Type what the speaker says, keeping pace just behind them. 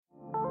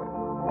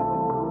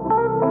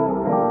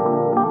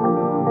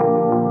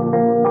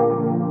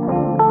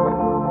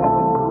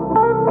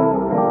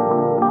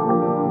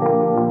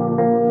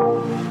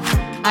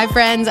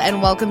friends,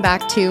 and welcome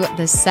back to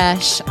The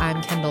Sesh.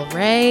 I'm Kendall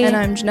Ray. And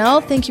I'm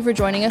Janelle. Thank you for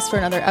joining us for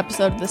another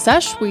episode of The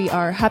Sesh. We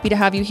are happy to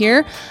have you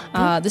here.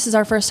 This is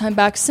our first time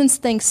back since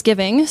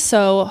Thanksgiving,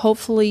 so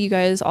hopefully you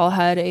guys all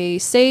had a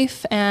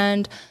safe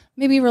and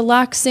maybe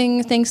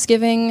relaxing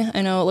Thanksgiving.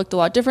 I know it looked a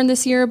lot different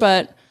this year,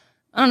 but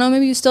I don't know,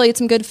 maybe you still ate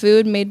some good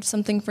food, made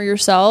something for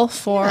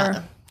yourself,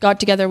 or got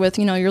together with,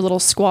 your little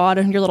squad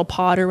and your little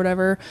pod or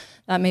whatever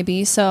that may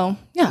be. So,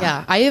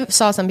 Yeah, I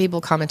saw some people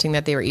commenting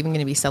that they were even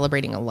going to be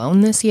celebrating alone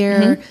this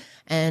year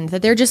and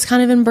that they're just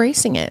kind of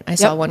embracing it. I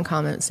saw one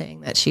comment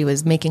saying that she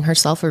was making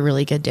herself a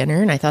really good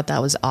dinner, and I thought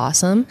that was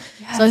awesome.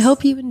 Yes. So I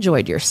hope you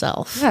enjoyed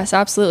yourself. Yes,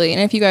 absolutely.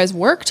 And if you guys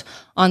worked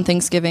on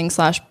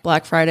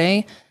Thanksgiving/Black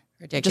Friday,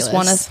 ridiculous. Just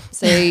want to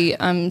say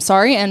I'm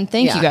sorry and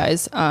thank you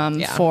guys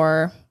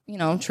for,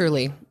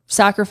 truly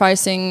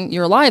sacrificing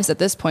your lives at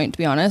this point, to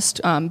be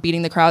honest,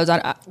 beating the crowds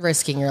out,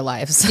 risking your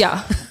lives.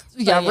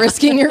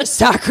 Risking your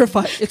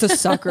sacrifice. It's a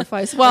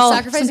sacrifice. Well,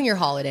 sacrificing your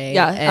holiday.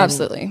 Yeah, and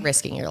absolutely.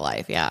 Risking your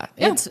life. Yeah.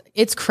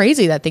 It's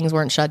crazy that things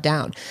weren't shut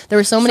down. There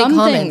were so many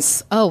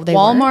comments.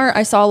 Walmart.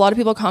 I saw a lot of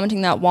people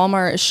commenting that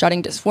Walmart is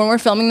shutting down. When we're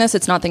filming this,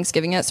 it's not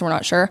Thanksgiving yet, so we're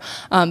not sure.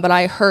 But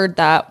I heard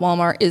that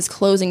Walmart is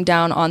closing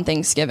down on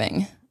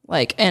Thanksgiving.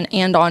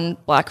 And on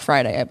Black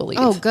Friday, I believe.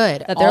 Oh,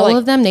 good. That all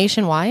of them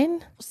nationwide?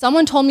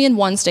 Someone told me in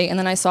one state, and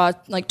then I saw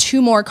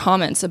two more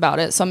comments about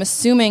it. So I'm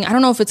assuming, I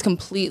don't know if it's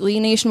completely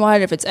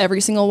nationwide, if it's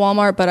every single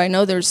Walmart, but I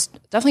know there's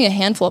definitely a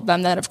handful of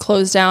them that have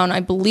closed down. I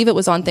believe it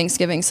was on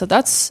Thanksgiving. So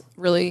that's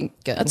really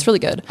good. That's really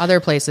good. Other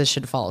places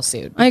should follow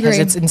suit. I agree. Because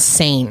it's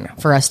insane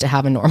for us to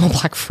have a normal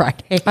Black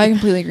Friday. I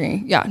completely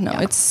agree.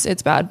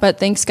 It's bad. But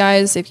thanks,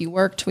 guys. If you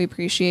worked, we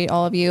appreciate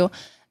all of you.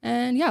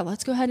 And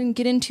let's go ahead and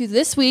get into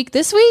this week.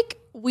 This week,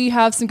 we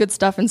have some good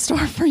stuff in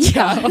store for you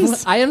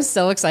guys. I am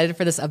so excited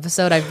for this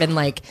episode. I've been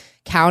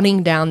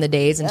counting down the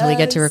days until we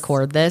get to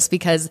record this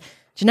because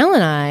Janelle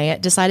and I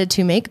decided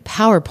to make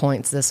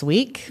PowerPoints this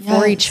week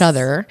for each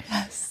other.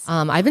 Yes.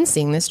 I've been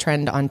seeing this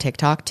trend on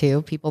TikTok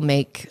too. People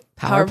make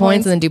PowerPoints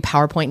and then do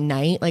PowerPoint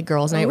night, like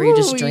girls' night, where you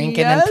just drink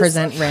and then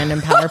present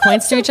random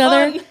PowerPoints to each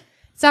other.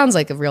 Sounds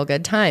like a real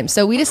good time.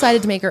 So we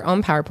decided to make our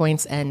own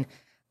PowerPoints, and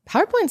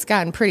PowerPoint's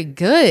gotten pretty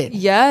good.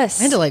 Yes.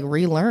 I had to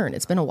relearn.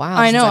 It's been a while.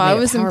 I know. I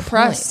was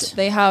impressed.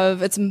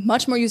 It's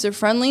much more user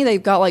friendly.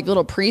 They've got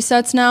little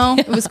presets now.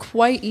 It was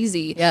quite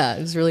easy. Yeah,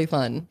 it was really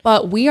fun.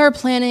 But we are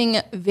planning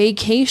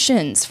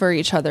vacations for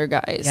each other,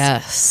 guys.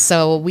 Yes.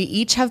 So we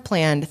each have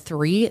planned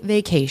 3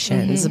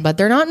 vacations, but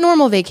they're not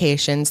normal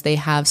vacations. They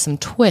have some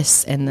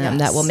twists in them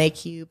that will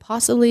make you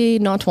possibly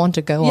not want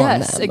to go on them.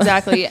 Yes,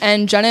 exactly.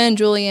 And Jenna and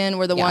Julian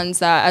were the ones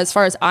that, as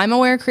far as I'm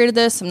aware, created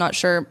this. I'm not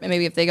sure.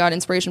 Maybe if they got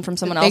inspiration from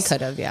someone else. They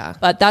could have, yeah.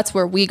 But that's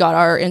where we got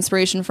our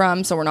inspiration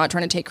from. So we're not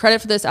trying to take credit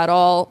for this at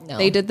all. No.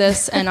 They did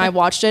this and I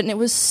watched it and it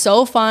was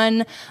so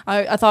fun.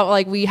 I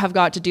thought we have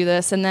got to do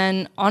this. And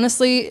then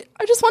honestly,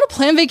 I just want to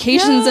plan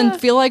vacations and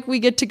feel like we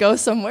get to go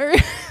somewhere.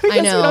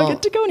 I know. We don't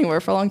get to go anywhere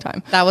for a long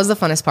time. That was the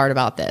funnest part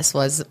about this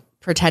was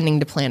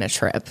pretending to plan a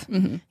trip.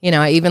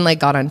 I even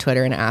got on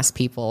Twitter and asked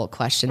people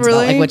questions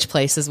about which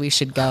places we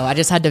should go. I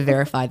just had to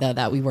verify though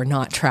that we were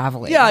not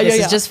traveling.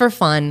 This is just for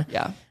fun.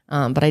 Yeah.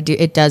 But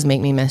it does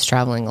make me miss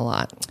traveling a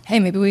lot. Hey,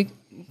 maybe we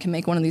can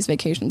make one of these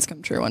vacations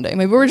come true one day.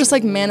 Maybe we're just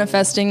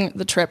manifesting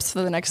the trips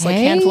for the next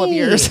handful of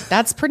years.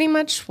 That's pretty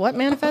much what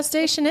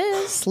manifestation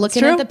is.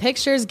 Looking at the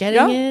pictures,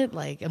 getting it,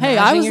 hey,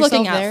 I was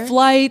looking at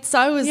flights.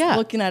 I was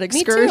looking at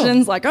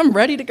excursions. I'm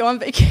ready to go on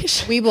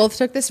vacation. We both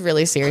took this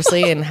really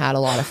seriously and had a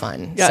lot of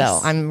fun. Yes.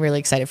 So I'm really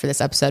excited for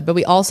this episode. But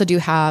we also do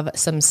have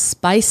some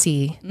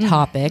spicy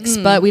topics,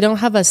 but we don't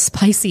have a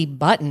spicy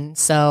button.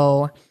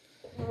 So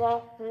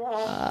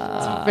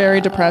it's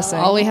very depressing.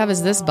 All we have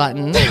is this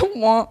button.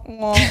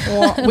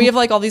 We have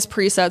all these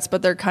presets,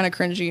 but they're kind of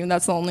cringy, and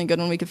that's the only good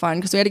one we could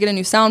find because we had to get a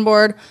new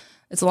soundboard.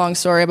 It's a long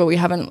story, but we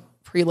haven't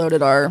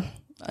preloaded our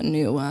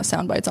new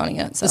sound bites on it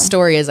yet. So. The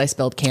story is I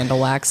spilled candle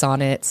wax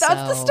on it.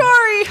 That's the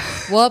story.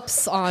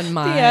 Whoops on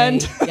my. The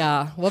end.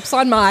 Yeah. Whoops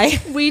on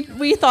my.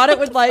 We thought it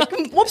would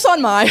whoops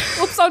on my.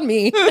 Whoops on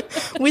me.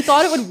 We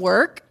thought it would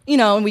work,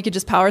 and we could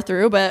just power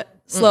through, but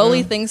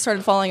slowly things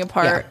started falling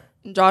apart.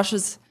 Yeah. Josh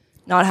is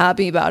not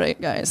happy about it,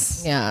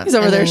 guys. Yeah. He's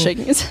over there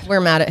shaking his head. We're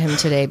mad at him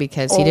today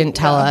because he didn't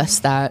tell us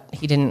that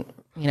he didn't,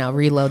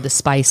 reload the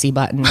spicy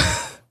button.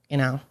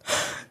 That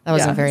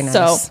wasn't very nice.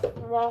 So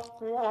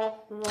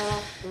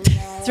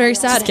it's very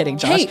sad. Just kidding,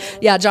 Josh. Hey.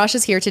 Yeah, Josh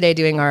is here today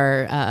doing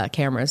our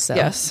cameras. So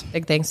yes.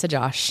 Big thanks to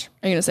Josh.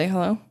 Are you going to say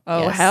hello?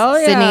 Oh, yes. Hell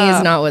yeah. Sydney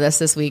is not with us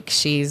this week.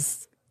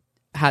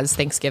 Has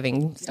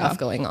Thanksgiving stuff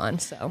going on.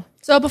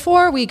 So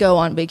before we go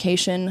on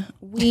vacation,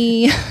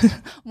 we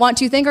want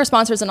to thank our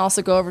sponsors and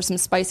also go over some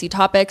spicy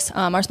topics.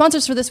 Our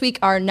sponsors for this week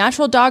are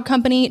Natural Dog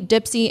Company,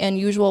 Dipsy, and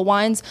Usual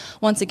Wines.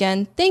 Once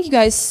again, thank you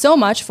guys so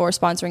much for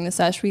sponsoring the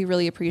sesh. We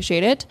really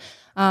appreciate it.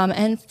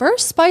 And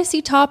first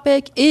spicy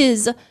topic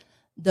is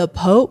the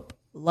Pope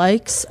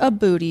likes a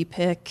booty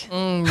pic.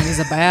 He's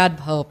a bad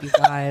Pope, you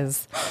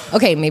guys.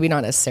 Okay, maybe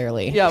not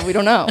necessarily. Yeah, we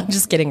don't know. I'm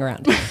just kidding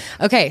around.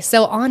 Okay,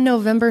 so on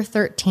November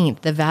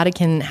 13th, the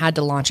Vatican had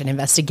to launch an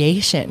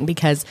investigation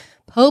because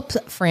Pope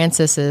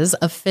Francis's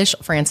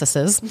official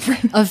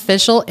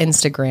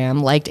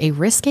Instagram liked a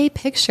risque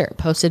picture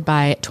posted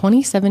by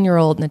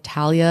 27-year-old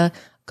Natalia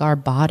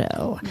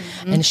Garbato,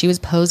 and she was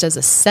posed as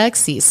a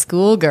sexy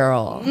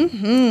schoolgirl.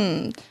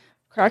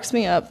 Cracks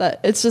me up that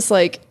it's just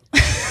like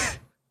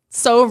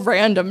so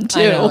random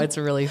too. I know, it's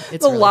the really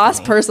last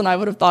funny. person I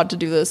would have thought to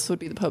do this would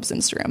be the Pope's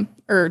Instagram.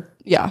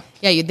 Yeah,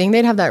 you'd think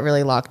they'd have that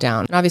really locked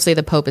down. And obviously,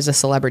 the Pope is a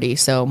celebrity,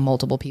 so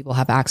multiple people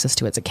have access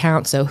to its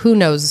account. So who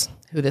knows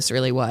who this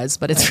really was?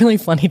 But it's really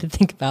funny to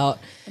think about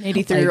an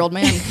 83-year-old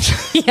man.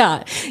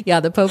 Yeah.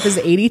 The Pope is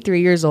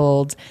 83 years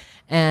old,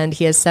 and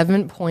he has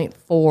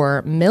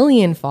 7.4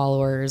 million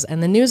followers.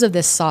 And the news of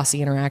this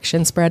saucy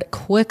interaction spread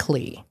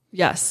quickly.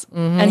 Yes.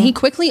 And he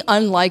quickly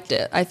unliked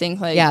it, I think.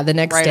 The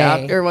next day.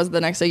 After, or was it the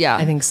next day? Yeah.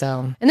 I think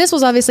so. And this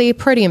was obviously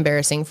pretty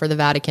embarrassing for the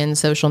Vatican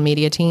social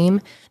media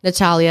team.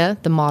 Natalia,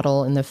 the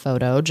model in the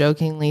photo,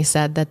 jokingly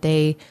said that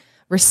they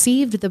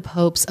received the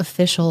Pope's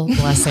official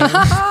blessing.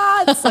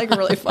 It's like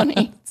really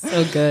funny.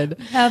 So good.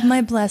 Have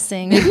my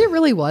blessing. Maybe it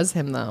really was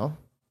him, though.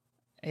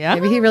 Yeah.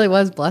 Maybe he really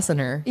was blessing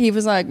her. He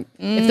was like,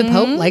 if the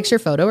Pope likes your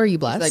photo, are you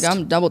blessed? He's like,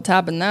 I'm double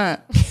tapping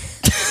that.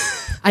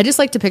 I just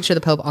like to picture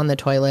the Pope on the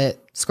toilet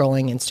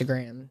scrolling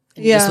Instagram.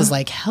 And he just was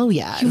like, hell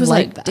yeah. He was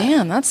like that.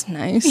 Damn, that's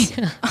nice.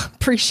 Yeah.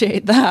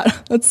 Appreciate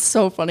that. That's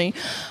so funny.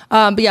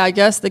 But yeah, I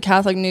guess the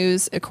Catholic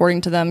News,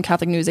 according to them,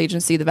 Catholic News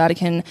Agency, the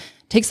Vatican,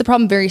 takes the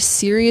problem very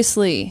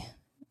seriously.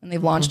 And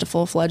they've launched a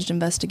full-fledged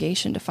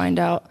investigation to find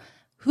out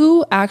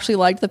who actually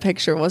liked the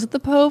picture. Was it the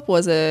Pope?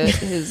 Was it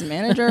his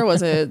manager?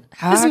 Was it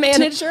his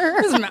manager?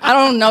 I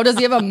don't know. Does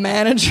he have a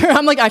manager?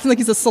 I'm like, I feel like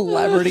he's a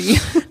celebrity.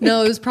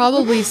 No, it was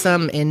probably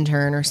some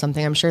intern or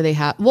something. I'm sure they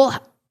have. Well,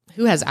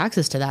 who has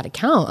access to that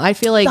account? I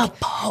feel like the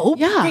Pope.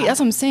 Yeah, right, that's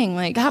what I'm saying.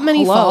 Like that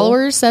many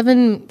followers,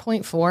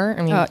 7.4.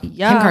 I mean,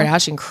 yeah. Kim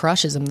Kardashian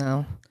crushes him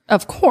though.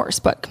 Of course,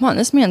 but come on,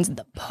 this man's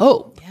the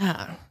Pope.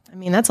 Yeah. I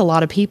mean, that's a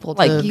lot of people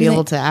to be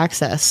able to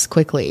access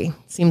quickly.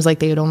 Seems like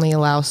they would only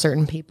allow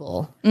certain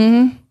people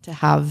to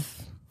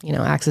have,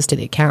 access to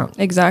the account.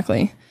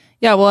 Exactly.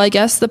 Yeah, well, I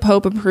guess the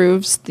Pope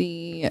approves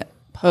the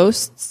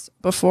posts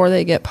before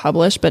they get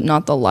published, but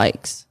not the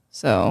likes.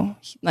 So,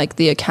 like,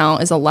 the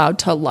account is allowed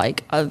to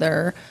like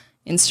other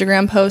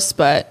Instagram posts,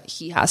 but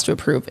he has to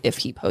approve if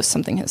he posts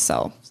something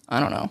himself. I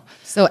don't know.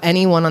 So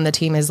anyone on the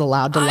team is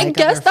allowed to like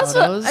other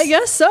photos? I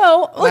guess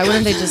so. Why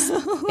wouldn't they just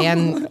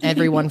ban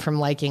everyone from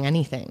liking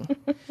anything?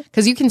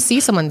 Because you can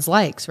see someone's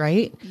likes,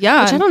 right?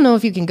 Yeah. Which I don't know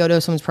if you can go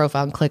to someone's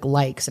profile and click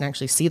likes and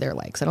actually see their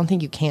likes. I don't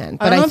think you can.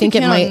 But I think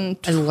it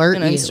might alert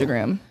you.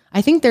 Instagram.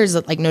 I think there's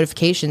like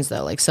notifications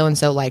though, like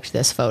so-and-so liked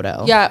this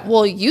photo. Yeah,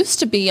 well, it used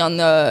to be on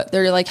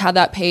they like had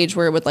that page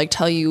where it would like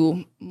tell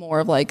you more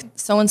of like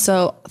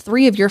so-and-so,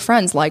 3 of your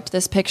friends liked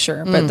this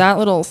picture, but that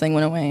little thing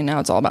went away and now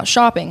it's all about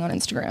shopping on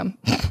Instagram.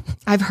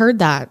 I've heard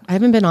that. I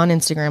haven't been on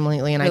Instagram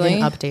lately and Really?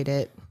 I didn't update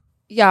it.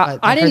 Yeah,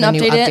 I didn't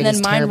update it and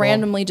then mine terrible.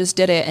 randomly just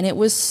did it and it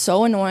was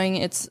so annoying.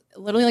 It's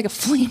literally like a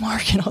flea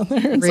market on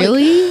there. It's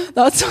really? Like,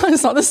 that's why I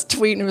saw this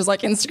tweet and it was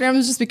like Instagram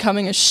is just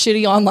becoming a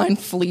shitty online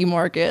flea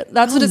market.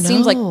 That's what it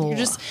seems like. You're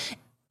just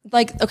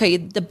like, okay,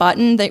 the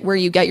button where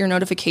you get your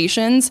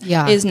notifications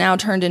is now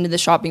turned into the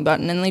shopping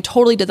button and they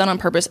totally did that on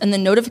purpose. And the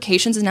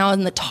notifications is now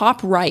in the top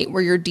right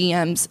where your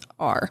DMs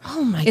are.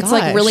 Oh my god. It's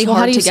like really hard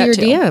how do you to get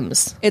see your to.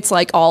 DMs? It's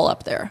like all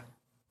up there.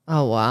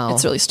 Oh wow.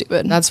 It's really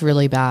stupid. That's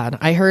really bad.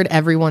 I heard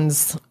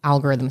everyone's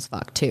algorithms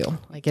fucked too.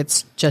 Like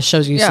it's just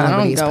shows you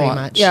celebrities pretty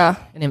much. Yeah.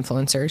 And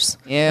influencers.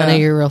 Yeah. None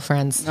of your real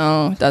friends.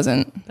 No, it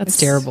doesn't. That's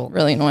terrible.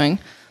 Really annoying.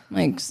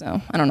 Like,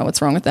 so I don't know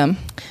what's wrong with them.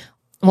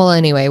 Well,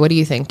 anyway, what do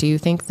you think? Do you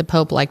think the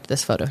Pope liked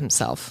this photo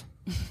himself?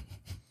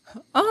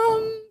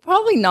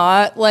 Probably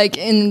not. Like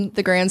in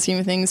the grand scheme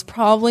of things,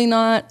 probably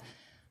not.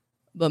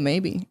 But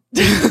maybe.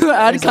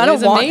 I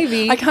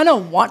kind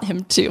of want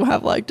him to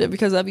have liked it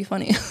because that'd be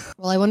funny.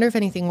 Well, I wonder if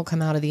anything will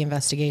come out of the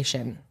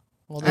investigation.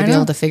 Will they be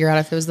able to figure out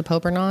if it was the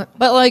Pope or not?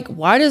 But like,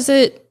 why does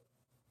it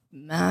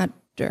matter?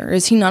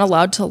 Is he not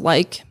allowed to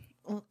like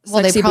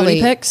sexy booty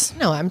pics?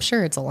 No, I'm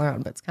sure it's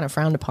allowed, but it's kind of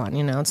frowned upon.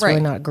 It's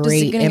really not a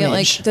great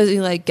image. Does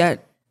he like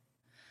get?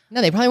 No,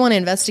 they probably want to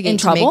investigate. In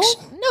trouble?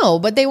 No,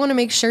 but they want to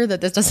make sure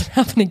that this doesn't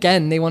happen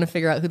again. They want to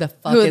figure out who the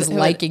fuck is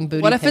liking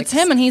booty What if pics. it's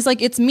him and he's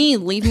like, it's me,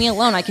 leave me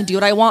alone. I can do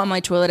what I want on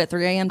my toilet at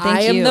 3 a.m.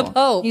 Thank you. I am the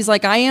Pope. He's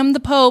like, I am the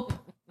Pope.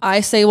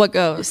 I say what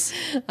goes.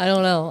 I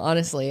don't know,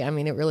 honestly. I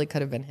mean, it really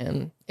could have been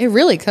him. It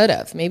really could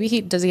have.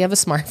 Maybe does he have a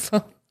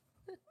smartphone?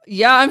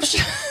 Yeah, I'm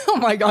sure. Oh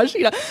my gosh.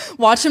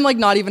 Watch him like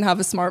not even have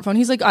a smartphone.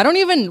 He's like, I don't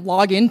even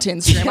log into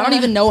Instagram. I don't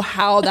even know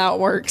how that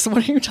works. What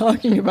are you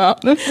talking about?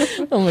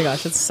 Oh my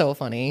gosh, it's so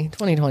funny.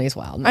 2020 is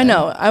wild. Man. I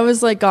know. I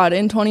was like, God,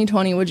 in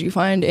 2020, would you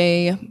find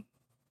a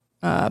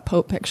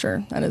Pope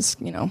picture that is,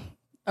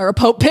 or a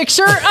Pope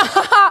picture?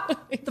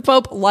 The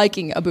Pope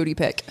liking a booty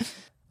pic.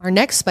 Our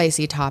next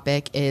spicy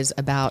topic is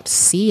about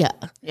Sia.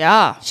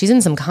 Yeah. She's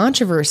in some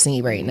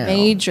controversy right now.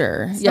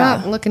 Major. It's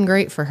not looking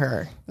great for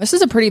her. This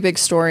is a pretty big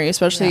story,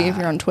 especially if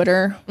you're on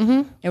Twitter.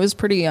 Mm-hmm. It was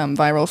pretty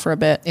viral for a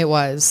bit. It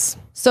was.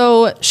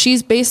 So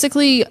she's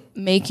basically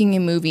making a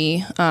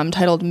movie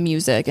titled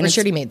Music. And she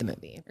already made the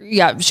movie.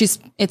 Yeah,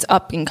 it's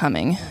up and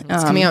coming.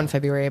 It's coming out in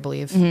February, I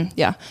believe.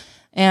 Yeah.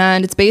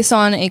 And it's based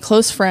on a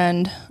close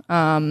friend.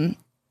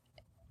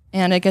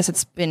 And I guess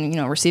it's been,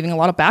 receiving a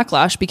lot of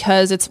backlash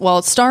because it's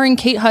starring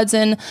Kate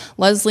Hudson,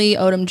 Leslie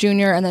Odom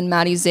Jr., and then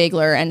Maddie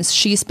Ziegler. And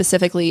she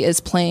specifically is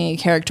playing a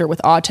character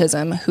with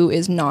autism who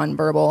is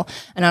nonverbal.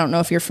 And I don't know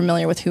if you're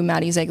familiar with who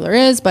Maddie Ziegler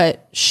is,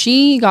 but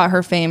she got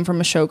her fame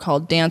from a show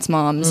called Dance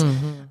Moms,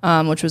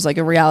 which was like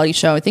a reality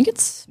show. I think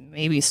it's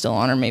maybe still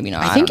on or maybe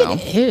not. I think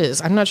it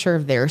is. I'm not sure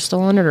if they're still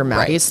on it or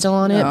Maddie's still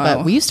on it,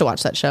 but we used to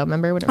watch that show.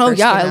 Remember when it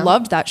first came out? I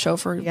loved that show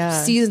for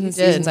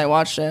seasons. I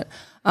watched it.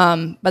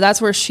 But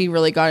that's where she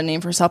really got a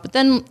name for herself. But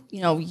then,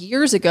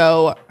 years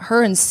ago,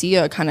 her and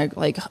Sia kind of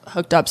like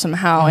hooked up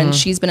somehow, and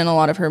she's been in a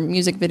lot of her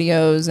music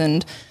videos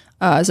and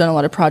has done a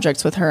lot of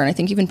projects with her, and I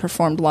think even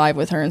performed live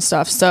with her and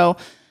stuff. So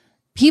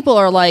people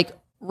are like,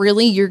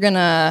 really, you're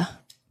gonna,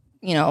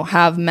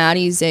 have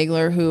Maddie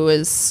Ziegler, who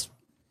has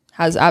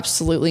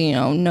absolutely,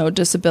 no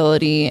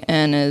disability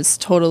and is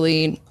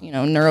totally,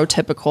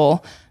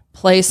 neurotypical,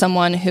 play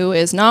someone who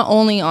is not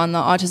only on the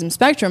autism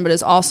spectrum, but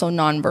is also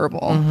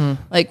nonverbal.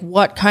 Like,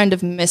 what kind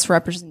of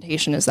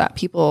misrepresentation is that?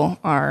 People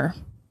are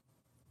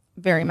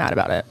very mad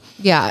about it.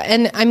 Yeah.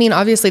 And I mean,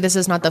 obviously this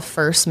is not the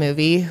first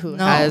movie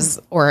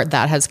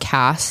that has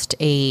cast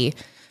a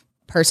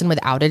person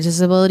without a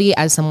disability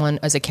as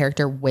a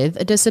character with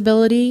a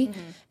disability.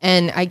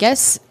 And I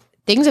guess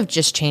things have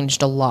just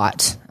changed a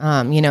lot,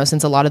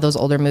 since a lot of those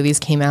older movies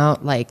came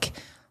out. Like,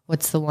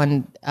 what's the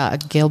one,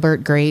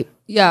 Gilbert Grape?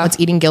 Yeah. What's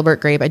Eating Gilbert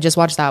Grape? I just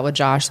watched that with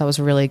Josh. That was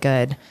really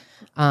good.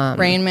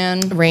 Rain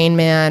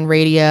Man,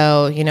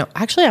 Radio.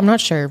 Actually, I'm not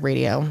sure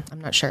Radio.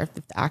 I'm not sure if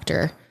the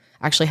actor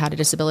actually had a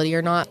disability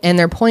or not. And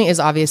their point is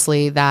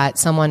obviously that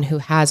someone who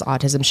has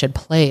autism should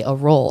play a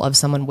role of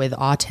someone with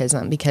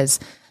autism, because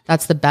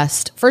that's the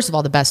best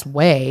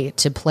way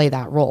to play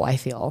that role, I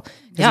feel.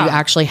 Because you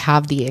actually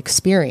have the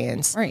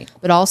experience. Right.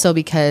 But also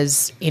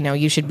because,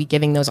 you should be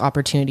giving those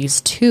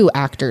opportunities to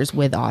actors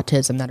with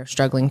autism that are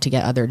struggling to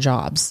get other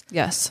jobs.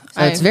 Yes.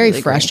 So it's very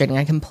frustrating.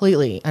 I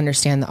completely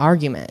understand the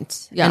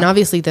argument. Yeah. And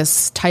obviously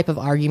this type of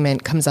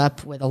argument comes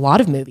up with a lot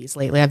of movies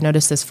lately. I've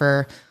noticed this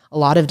for a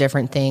lot of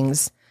different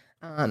things.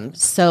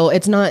 So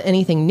it's not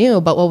anything new,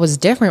 but what was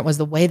different was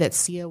the way that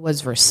Sia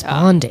was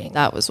responding. Yeah,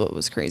 that was what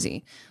was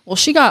crazy. Well,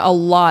 she got a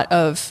lot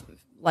of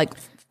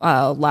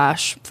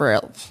backlash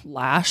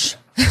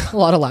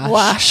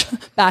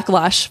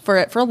for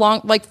it for a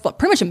long,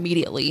 pretty much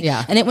immediately.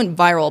 Yeah. And it went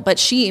viral, but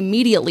she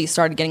immediately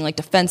started getting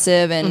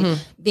defensive and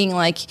being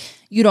like,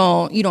 you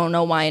don't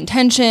know my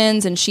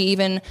intentions. And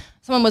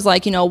someone was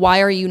like,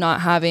 why are you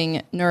not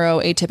having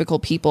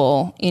neuroatypical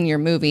people in your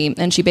movie?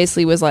 And she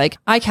basically was like,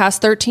 I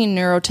cast 13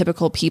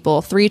 neurotypical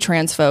people, 3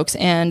 trans folks,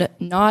 and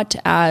not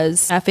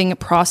as effing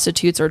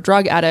prostitutes or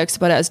drug addicts,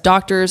 but as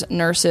doctors,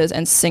 nurses,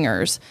 and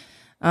singers.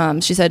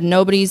 She said,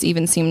 nobody's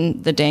even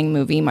seen the dang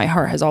movie. My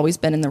heart has always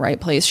been in the right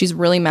place. She's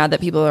really mad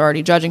that people are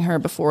already judging her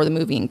before the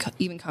movie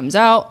even comes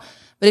out.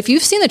 But if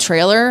you've seen the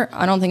trailer,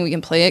 I don't think we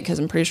can play it because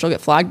I'm pretty sure it'll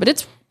get flagged,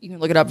 but you can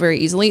look it up very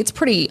easily. It's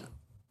pretty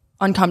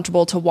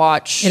uncomfortable to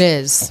watch. It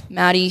is.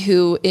 Maddie,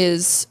 who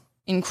is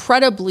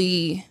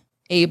incredibly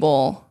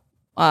able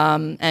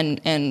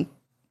and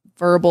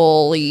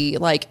verbally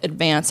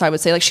advanced, I would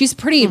say. She's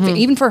pretty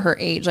even for her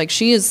age.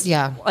 She is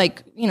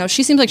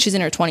she seems like she's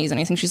in her 20s, and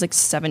I think she's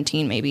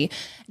 17 maybe.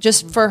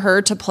 Just for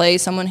her to play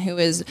someone who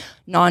is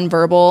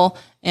nonverbal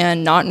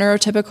and not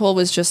neurotypical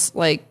was just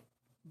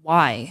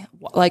why?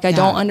 I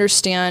don't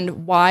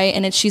understand why.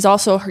 And she's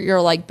also your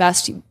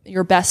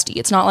bestie.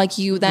 It's not like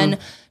you then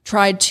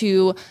tried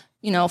to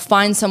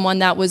find someone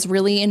that was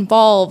really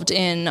involved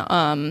in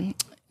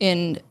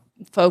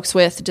folks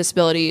with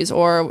disabilities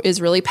or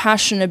is really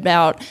passionate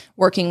about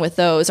working with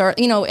those or,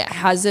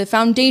 has a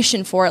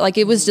foundation for it.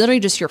 It was literally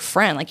just your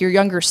friend, your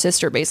younger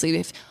sister,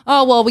 basically.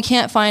 We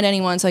can't find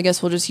anyone, so I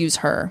guess we'll just use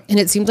her. And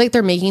it seems like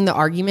they're making the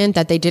argument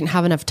that they didn't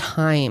have enough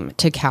time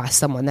to cast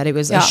someone, that it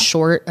was a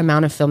short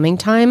amount of filming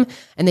time,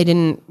 and they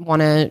didn't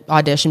want to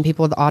audition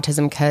people with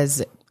autism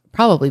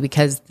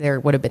because there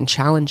would have been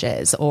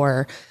challenges,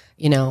 or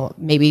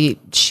maybe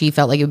she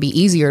felt like it would be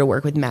easier to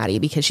work with Maddie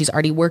because she's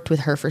already worked with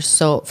her for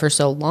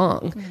so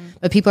long.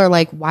 But people are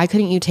like, why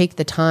couldn't you take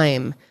the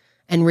time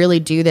and really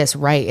do this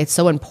right? It's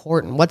so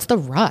important. What's the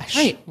rush?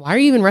 Right. Why are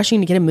you even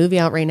rushing to get a movie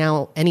out right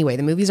now anyway?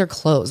 The movies are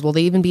closed. Will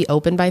they even be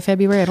open by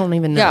February? I don't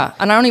even know. Yeah,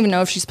 and I don't even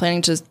know if she's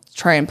planning to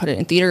try and put it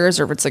in theaters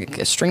or if it's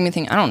a streaming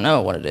thing. I don't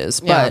know what it is,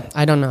 but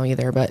I don't know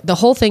either. But the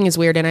whole thing is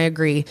weird, and I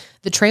agree.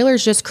 The trailer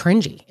is just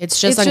cringy. It's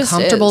just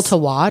uncomfortable to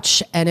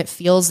watch, and it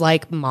feels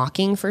like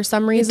mocking for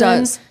some reason.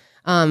 It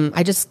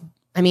does.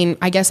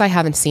 I guess I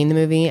haven't seen the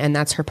movie, and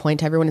that's her point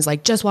to everyone is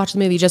just watch the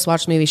movie, just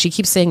watch the movie. She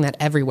keeps saying that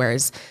everywhere.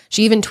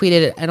 She even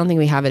tweeted it. I don't think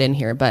we have it in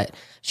here, but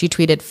she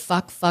tweeted,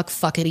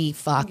 fuckity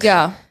fuck.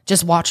 Yeah.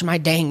 Just watch my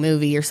dang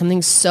movie or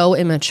something so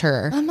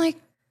immature. I'm like,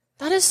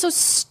 That is so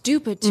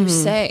stupid to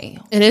say.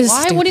 It is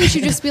Why stupid. wouldn't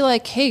you just be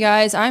like, hey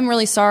guys, I'm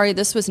really sorry.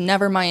 This was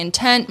never my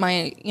intent.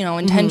 My,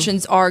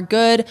 intentions are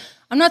good.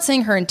 I'm not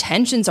saying her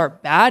intentions are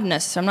bad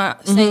necessarily. I'm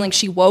not saying like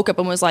she woke up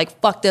and was like,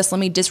 fuck this, let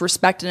me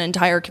disrespect an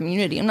entire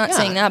community. I'm not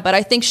saying that, but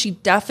I think she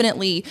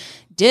definitely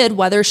did,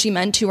 whether she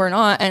meant to or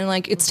not. And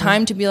like, it's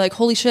time to be like,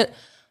 holy shit,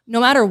 no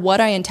matter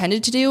what I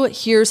intended to do,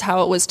 here's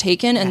how it was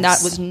taken. And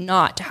that was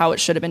not how it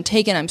should have been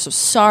taken. I'm so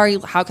sorry.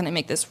 How can I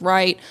make this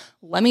right?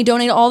 Let me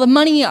donate all the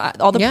money,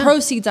 all the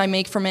proceeds I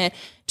make from it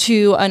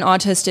to an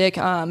autistic,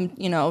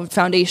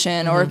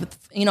 foundation or,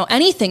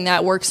 anything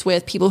that works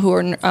with people who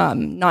are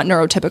not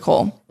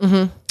neurotypical.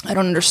 I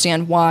don't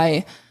understand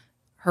why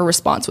her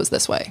response was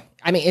this way.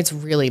 I mean, it's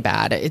really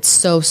bad. It's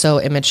so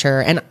immature.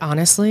 And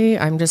honestly,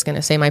 I'm just going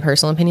to say my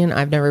personal opinion.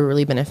 I've never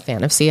really been a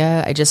fan of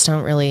Sia. I just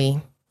don't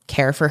really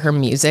care for her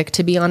music,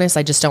 to be honest.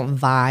 I just don't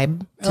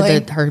vibe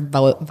to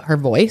her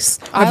voice.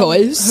 Her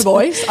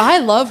voice. I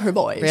love her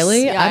voice.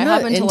 Really? Yeah, I'm I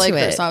not happen to into like her,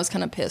 it. so I was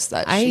kind of pissed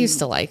that I used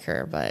to like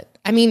her, but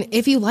I mean,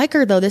 if you like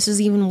her though, this is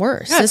even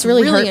worse. This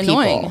really hurt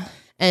annoying. people.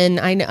 And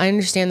I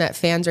understand that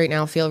fans right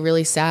now feel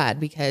really sad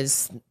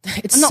because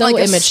it's I'm not so like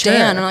immature. a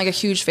stan. I'm like a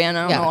huge fan.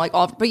 I don't know, like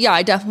all, but yeah,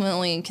 I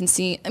definitely can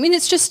see. I mean,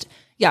 it's just,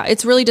 yeah,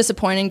 it's really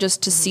disappointing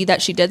just to see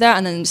that she did that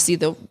and then to see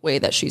the way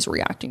that she's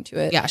reacting to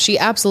it. Yeah, she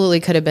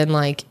absolutely could have been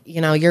like,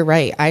 you're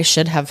right. I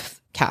should have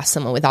cast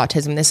someone with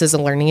autism. This is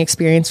a learning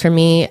experience for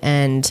me.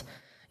 And,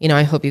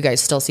 I hope you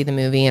guys still see the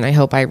movie and I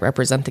hope I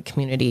represent the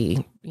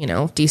community,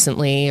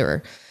 decently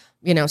or,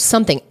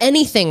 something.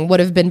 Anything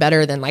would have been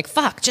better than like,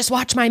 fuck, just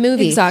watch my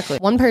movie. Exactly.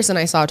 One person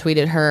I saw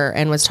tweeted her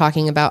and was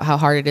talking about how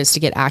hard it is to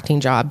get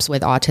acting jobs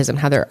with autism,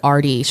 how they're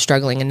already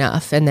struggling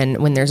enough. And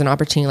then when there's an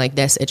opportunity like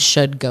this, it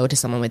should go to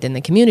someone within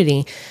the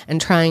community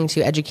and trying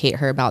to educate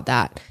her about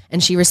that.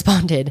 And she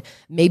responded,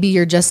 maybe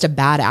you're just a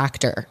bad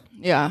actor.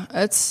 Yeah,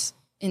 that's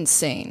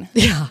insane.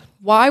 Yeah.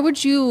 Why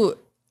would you,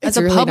 as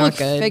a really public not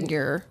good.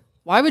 figure,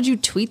 why would you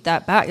tweet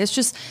that back? It's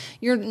just,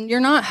 you're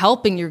not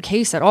helping your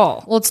case at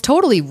all. Well, it's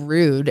totally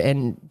rude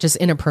and just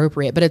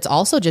inappropriate, but it's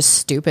also just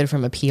stupid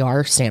from a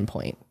PR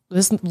standpoint.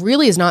 This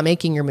really is not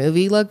making your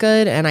movie look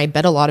good, and I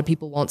bet a lot of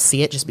people won't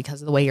see it just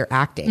because of the way you're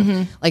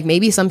acting. Like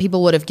maybe some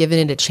people would have given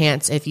it a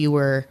chance if you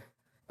were,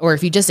 or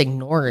if you just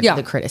ignored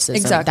the criticism.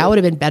 Exactly. That would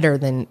have been better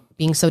than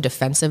being so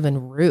defensive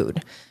and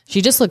rude.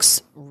 She just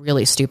looks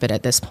really stupid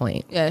at this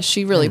point. Yeah,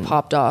 she really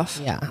popped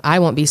off. Yeah, I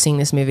won't be seeing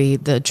this movie.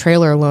 The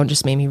trailer alone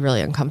just made me really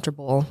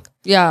uncomfortable.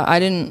 Yeah,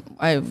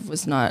 I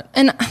was not.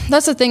 And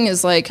that's the thing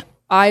is like,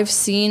 I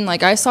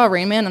saw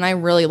Rain Man and I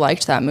really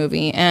liked that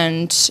movie.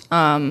 And,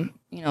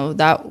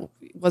 that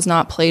was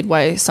not played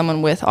by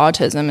someone with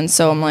autism. And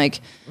so I'm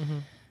like,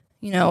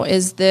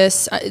 is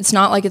this, it's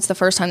not like it's the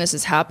first time this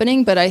is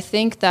happening, but I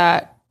think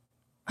that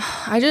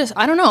I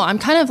don't know. I'm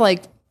kind of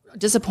like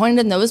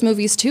disappointed in those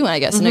movies too, I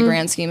guess, in a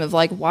grand scheme of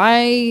like,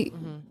 why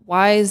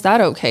is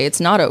that okay? It's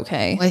not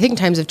okay. Well, I think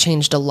times have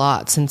changed a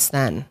lot since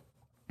then.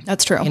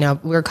 That's true.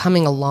 We're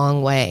coming a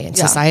long way and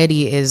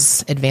society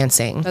is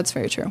advancing. That's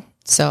very true.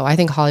 So I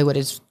think Hollywood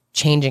is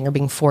changing or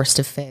being forced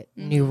to fit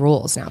new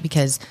rules now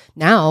because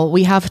now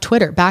we have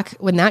Twitter. Back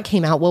when that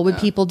came out, what would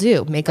people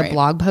do? Make a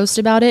blog post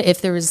about it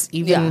if there was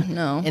even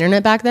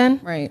internet back then?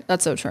 Right.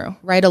 That's so true.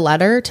 Write a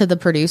letter to the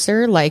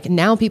producer. Like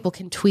now people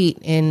can tweet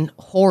in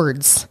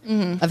hordes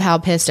of how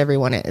pissed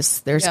everyone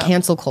is. There's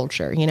cancel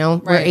culture,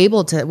 we're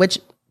able to, which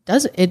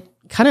does it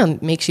kind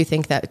of makes you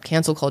think that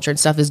cancel culture and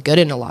stuff is good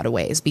in a lot of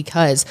ways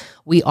because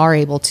we are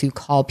able to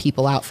call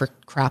people out for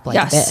crap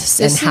like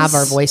this and have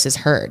our voices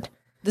heard.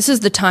 This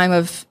is the time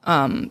of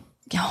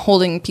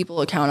holding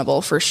people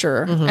accountable for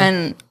sure.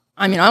 And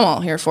I mean, I'm all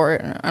here for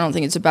it. I don't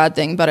think it's a bad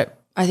thing, but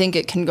I think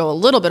it can go a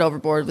little bit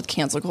overboard with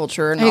cancel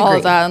culture and all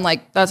of that. And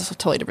like, that's a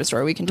totally different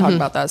story. We can talk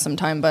about that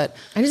sometime, but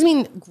I just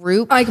mean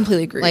group. I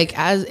completely agree. Like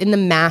as in the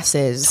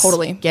masses,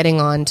 totally getting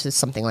on to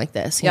something like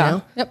this, you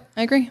know? Yep.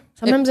 I agree.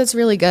 Sometimes it's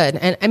really good.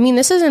 And I mean,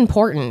 this is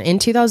important. In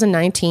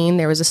 2019,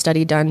 there was a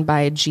study done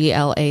by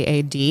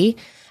GLAAD,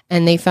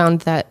 and they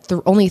found that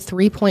only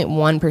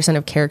 3.1%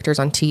 of characters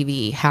on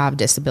TV have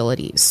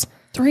disabilities.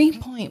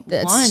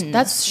 3.1.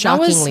 That's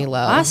shockingly low.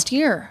 Last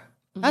year.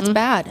 That's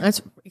bad.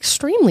 That's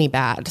extremely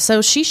bad.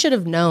 So she should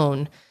have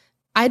known.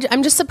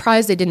 I'm just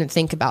surprised they didn't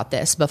think about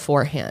this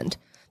beforehand.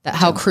 That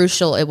how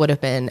crucial it would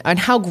have been and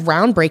how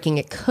groundbreaking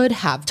it could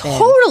have been.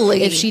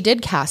 Totally. If she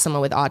did cast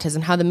someone with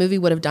autism, how the movie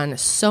would have done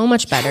so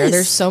much better.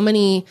 There's so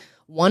many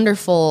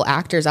wonderful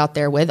actors out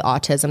there with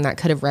autism that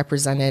could have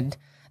represented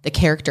the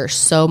character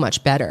so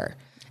much better.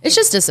 It's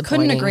just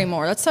disappointing. Couldn't agree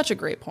more. That's such a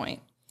great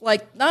point.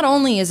 Like, not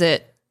only is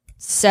it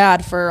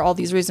sad for all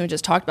these reasons we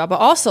just talked about,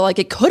 but also like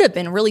it could have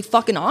been really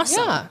fucking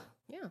awesome. Yeah.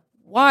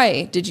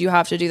 Why did you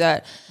have to do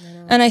that?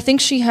 And I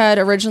think she had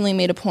originally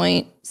made a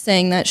point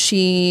saying that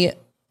she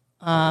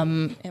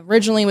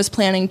originally was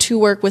planning to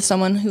work with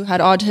someone who had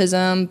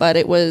autism, but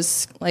it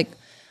was like,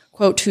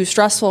 quote, too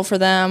stressful for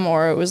them,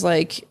 or it was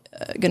like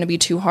going to be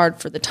too hard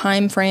for the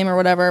time frame or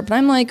whatever. But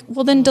I'm like,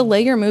 well, then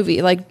delay your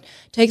movie. Like,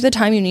 take the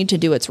time you need to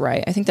do what's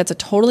right. I think that's a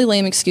totally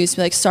lame excuse to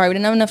be like, sorry, we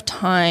didn't have enough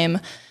time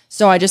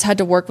So I just had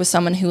to work with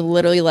someone who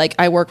literally like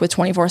I work with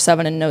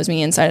 24/7 and knows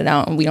me inside and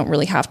out. And we don't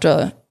really have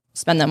to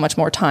spend that much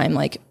more time,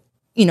 like,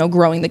 you know,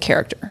 growing the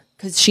character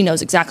because she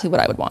knows exactly what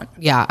I would want.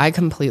 Yeah, I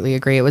completely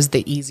agree. It was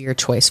the easier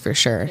choice for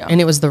sure. Yeah.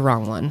 And it was the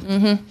wrong one.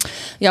 Mm-hmm.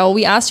 Yeah, well,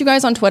 we asked you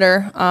guys on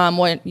Twitter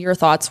what your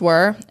thoughts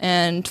were.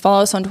 And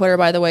follow us on Twitter,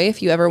 by the way,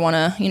 if you ever want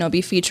to, you know,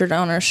 be featured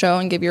on our show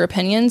and give your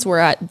opinions. We're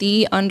at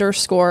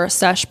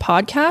 _sesh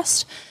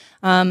podcast.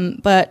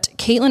 But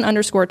Caitlin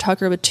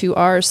 _Tucker with 2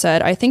 R's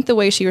said, I think the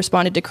way she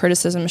responded to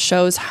criticism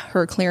shows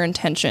her clear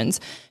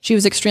intentions. She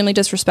was extremely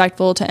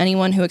disrespectful to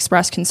anyone who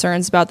expressed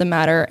concerns about the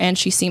matter, and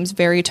she seems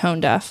very tone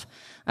deaf.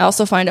 I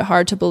also find it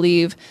hard to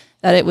believe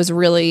that it was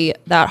really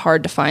that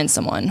hard to find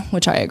someone,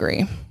 which I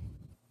agree.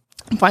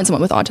 Find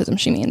someone with autism,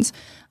 she means,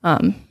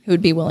 who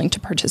would be willing to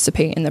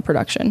participate in the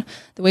production.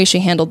 The way she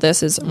handled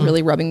this is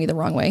really rubbing me the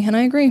wrong way, and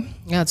I agree.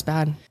 Yeah, it's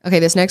bad. Okay,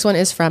 this next one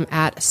is from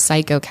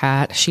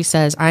 @PsychoCat. She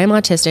says, I am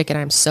autistic and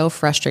I'm so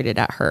frustrated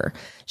at her.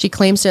 She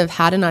claims to have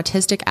had an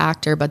autistic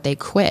actor, but they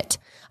quit.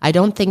 I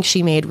don't think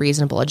she made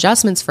reasonable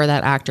adjustments for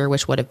that actor,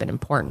 which would have been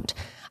important.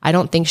 I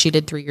don't think she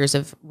did 3 years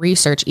of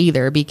research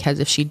either, because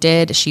if she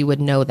did, she would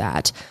know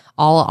that.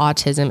 All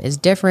autism is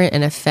different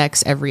and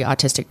affects every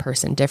autistic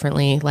person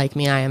differently. Like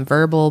me, I am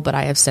verbal, but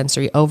I have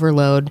sensory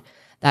overload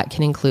that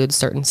can include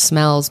certain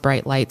smells,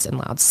 bright lights, and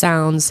loud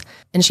sounds.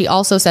 And she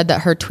also said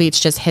that her tweets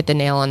just hit the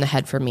nail on the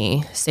head for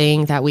me.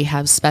 Saying that we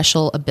have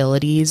special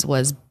abilities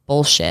was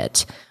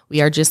bullshit. We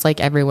are just like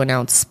everyone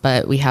else,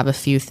 but we have a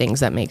few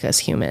things that make us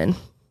human.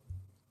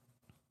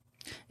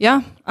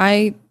 Yeah,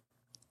 I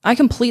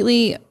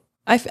completely...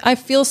 I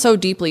feel so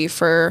deeply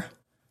for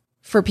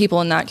people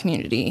in that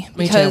community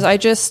because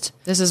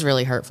this is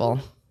really hurtful.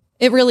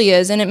 It really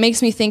is. And it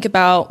makes me think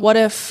about what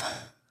if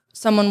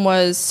someone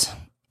was,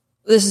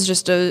 this is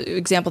just an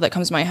example that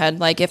comes to my head.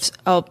 Like if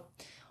a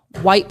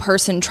white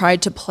person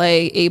tried to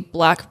play a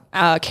black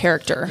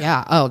character.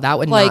 Yeah. Oh, that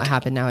would not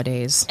happen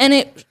nowadays. And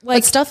it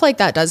but stuff like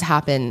that does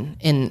happen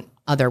in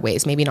other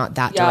ways. Maybe not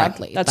that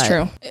directly. That's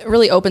true. It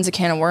really opens a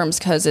can of worms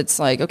because it's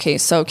like, okay,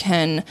 so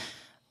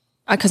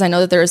because I know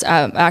that there's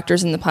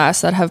actors in the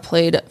past that have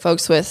played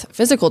folks with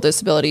physical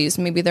disabilities.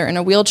 Maybe they're in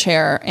a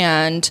wheelchair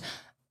and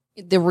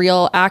the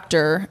real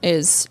actor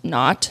is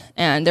not,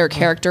 and their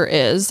character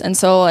is. And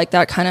so like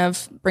that kind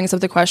of brings up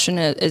the question,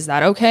 is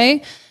that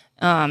okay?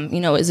 You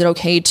know, is it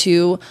okay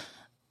to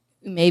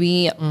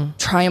maybe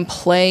try and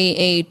play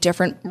a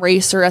different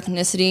race or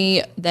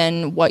ethnicity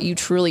than what you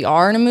truly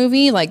are in a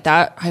movie? Like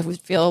that I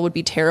would feel would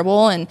be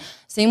terrible. And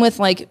same with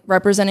like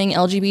representing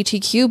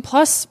LGBTQ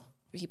plus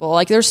people.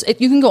 Like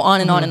you can go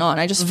on and on and on.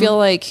 I just feel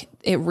like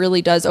it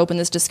really does open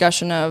this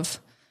discussion of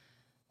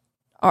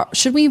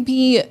should we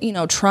be, you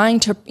know,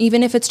 trying to,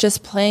 even if it's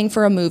just playing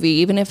for a movie,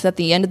 even if at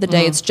the end of the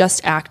day it's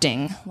just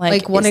acting.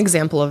 Like one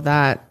example of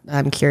that,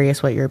 I'm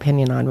curious what your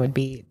opinion on would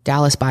be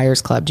Dallas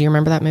Buyers Club. Do you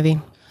remember that movie?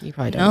 You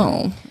probably don't. No.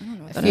 I don't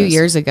know what a few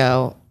years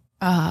ago,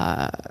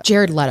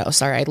 Jared Leto,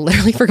 sorry, I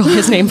literally forgot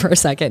his name for a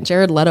second.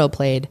 Jared Leto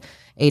played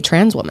a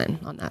trans woman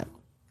on that.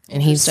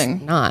 And he's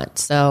not,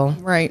 so...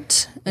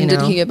 Right. And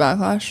did he get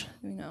backlash?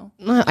 No.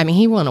 I mean,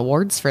 he won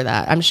awards for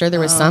that. I'm sure there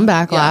was some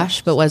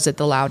backlash, but was it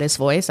the loudest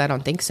voice? I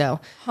don't think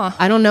so. Huh.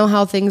 I don't know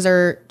how things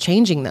are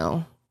changing,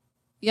 though.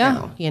 Yeah.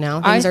 Now, you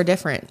know, things are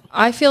different.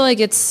 I feel like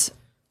it's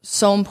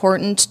so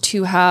important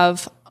to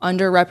have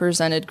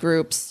underrepresented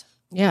groups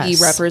be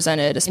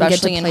represented,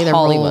 especially in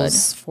Hollywood.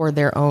 For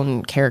their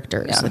own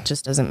characters. Yeah. It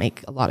just doesn't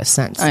make a lot of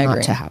sense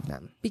not to have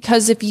them.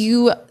 Because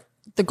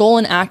the goal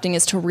in acting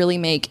is to really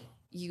make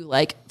you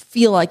like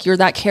feel like you're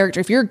that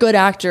character. If you're a good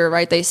actor,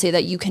 right, they say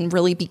that you can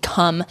really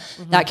become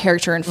that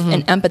character and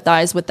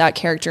empathize with that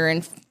character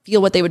and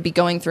feel what they would be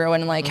going through.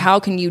 And like, how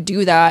can you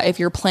do that if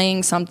you're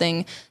playing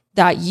something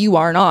that you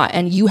are not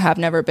and you have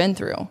never been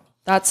through?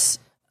 It's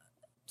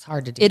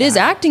hard to do. It is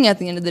acting at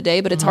the end of the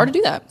day, but it's hard to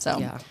do that.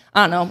 So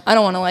I don't know. I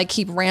don't want to like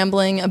keep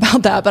rambling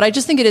about that, but I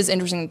just think it is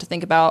interesting to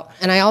think about.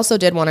 And I also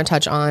did want to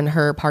touch on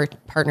her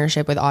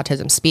partnership with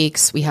Autism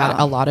Speaks. We had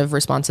a lot of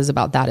responses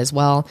about that as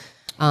well.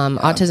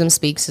 Autism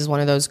Speaks is one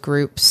of those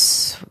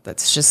groups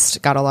that's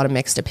just got a lot of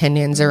mixed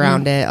opinions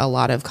around it, a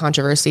lot of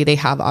controversy. They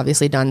have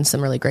obviously done some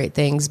really great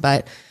things,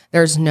 but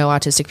there's no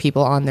autistic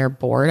people on their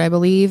board, I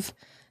believe.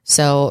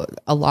 So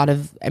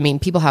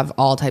people have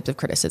all types of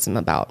criticism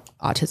about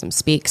Autism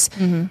Speaks.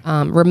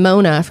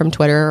 Ramona from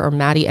Twitter, or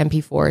Maddie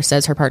MP4,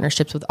 says her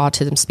partnerships with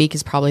Autism Speak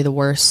is probably the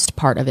worst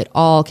part of it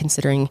all,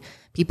 considering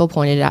people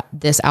pointed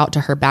this out to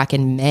her back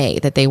in May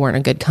that they weren't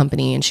a good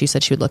company, and she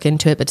said she would look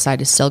into it, but decided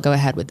to still go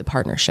ahead with the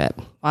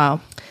partnership. Wow.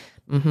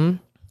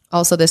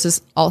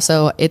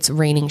 Also, It's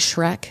Raining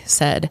Shrek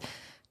said,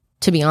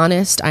 to be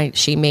honest,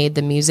 she made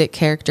the music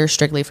character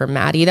strictly for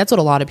Maddie. That's what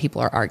a lot of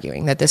people are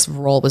arguing, that this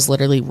role was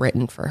literally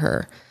written for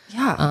her.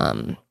 Yeah.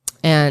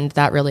 And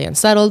that really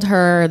unsettled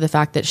her. The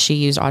fact that she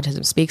used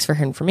Autism Speaks for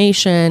her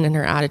information and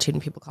her attitude,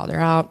 and people called her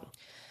out.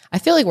 I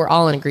feel like we're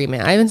all in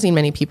agreement. I haven't seen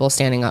many people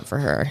standing up for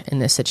her in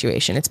this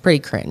situation. It's pretty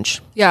cringe.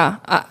 Yeah,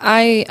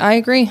 I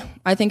agree.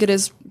 I think it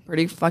is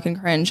pretty fucking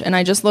cringe. And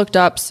I just looked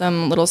up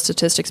some little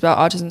statistics about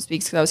Autism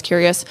Speaks because I was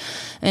curious.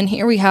 And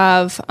here we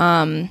have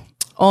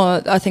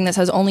a thing that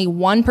says only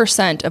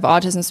 1% of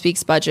Autism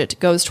Speaks budget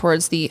goes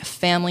towards the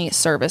family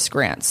service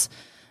grants.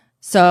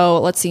 So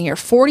let's see here.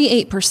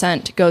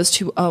 48% goes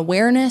to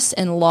awareness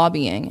and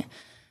lobbying,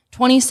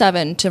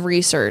 27% to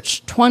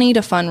research, 20% to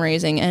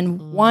fundraising,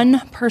 and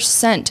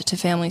 1% to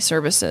family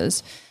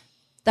services.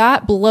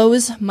 That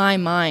blows my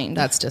mind.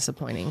 That's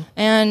disappointing.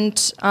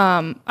 And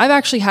I've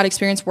actually had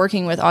experience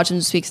working with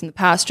Autism Speaks in the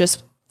past,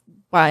 just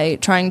by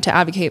trying to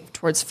advocate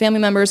towards family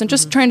members and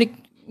just trying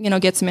to,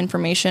 get some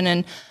information.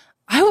 And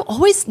I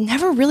always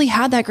never really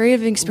had that great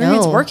of an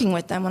experience working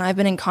with them when I've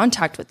been in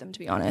contact with them, to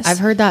be honest. I've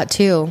heard that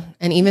too.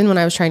 And even when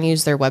I was trying to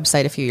use their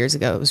website a few years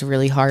ago, it was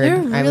really hard.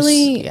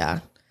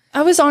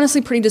 I was honestly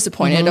pretty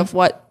disappointed of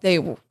what they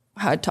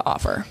had to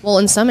offer. Well,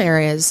 in some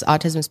areas,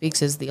 Autism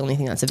Speaks is the only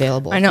thing that's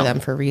available for them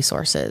for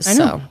resources. I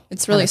know. So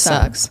it's really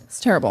sad. Sucks. It's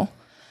terrible.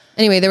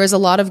 Anyway, there was a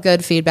lot of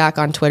good feedback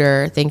on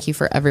Twitter. Thank you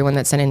for everyone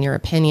that sent in your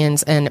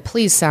opinions. And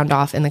please sound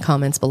off in the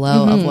comments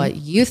below of what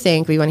you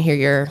think. We want to hear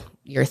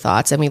your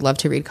thoughts, and we love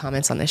to read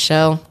comments on this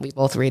show. We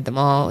both read them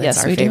all.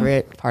 It's our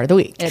favorite part of the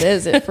week. It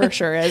is. It for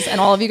sure is.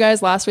 And all of you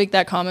guys last week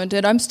that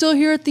commented, I'm still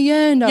here at the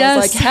end. I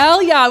was like,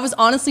 hell yeah. I was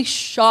honestly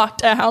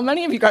shocked at how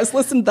many of you guys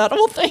listened to that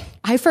whole thing.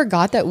 I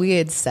forgot that we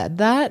had said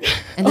that.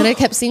 And then I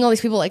kept seeing all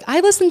these people like, I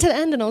listened to the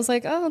end, and I was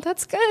like, oh,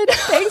 that's good.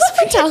 Thanks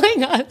for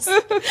telling us.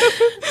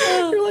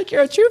 You're like,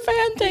 you're a true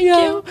fan. Thank you.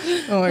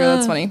 Oh my God,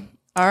 that's funny.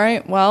 All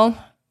right.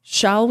 Well,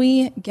 shall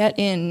we get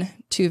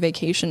into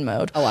vacation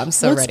mode? Oh, I'm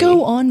so ready. Let's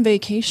go on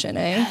vacation,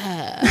 eh?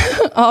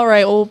 Yeah. All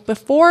right. Well,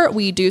 before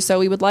we do so,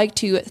 we would like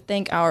to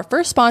thank our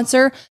first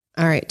sponsor.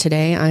 All right.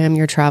 Today, I am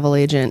your travel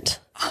agent,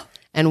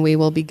 and we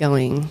will be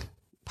going,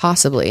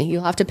 possibly.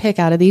 You'll have to pick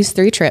out of these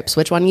 3 trips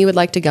which one you would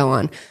like to go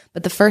on.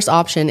 But the first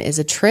option is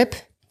a trip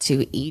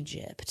to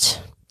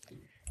Egypt.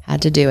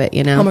 Had to do it,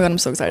 Oh my God, I'm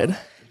so excited.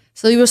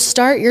 So you will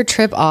start your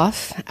trip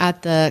off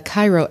at the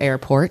Cairo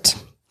airport.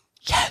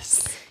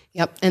 Yes.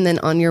 Yep. And then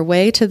on your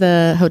way to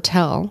the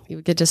hotel, you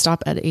would get to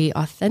stop at a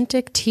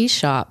authentic tea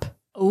shop.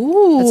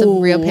 Ooh. That's a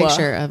real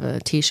picture of a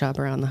tea shop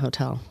around the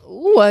hotel.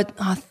 Ooh, an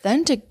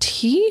authentic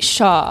tea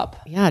shop.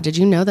 Yeah. Did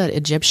you know that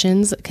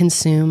Egyptians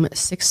consume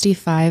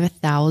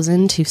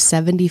 65,000 to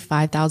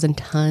 75,000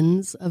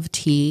 tons of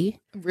tea?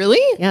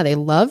 Really? Yeah, they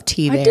love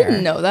tea there. I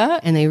didn't know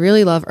that. And they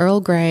really love Earl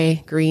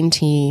Grey, green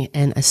tea,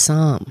 and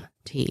Assam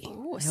tea.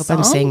 Ooh, I hope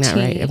I'm saying that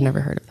right. I've never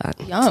heard of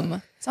that.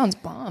 Yum. Sounds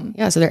bomb.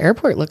 Yeah, so their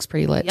airport looks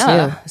pretty lit too.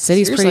 The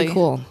city's pretty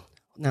cool.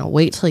 Now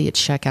wait till you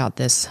check out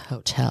this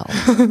hotel.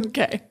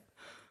 Okay.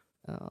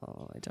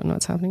 Oh, I don't know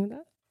what's happening with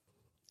that.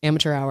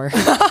 Amateur hour.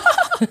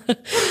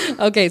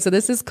 Okay, so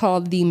this is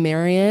called the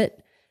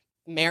Marriott,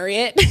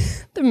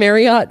 the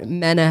Marriott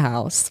Mena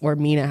House or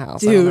Mena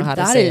House. Dude, I don't know how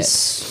to say that is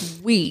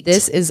sweet.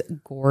 This is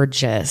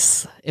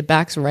gorgeous. It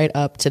backs right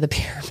up to the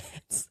pyramids.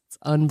 It's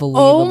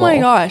unbelievable. Oh my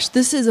gosh,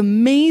 this is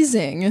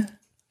amazing.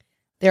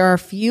 There are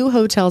few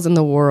hotels in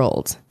the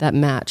world that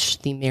match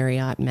the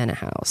Marriott Mena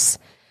House.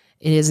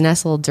 It is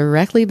nestled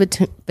directly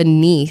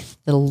beneath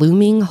the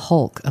looming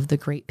hulk of the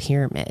Great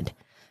Pyramid.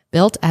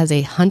 Built as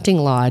a hunting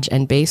lodge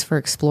and base for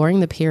exploring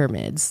the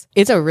pyramids,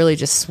 it's a really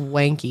just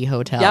swanky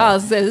hotel. Yeah,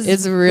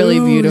 it's really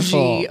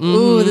beautiful.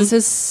 Ooh, this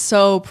is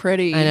so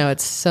pretty. I know,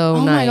 it's so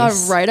nice. Oh my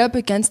God, right up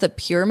against the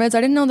pyramids.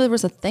 I didn't know there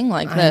was a thing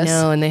like this.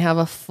 I know, and they have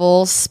a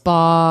full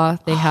spa.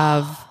 They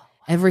have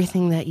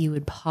everything that you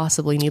would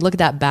possibly need. Look at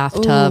that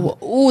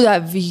bathtub. Ooh,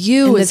 that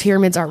view. And the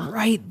pyramids are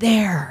right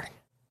there.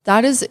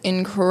 That is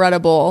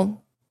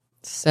incredible.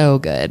 So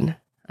good.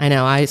 I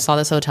know. I saw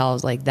this hotel. I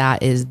was like,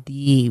 that is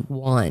the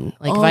one.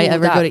 Like, if I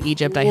ever go to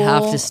Egypt, I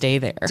have to stay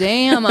there.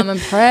 Damn, I'm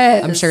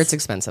impressed. I'm sure it's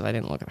expensive. I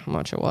didn't look at how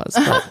much it was.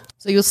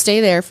 So you'll stay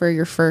there for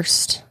your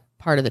first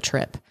part of the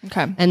trip.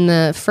 Okay. And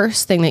the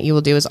first thing that you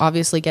will do is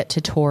obviously get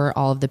to tour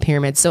all of the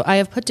pyramids. So I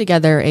have put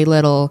together a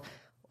little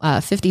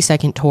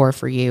 50-second tour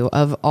for you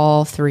of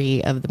all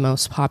 3 of the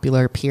most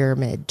popular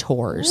pyramid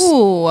tours.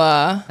 Ooh.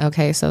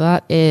 Okay, so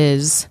that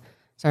is...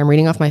 Sorry, I'm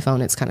reading off my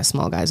phone. It's kind of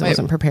small, guys. I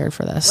wasn't prepared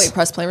for this. Wait,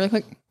 press play really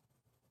quick.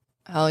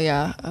 Hell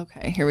yeah.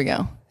 Okay, here we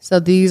go.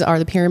 So these are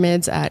the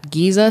pyramids at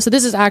Giza. So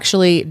this is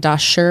actually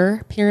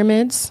Dashur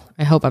pyramids.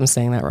 I hope I'm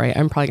saying that right.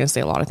 I'm probably going to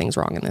say a lot of things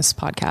wrong in this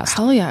podcast.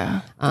 Hell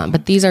yeah.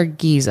 But these are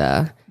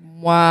Giza.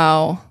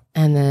 Wow.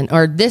 And then,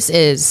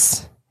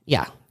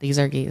 these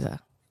are Giza.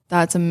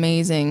 That's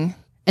amazing.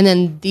 And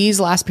then these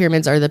last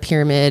pyramids are the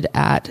pyramid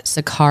at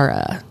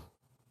Saqqara.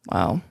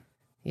 Wow.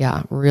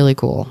 Yeah, really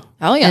cool.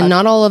 Hell yeah. And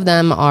not all of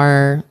them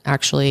are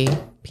actually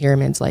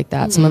pyramids like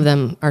that. Some of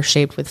them are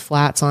shaped with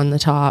flats on the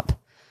top.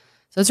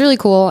 So it's really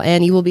cool,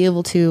 and you will be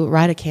able to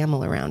ride a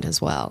camel around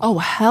as well. Oh,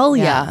 hell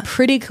yeah.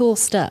 Pretty cool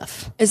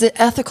stuff. Is it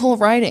ethical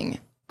riding?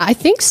 I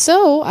think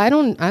so. I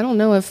don't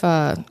know if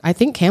I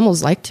think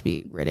camels like to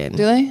be ridden.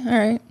 Do they? All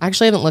right. I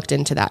actually haven't looked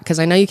into that because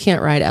I know you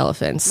can't ride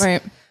elephants.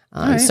 Right.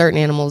 Certain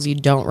animals you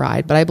don't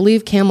ride, but I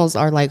believe camels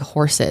are like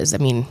horses. I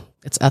mean,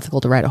 it's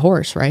ethical to ride a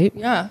horse, right?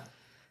 Yeah.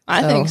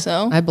 I think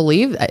so. I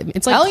believe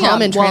it's like Hell yeah.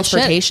 common Well,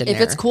 transportation. shit.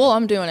 If it's cool,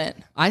 I'm doing it.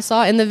 I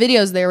saw in the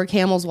videos there were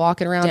camels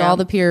walking around Damn. all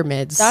the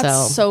pyramids.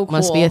 That's so cool.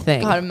 Must be a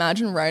thing. God,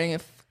 imagine riding a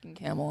fucking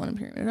camel on a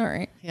pyramid. All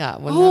right. Yeah,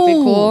 wouldn't that be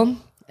cool?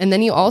 And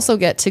then you also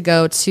get to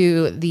go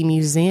to the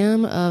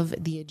Museum of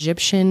the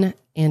Egyptian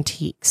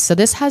Antiques. So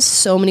this has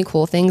so many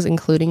cool things,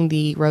 including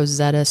the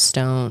Rosetta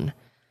Stone.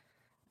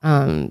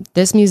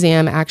 This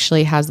museum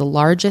actually has the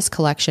largest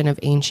collection of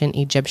ancient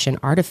Egyptian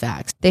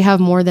artifacts. They have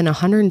more than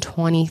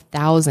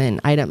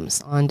 120,000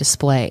 items on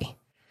display.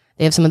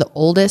 They have some of the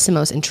oldest and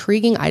most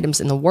intriguing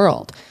items in the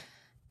world.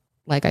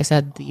 Like I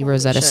said, the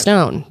Rosetta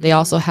Stone. They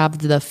also have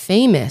the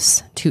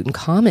famous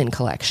Tutankhamun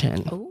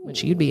collection,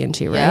 which you'd be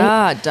into, right?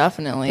 Yeah,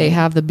 definitely. They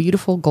have the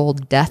beautiful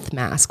gold death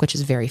mask, which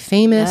is very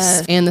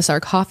famous, and the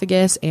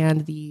sarcophagus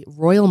and the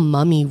royal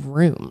mummy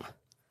room.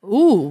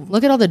 Ooh,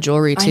 look at all the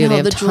jewelry too. I know, they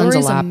have the tons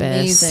of jewelry's lapis.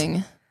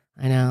 amazing.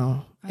 I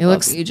know. I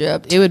love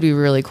Egypt. It would be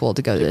really cool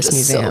to go to this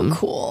museum. So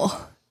cool.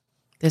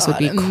 This would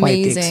be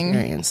quite the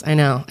experience. I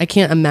know. I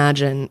can't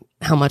imagine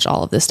how much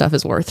all of this stuff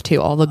is worth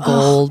too. All the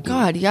gold. Oh,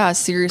 God, yeah,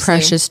 seriously.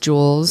 Precious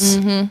jewels.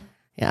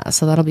 Yeah,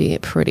 so that'll be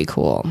pretty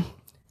cool.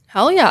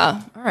 Hell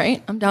yeah. All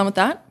right, I'm down with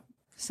that.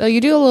 So you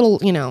do a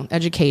little,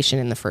 education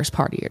in the first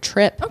part of your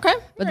trip. Okay.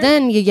 But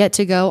then you get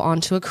to go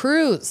onto a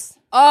cruise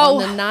on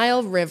the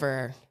Nile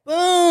River.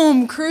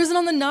 Boom, cruising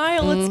on the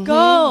Nile. Let's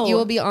go. You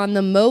will be on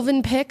the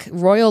Movenpick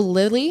Royal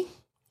Lily.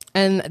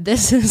 And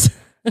this is...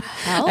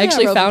 I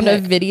actually found a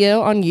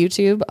video on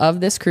YouTube of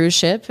this cruise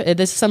ship.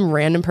 This is some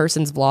random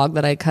person's vlog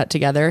that I cut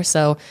together.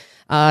 So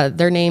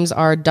their names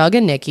are Doug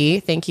and Nikki.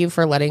 Thank you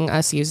for letting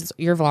us use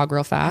your vlog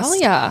real fast. Hell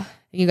yeah.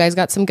 You guys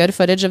got some good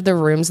footage of the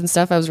rooms and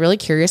stuff. I was really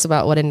curious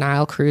about what a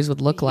Nile cruise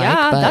would look like.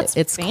 Yeah, but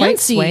it's fancy. quite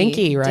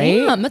swanky, right?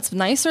 Damn, that's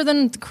nicer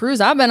than the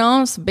cruise I've been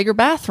on. It's a bigger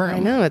bathroom. I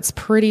know, it's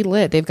pretty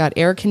lit. They've got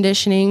air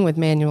conditioning with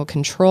manual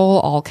control.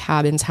 All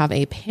cabins have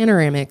a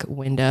panoramic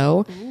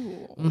window.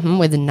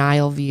 With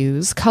Nile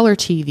views, color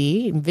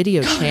TV,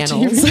 video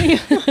channels.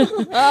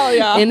 Oh,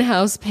 yeah.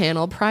 In-house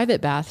panel,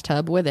 private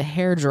bathtub with a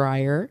hair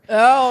dryer.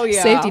 Oh,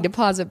 yeah. Safety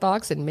deposit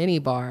box and mini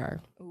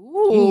bar.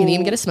 You can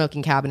even get a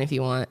smoking cabin if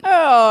you want.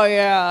 Oh,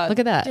 yeah. Look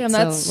at that. Damn, So,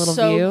 that's little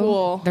so view.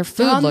 cool. Their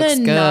food on looks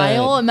the good.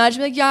 Nile.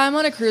 Imagine I'm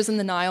on a cruise in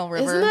the Nile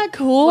River. Isn't that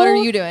cool? What are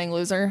you doing,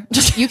 loser?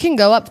 You can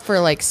go up for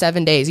like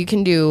 7 days. You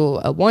can do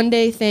a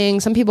 1-day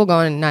thing. Some people go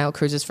on Nile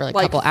cruises for like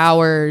a couple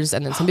hours,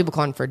 and then some people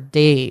go on for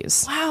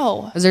days.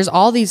 Wow. Because there's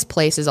all these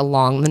places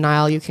along the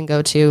Nile you can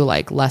go to,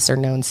 like lesser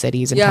known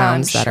cities and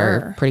towns that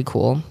are pretty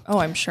cool. Oh,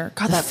 I'm sure.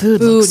 God, that food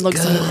looks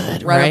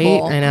good, incredible.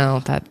 right? I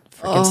know, that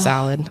freaking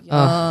salad.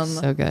 Oh,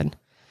 so good.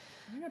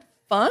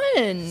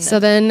 Fun. So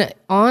then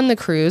on the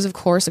cruise, of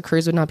course, a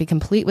cruise would not be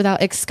complete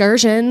without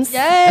excursions. Yay!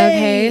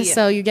 Okay,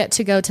 so you get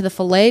to go to the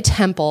Philae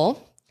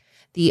Temple,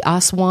 the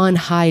Aswan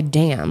High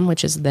Dam,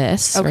 which is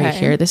this right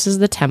here. This is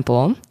the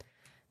temple.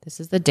 This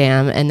is the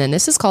dam. And then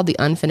this is called the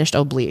Unfinished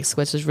Obelisk,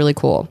 which is really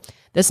cool.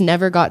 This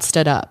never got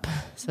stood up.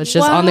 So it's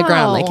just on the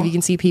ground. Like if you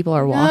can see people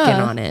are walking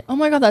on it. Oh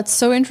my God, that's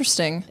so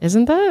interesting.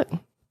 Isn't that?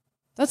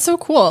 That's so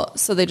cool.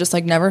 So they just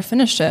like never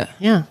finished it.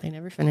 Yeah, they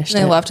never finished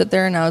And it. they left it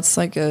there and now it's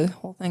like a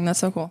whole thing. That's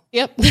so cool.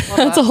 Yep.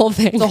 That's a whole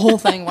thing. The whole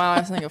thing. Wow,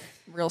 I was like a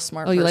real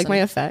smart person. You like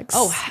my effects?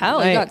 Oh,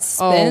 hell, you got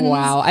spins. Oh,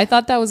 wow. I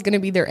thought that was going to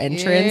be their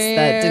entrance.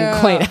 That didn't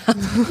quite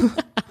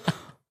happen.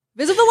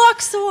 Visit the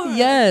Luxor.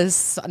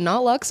 Yes.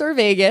 Not Luxor,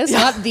 Vegas.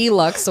 Not the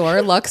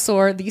Luxor.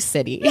 Luxor, the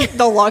city.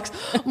 The Lux.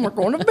 We're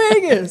going to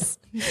Vegas.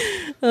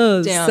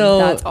 Oh, Damn, so,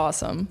 that's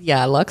awesome.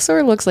 Yeah,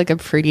 Luxor looks like a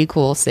pretty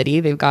cool city.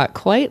 They've got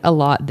quite a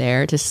lot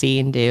there to see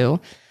and do.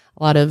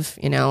 A lot of,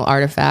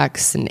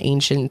 artifacts and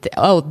ancient...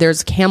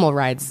 there's camel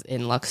rides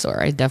in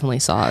Luxor. I definitely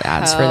saw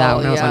ads for that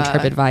when I was on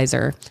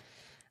TripAdvisor.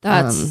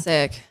 That's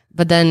sick.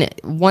 But then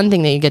one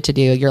thing that you get to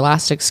do, your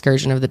last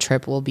excursion of the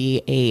trip will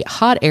be a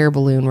hot air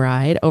balloon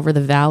ride over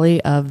the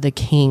Valley of the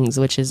Kings,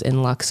 which is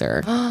in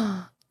Luxor.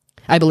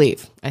 I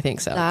believe. I think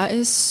so. That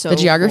is so The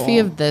geography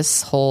cool. of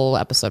this whole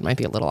episode might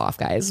be a little off,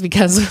 guys,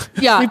 because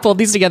we pulled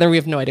these together. We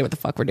have no idea what the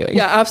fuck we're doing.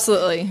 Yeah,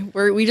 absolutely.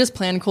 We just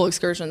planned cool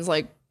excursions.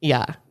 Like,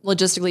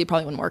 logistically, it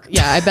probably wouldn't work.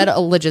 Yeah, I bet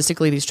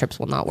logistically these trips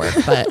will not work,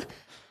 but...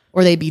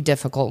 or they'd be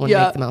difficult, wouldn't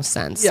make the most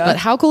sense. Yeah. But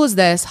how cool is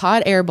this?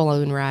 Hot air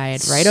balloon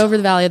ride right over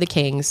the Valley of the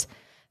Kings.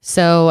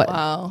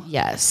 So,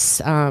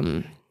 yes.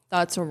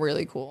 That's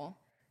really cool.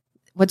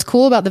 What's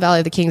cool about the Valley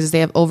of the Kings is they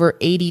have over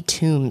 80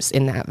 tombs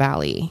in that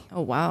valley.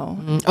 Oh, wow.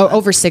 Oh,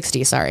 over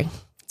 60, sorry.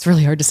 It's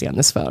really hard to see on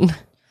this phone.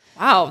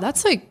 Wow,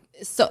 that's like,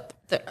 so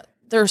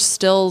they're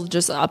still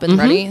just up and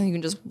ready. You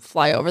can just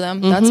fly over them.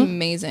 That's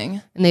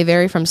amazing. And they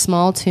vary from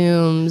small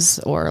tombs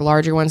or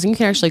larger ones. And you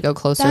can actually go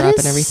closer up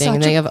and everything.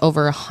 And they have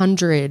over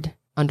 100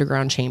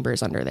 underground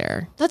chambers under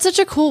there. That's such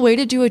a cool way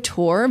to do a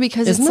tour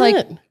because it's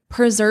like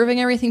preserving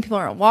everything. People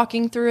aren't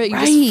walking through it. You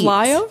just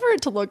fly over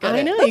it to look at it.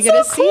 I know. That's You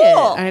get to see it.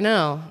 cool. I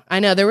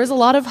know. There was a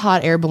lot of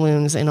hot air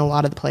balloons in a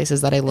lot of the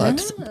places that I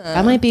looked.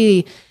 That might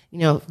be,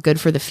 good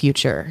for the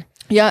future.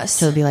 Yes.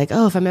 So be like,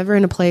 if I'm ever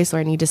in a place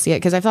where I need to see it.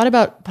 Because I thought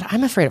about, but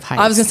I'm afraid of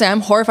heights. I was going to say,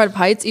 I'm horrified of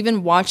heights.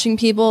 Even watching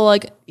people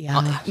like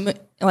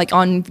like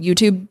on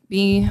YouTube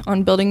be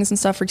on buildings and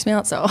stuff freaks me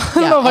out. So I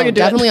don't Yeah, know if I could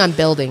do definitely it. on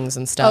buildings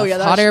and stuff. Oh,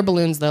 yeah, Hot air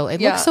balloons though.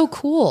 It looks so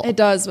cool. It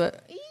does,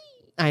 but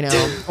I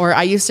know. Or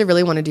I used to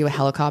really want to do a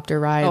helicopter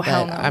ride, but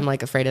hell no. I'm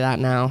like afraid of that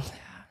now.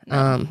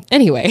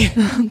 Anyway,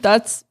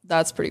 that's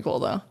pretty cool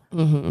though.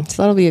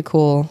 so that'll be a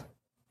cool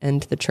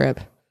end to the trip.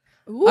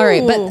 All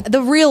right, but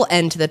the real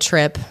end to the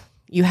trip,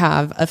 you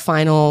have a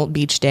final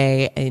beach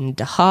day in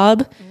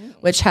Dahab,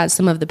 which has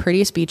some of the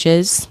prettiest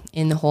beaches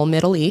in the whole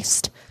Middle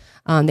East.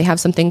 They have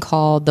something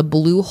called the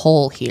Blue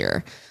Hole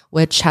here,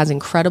 which has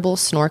incredible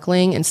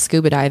snorkeling and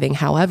scuba diving.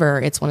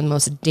 However, it's one of the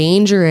most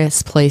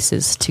dangerous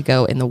places to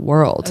go in the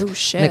world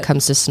when it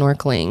comes to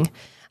snorkeling.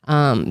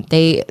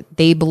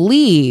 They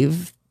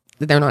believe,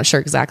 they're not sure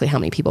exactly how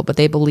many people, but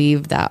they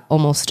believe that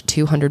almost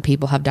 200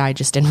 people have died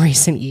just in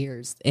recent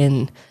years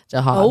in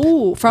Dahab.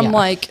 Oh, from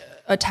like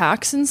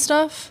attacks and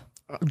stuff?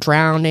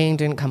 Drowning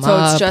didn't come So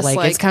up. it's just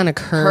Like it's kind of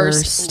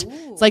cursed.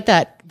 It's like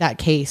that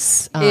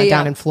case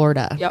down in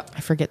Florida. Yep.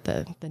 I forget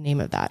the name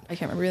of that. I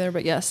can't remember either,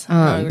 but yes.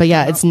 But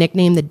yeah, it's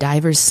nicknamed the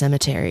Divers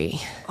Cemetery.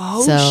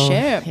 Oh, so,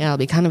 shit. Yeah, it'll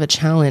be kind of a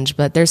challenge,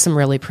 but there's some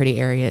really pretty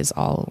areas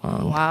all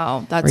along.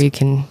 Wow, that's where you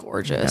can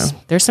gorgeous.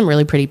 There's some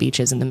really pretty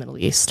beaches in the Middle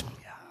East.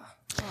 Yeah.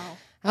 Wow.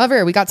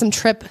 However, we got some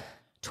trip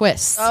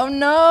twists. Oh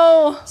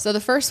no. So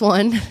the first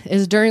one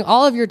is during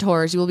all of your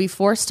tours, you will be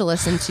forced to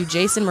listen to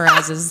Jason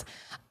Mraz's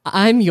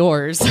I'm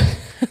Yours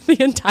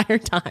the entire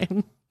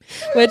time.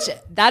 Which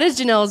that is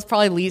Janelle's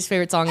probably least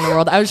favorite song in the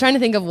world. I was trying to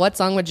think of what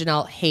song would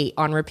Janelle hate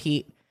on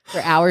repeat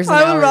for hours and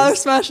hours. I would rather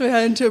smash my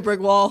head into a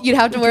brick wall. You'd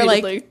have to wear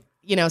like,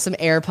 you know, some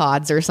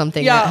AirPods or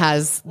something that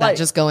has that like,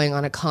 just going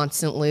on a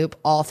constant loop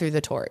all through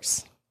the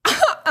tours.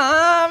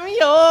 I'm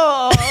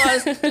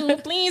yours.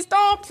 Please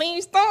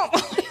don't.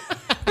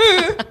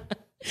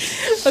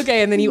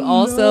 Okay, and then you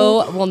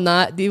also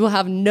you will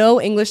have no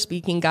English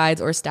speaking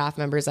guides or staff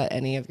members at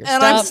any of your and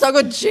stuff. I'm stuck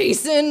with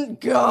Jason.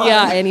 God.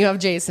 Yeah, and you have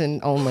Jason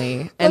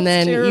only. And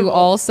then terrible. you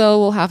also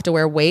will have to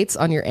wear weights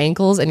on your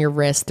ankles and your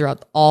wrists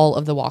throughout all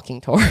of the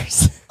walking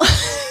tours.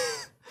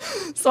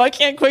 So I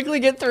can't quickly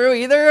get through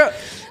either. Nope.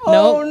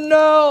 Oh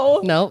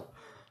no. Nope.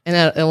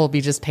 And it will be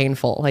just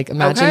painful. Like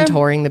imagine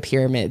touring the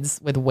pyramids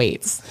with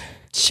weights.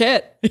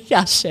 Shit.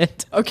 Yeah,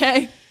 shit.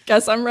 Okay.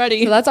 Guess I'm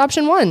ready. So that's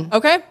option one.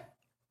 Okay.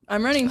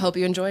 I'm ready. Hope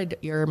you enjoyed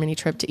your mini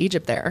trip to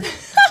Egypt there.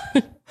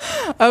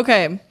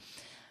 Okay.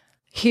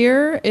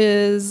 Here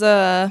is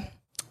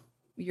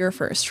your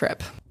first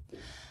trip.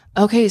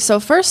 Okay, so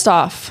first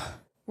off,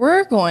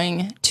 we're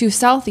going to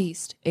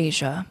Southeast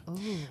Asia.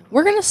 Ooh.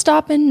 We're going to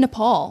stop in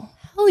Nepal.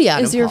 Hell yeah,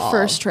 is Nepal. your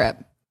first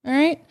trip. All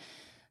right.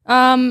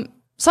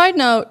 Side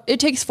note, it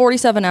takes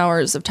 47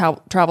 hours of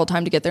travel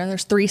time to get there, and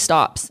there's 3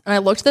 stops. And I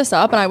looked this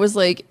up, and I was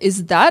like,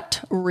 is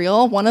that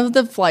real? One of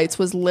the flights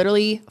was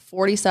literally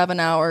 47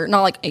 hours,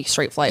 not like a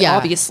straight flight,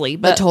 obviously,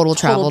 but total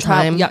travel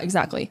time. Yeah,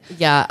 exactly.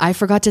 Yeah, I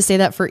forgot to say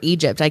that for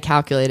Egypt. I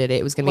calculated it.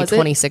 It was going to be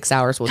 26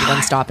 hours with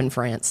one stop in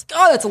France.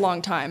 God, that's a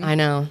long time. I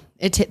know.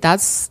 It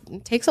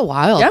takes a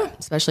while. Yeah.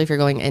 Especially if you're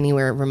going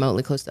anywhere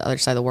remotely close to the other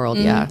side of the world.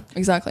 Yeah.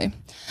 Exactly.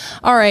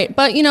 All right.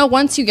 But,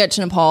 once you get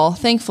to Nepal,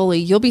 thankfully,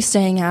 you'll be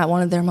staying at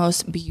one of their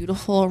most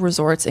beautiful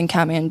resorts in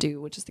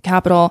Kathmandu, which is the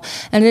capital.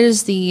 And it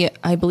is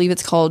I believe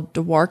it's called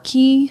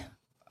Dwarkia's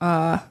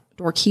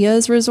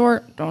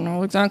resort. Don't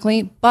know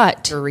exactly.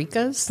 But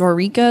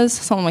Dwarika's,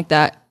 something like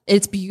that.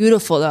 It's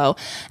beautiful, though.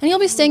 And you'll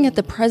be staying at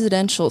the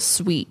presidential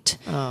suite,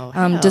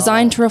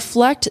 designed to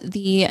reflect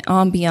the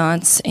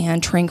ambiance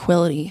and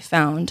tranquility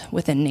found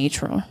within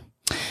nature.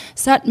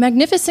 Set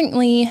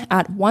magnificently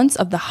at one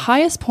of the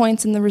highest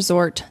points in the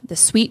resort, the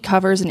suite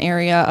covers an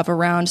area of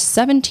around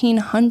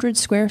 1,700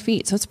 square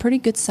feet, so it's pretty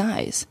good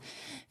size,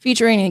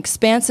 featuring an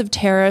expansive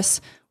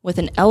terrace with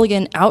an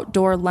elegant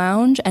outdoor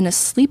lounge and a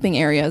sleeping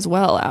area as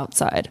well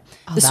outside.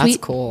 Oh, that's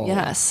cool.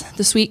 Yes.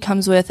 The suite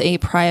comes with a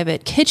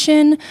private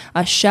kitchen,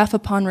 a chef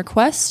upon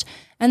request,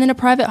 and then a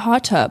private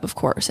hot tub, of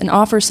course, and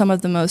offers some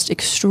of the most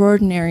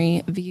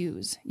extraordinary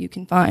views you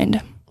can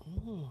find.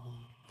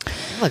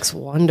 That looks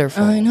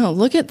wonderful. I know.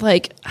 Look at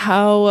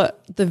how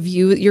the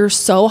view, you're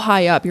so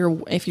high up.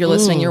 If you're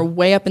listening, you're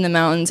way up in the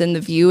mountains, and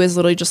the view is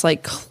literally just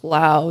like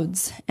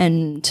clouds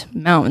and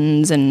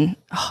mountains, and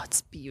it's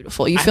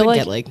beautiful. You feel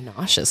I would get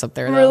nauseous up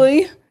there.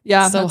 Really? Though.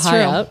 Yeah, so that's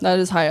high true. up. That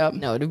is high up.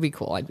 No, it'd be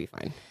cool. I'd be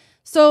fine.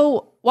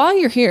 So while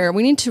you're here,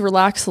 we need to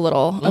relax a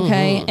little,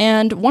 okay? Mm-hmm.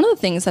 And one of the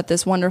things that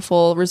this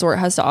wonderful resort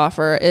has to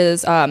offer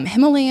is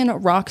Himalayan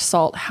rock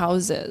salt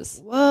houses.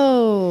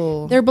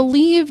 Whoa. They're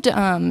believed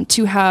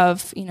to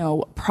have,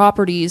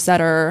 properties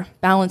that are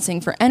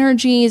balancing for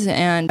energies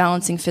and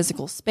balancing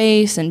physical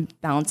space and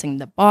balancing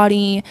the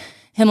body.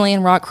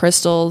 Himalayan rock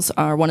crystals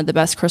are one of the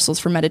best crystals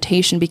for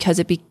meditation because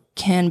it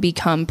can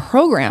become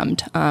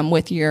programmed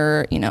with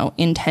your,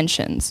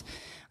 intentions.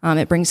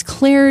 It brings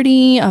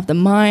clarity of the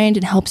mind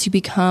and helps you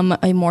become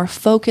a more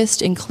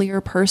focused and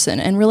clear person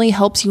and really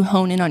helps you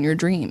hone in on your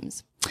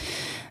dreams.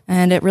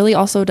 And it really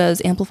also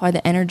does amplify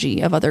the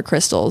energy of other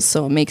crystals,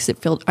 so it makes it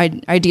feel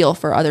ideal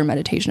for other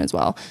meditation as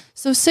well.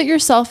 So sit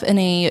yourself in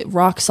a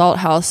rock salt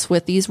house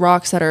with these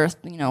rocks that are,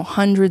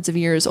 hundreds of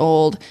years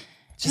old.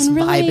 Just and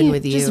really vibing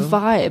with you. Just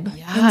vibe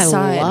Yeah,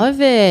 inside. I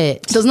love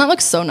it. Doesn't that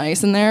look so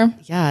nice in there?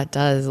 Yeah, it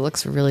does. It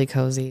looks really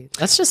cozy.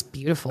 That's just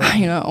beautiful. I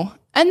know.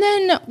 And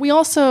then we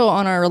also,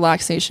 on our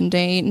relaxation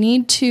day,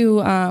 need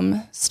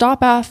to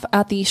stop off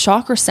at the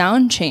Chakra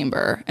Sound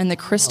Chamber and the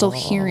Crystal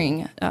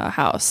Hearing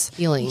House.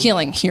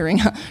 Hearing.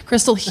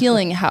 Crystal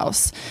Healing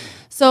House.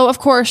 So, of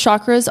course,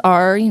 chakras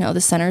are,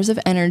 the centers of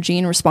energy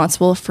and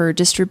responsible for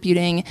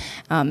distributing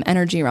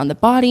energy around the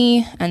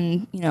body.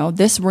 And,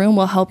 this room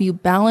will help you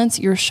balance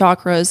your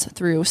chakras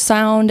through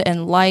sound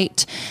and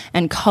light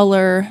and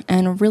color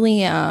and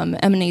really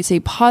emanates a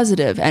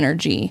positive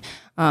energy.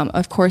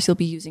 Of course, you'll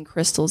be using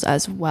crystals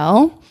as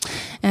well.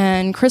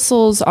 And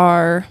crystals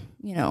are,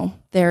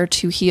 there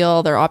to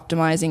heal. They're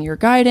optimizing your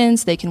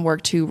guidance. They can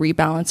work to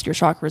rebalance your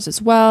chakras as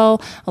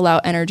well, allow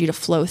energy to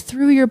flow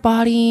through your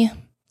body,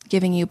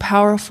 giving you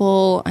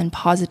powerful and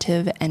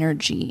positive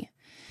energy.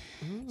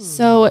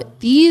 So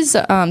these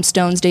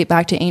stones date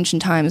back to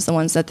ancient times, the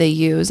ones that they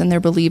use, and they're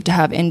believed to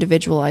have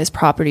individualized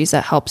properties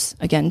that helps,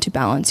 again, to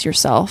balance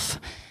yourself.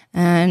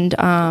 And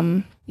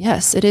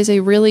yes, it is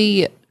a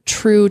really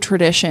true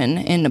tradition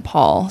in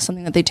Nepal,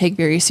 something that they take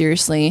very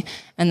seriously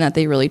and that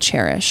they really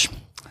cherish.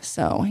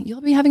 So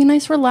you'll be having a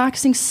nice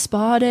relaxing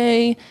spa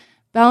day,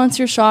 balance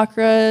your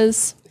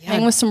chakras,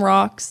 hang with some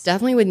rocks.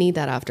 Definitely would need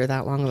that after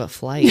that long of a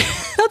flight.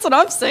 That's what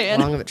I'm saying.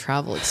 Long of a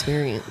travel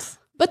experience.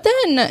 But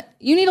then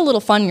you need a little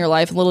fun in your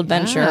life, a little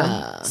adventure.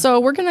 Yeah. So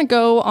we're going to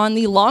go on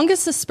the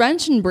longest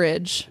suspension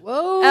bridge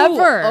Whoa.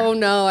 ever. Oh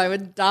no, I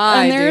would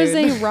die. And there is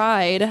a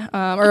ride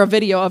or a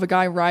video of a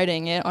guy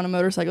riding it on a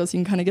motorcycle, so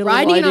you can kind of get a little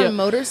idea. Riding on a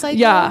motorcycle?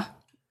 Yeah.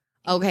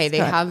 Okay, they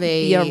have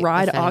a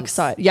ride fence.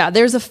 oxide. Yeah,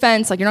 there's a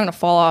fence. Like, you're not going to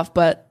fall off,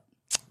 but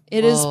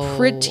it is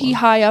pretty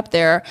high up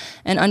there.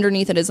 And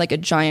underneath it is like a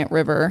giant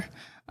river.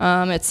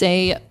 It's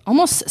a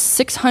almost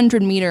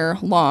 600 meter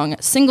long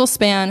single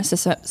span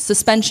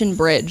suspension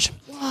bridge.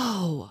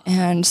 Whoa.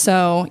 And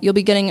so you'll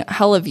be getting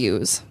hella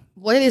views.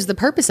 What is the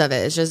purpose of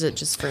it? Is it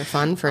just for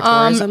fun, for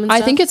tourism and I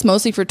stuff? think it's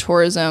mostly for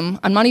tourism.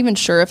 I'm not even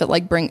sure if it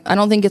I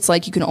don't think it's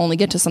like you can only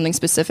get to something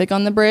specific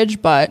on the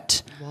bridge,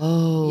 but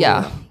Whoa.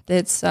 yeah,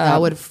 it's, that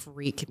would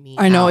freak me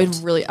I know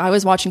out. I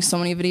was watching so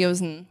many videos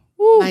and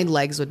My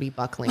legs would be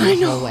buckling the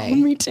whole way.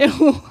 me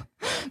too.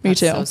 Me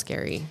too. So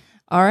scary.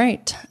 All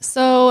right.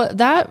 So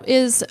that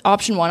is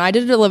option one. I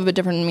did it a little bit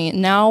different than me.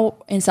 Now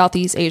in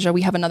Southeast Asia,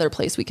 we have another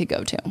place we could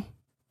go to.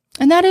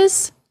 And that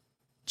is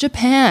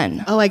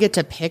Japan. Oh, I get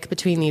to pick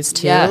between these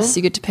two? Yes,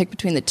 you get to pick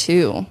between the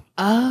two.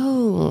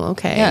 Oh,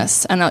 okay.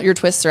 Yes. And your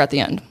twists are at the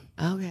end.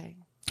 Okay.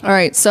 All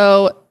right.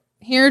 So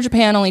here,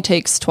 Japan only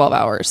takes 12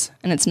 hours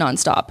and it's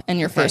nonstop and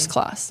you're first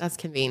class. That's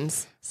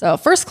convenience. So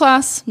first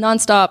class,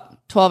 nonstop,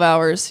 12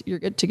 hours, you're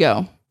good to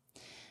go.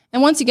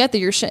 And once you get there,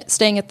 you're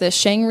staying at the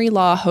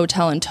Shangri-La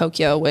Hotel in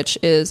Tokyo, which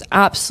is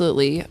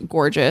absolutely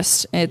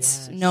gorgeous.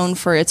 It's known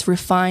for its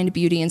refined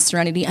beauty and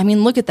serenity. I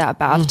mean, look at that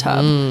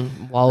bathtub.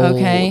 Whoa,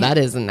 Okay. that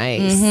is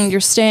nice. You're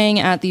staying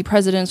at the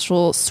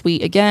presidential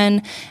suite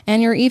again,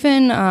 and you're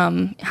even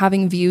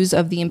having views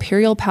of the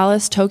Imperial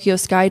Palace, Tokyo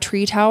Sky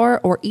Tree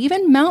Tower, or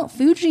even Mount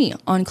Fuji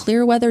on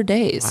clear weather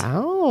days.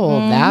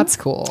 Wow, that's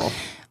cool.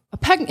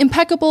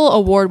 Impeccable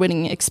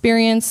award-winning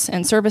experience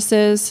and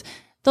services.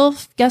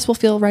 Guests will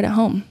feel right at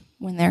home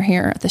when they're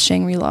here at the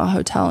Shangri-La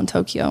Hotel in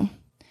Tokyo.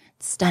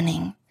 It's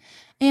stunning.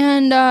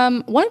 And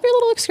one of your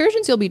little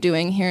excursions you'll be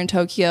doing here in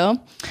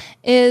Tokyo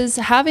is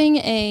having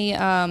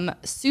a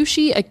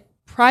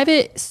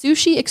private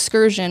sushi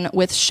excursion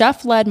with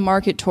chef-led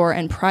market tour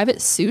and private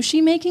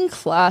sushi making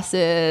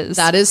classes.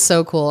 That is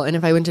so cool. And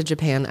if I went to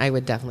Japan, I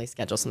would definitely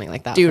schedule something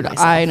like that. Dude, for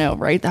myself. I know,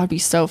 right? That would be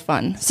so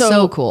fun.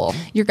 So cool.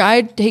 Your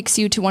guide takes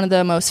you to one of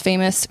the most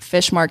famous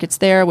fish markets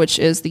there, which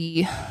is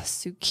the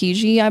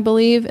Tsukiji, I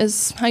believe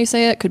is how you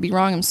say it. Could be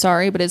wrong. I'm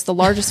sorry, but it's the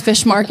largest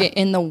fish market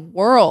in the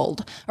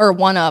world, or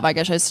one of, I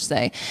guess I should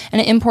say.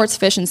 And it imports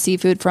fish and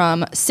seafood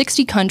from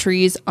 60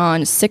 countries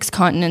on 6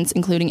 continents,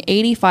 including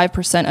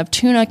 85% of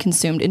tuna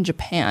consumed in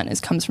Japan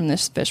comes from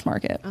this fish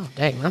market. Oh,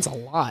 dang. That's a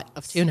lot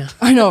of tuna.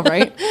 I know,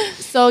 right?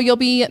 So you'll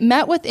be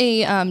met with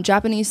a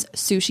Japanese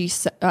sushi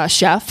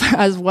chef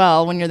as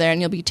well when you're there,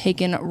 and you'll be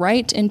taken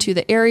right into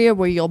the area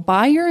where you'll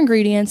buy your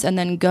ingredients and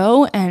then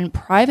go and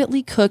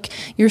privately cook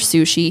your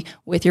sushi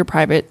with your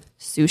private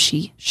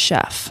sushi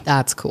chef.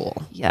 That's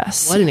cool.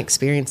 Yes. What an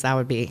experience that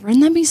would be.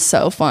 Wouldn't that be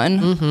so fun?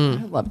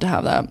 I'd love to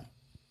have that.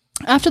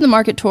 After the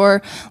market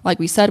tour, like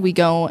we said, we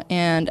go,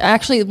 and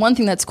actually one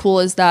thing that's cool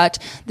is that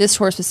this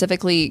tour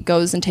specifically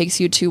goes and takes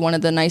you to one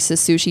of the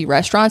nicest sushi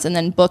restaurants and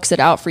then books it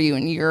out for you,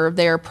 and you're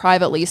there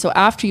privately. So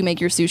after you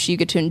make your sushi, you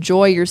get to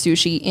enjoy your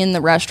sushi in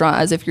the restaurant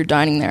as if you're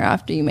dining there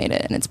after you made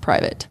it, and it's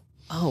private.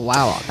 Oh,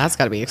 wow. That's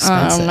got to be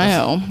expensive.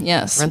 No,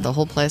 yes. Rent the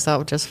whole place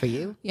out just for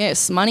you?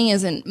 Yes, money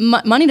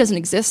doesn't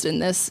exist in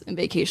this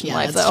vacation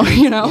life, that's though. true.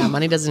 You know, Yeah,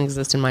 money doesn't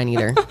exist in mine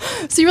either.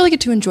 so you really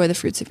get to enjoy the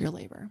fruits of your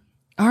labor.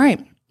 All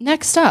right,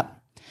 next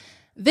up,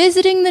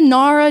 visiting the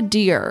Nara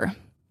deer.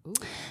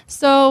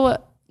 So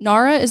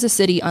Nara is a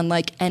city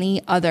unlike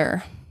any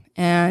other,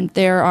 and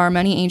there are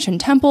many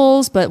ancient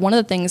temples, but one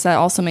of the things that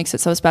also makes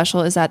it so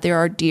special is that there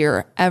are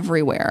deer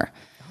everywhere.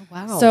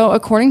 Wow. So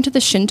according to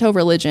the Shinto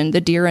religion, the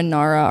deer and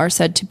Nara are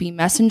said to be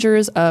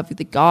messengers of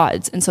the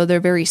gods. And so they're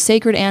very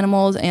sacred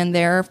animals, and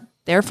they're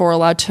therefore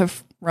allowed to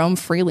roam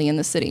freely in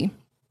the city.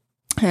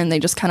 And they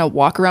just kind of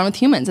walk around with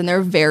humans, and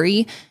they're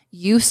very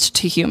used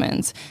to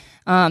humans.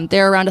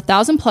 There are around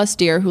 1,000 plus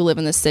deer who live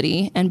in the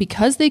city, and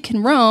because they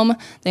can roam,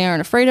 they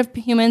aren't afraid of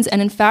humans.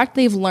 And in fact,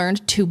 they've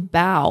learned to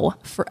bow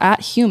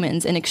at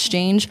humans in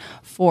exchange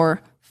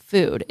for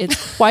food.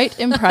 It's quite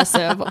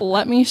impressive.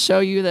 Let me show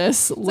you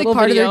this little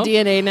part video. of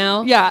their DNA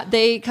now. Yeah,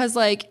 because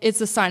like it's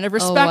a sign of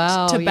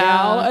respect to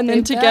bow and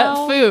then to bow.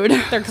 get food.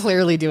 They're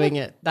clearly doing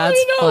it. That's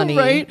funny,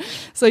 right?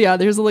 So yeah,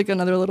 there's like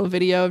another little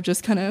video of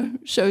just kind of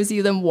shows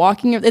you them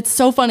walking. It's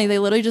so funny. They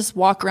literally just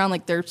walk around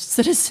like they're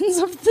citizens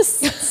of this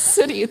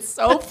city. It's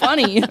so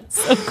funny.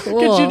 So cool.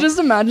 Could you just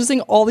imagine seeing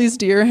all these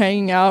deer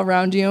hanging out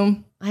around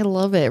you? I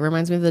love it. It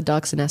reminds me of the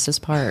ducks in Estes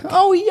Park.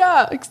 Oh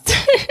yeah,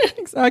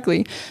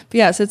 exactly. But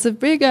yes, it's a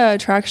big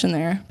attraction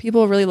there.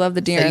 People really love the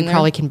deer. So you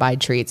probably can buy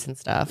treats and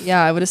stuff.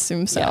 Yeah, I would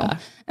assume so. Yeah.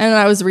 And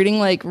I was reading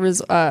like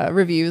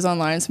reviews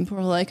online. Some people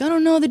were like, I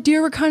don't know, the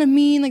deer were kind of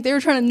mean. Like they were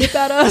trying to nip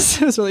at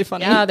us. It was really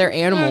funny. Yeah, they're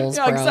animals,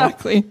 yeah, bro.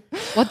 Exactly.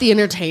 What, the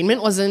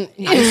entertainment wasn't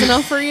nice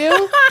enough for you?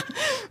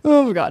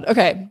 Oh my God.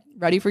 Okay,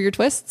 ready for your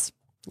twists?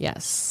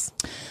 Yes.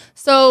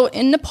 So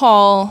in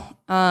Nepal,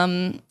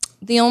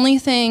 the only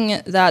thing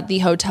that the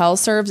hotel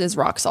serves is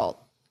rock salt.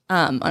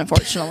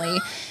 Unfortunately,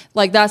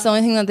 like that's the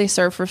only thing that they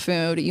serve for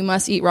food. You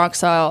must eat rock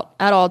salt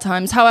at all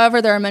times. However,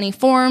 there are many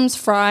forms: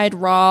 fried,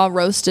 raw,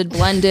 roasted,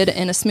 blended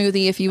in a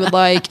smoothie if you would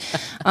like.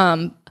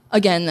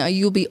 Again,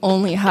 you'll be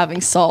only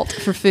having salt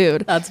for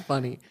food. That's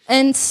funny.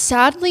 And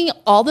sadly,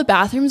 all the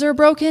bathrooms are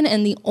broken,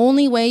 and the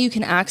only way you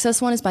can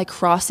access one is by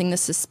crossing the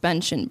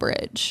suspension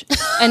bridge.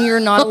 And you're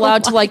not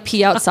allowed to like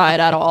pee outside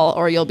at all,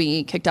 or you'll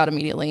be kicked out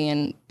immediately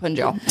and put in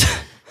jail.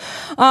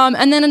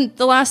 And then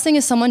the last thing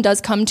is someone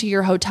does come to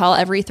your hotel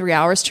every 3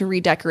 hours to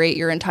redecorate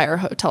your entire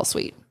hotel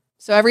suite.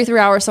 So every 3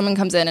 hours, someone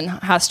comes in and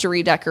has to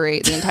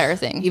redecorate the entire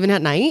thing. Even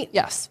at night?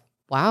 Yes.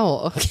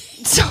 Wow. Okay.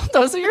 So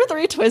those are your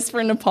 3 twists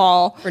for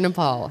Nepal. For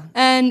Nepal.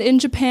 And in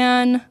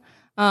Japan,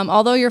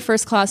 although you're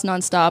first class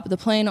nonstop, the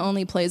plane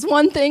only plays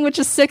one thing, which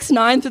is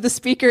 6ix9ine through the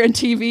speaker and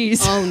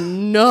TVs. Oh,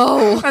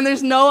 no. And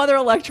there's no other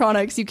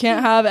electronics. You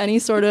can't have any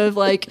sort of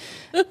like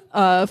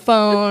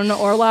phone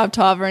or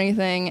laptop or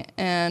anything.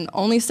 And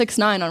only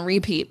 6ix9ine on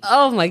repeat.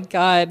 Oh, my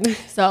God.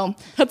 So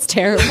That's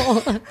terrible.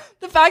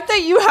 the fact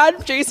that you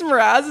had Jason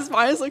Mraz as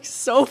mine is like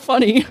so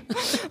funny.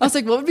 I was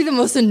like, what would be the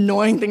most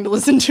annoying thing to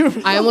listen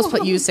to? I almost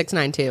put you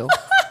 6ix9ine too.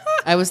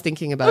 I was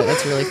thinking about it.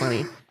 That's really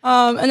funny.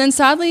 And then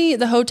sadly,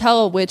 the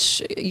hotel,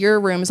 which your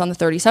room is on the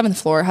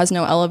 37th floor, has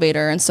no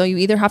elevator. And so you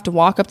either have to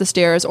walk up the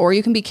stairs or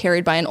you can be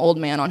carried by an old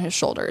man on his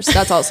shoulders.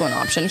 That's also an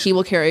option. He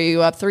will carry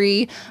you up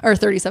 3 or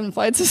 37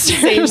 flights of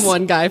stairs. Same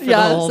one guy for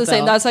yeah, the whole it's the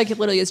same. hotel. That's like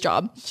literally his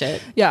job. Shit.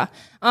 Yeah.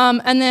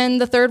 And then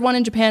the third one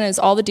in Japan is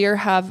all the deer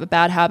have a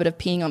bad habit of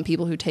peeing on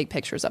people who take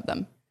pictures of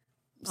them.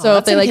 So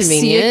if that's they like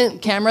see a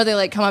inconvenient. camera, they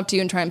like come up to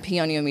you and try and pee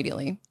on you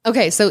immediately.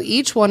 Okay, so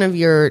each one of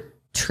your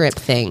trip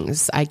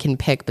things, I can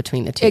pick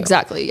between the two.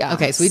 Exactly. Yeah.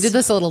 Okay, so we did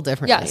this a little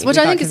differently. Yes, which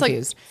We I got think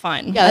confused. is like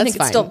fine. Yeah, I that's think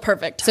it's fine. still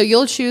perfect. So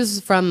you'll choose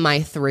from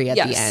my 3 at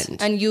the Yes,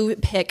 end. and you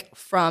pick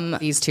from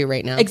These 2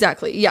 right now.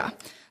 exactly. Yeah.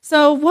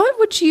 So what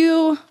would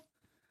you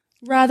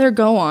rather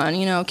go on?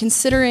 You know,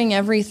 considering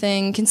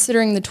everything,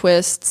 considering the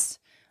twists.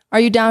 Are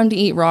you down to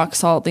eat rock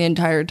salt the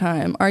entire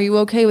time? Are you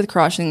okay with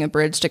crossing a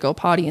bridge to go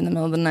potty in the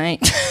middle of the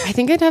night? I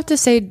think I'd have to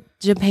say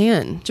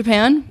Japan.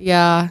 Japan?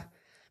 Yeah,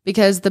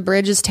 because the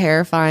bridge is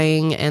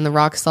terrifying and the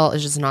rock salt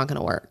is just not going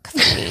to work for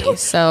me.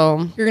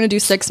 So You're going to do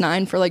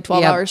 6ix9ine for like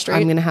 12 yep, hours straight?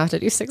 I'm going to have to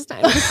do 6ix9ine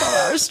for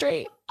 12 hours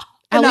straight.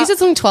 At And least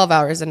it's only 12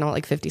 hours and not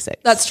like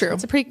 56. That's true.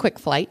 It's a pretty quick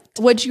flight.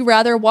 Would you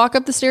rather walk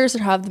up the stairs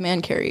or have the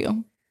man carry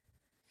you?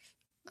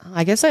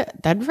 I guess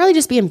that'd probably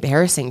just be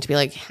embarrassing to be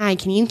like, hi,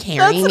 can you carry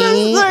That's what I'm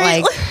me?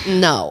 saying. Like,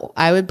 no,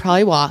 I would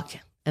probably walk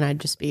and I'd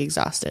just be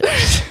exhausted.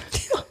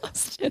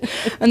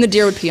 And the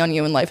deer would pee on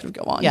you and life would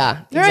go on. Yeah, All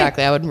right.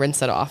 exactly. I would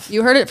rinse it off.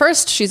 You heard it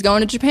first. She's going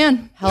to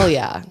Japan. Hell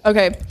yeah.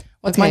 Okay.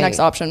 What's my Okay. next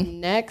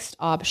option? Next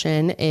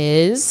option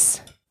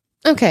is,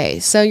 okay,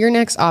 so your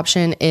next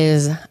option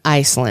is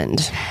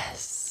Iceland.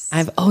 Yes.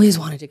 I've always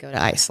wanted to go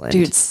to Iceland.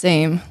 Dude,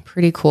 same.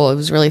 Pretty cool. It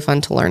was really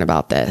fun to learn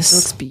about It this.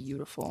 looks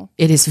beautiful.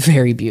 It is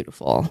very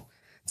beautiful.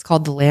 It's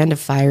called the Land of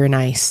Fire and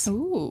Ice.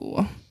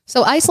 Ooh.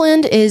 So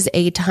Iceland is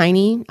a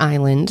tiny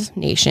island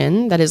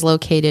nation that is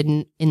located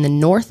in the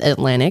North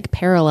Atlantic,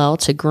 parallel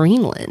to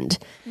Greenland,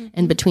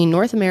 and between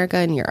North America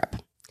and Europe.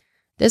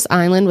 This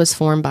island was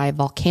formed by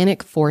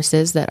volcanic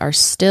forces that are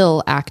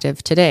still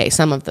active today.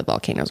 Some of the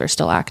volcanoes are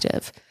still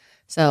active.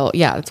 So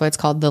yeah, that's why it's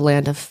called the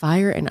Land of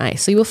Fire and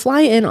Ice. So you will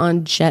fly in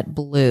on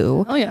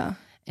JetBlue, Oh, yeah.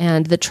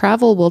 and the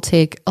travel will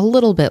take a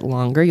little bit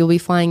longer. You'll be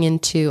flying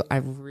into, I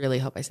really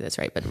hope I say this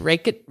right, but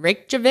Reykjavik?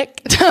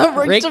 Reykjavik?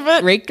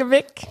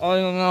 I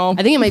don't know.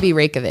 I think it might be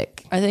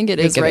Reykjavik. I think it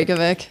is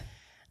Reykjavik.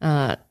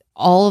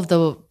 All of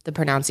the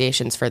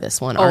pronunciations for this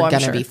one Oh, are I'm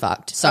going to sure. be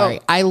fucked. Sorry.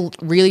 I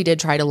really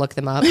did try to look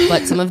them up,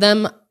 but some of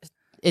them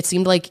it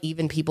seemed like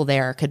even people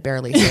there could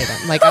barely say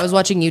them. Like I was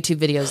watching YouTube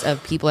videos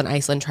of people in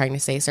Iceland trying to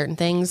say certain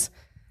things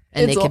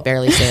and they could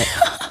barely say it.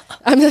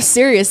 I'm just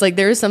serious. Like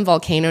there's some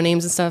volcano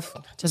names and stuff.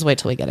 Just wait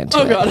till we get into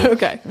it. Oh God.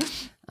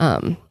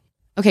 Okay.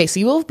 Okay, so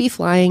you will be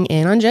flying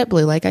in on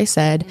JetBlue, like I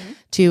said,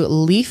 to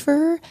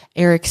Leifur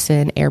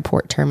Eriksson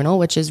Airport Terminal,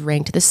 which is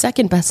ranked the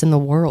second best in the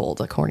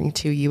world, according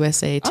to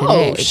USA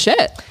Today. Oh,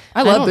 shit.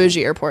 I love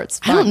bougie airports.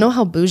 I don't know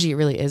how bougie it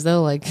really is,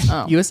 though. Like,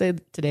 USA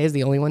Today is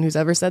the only one who's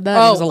ever said that.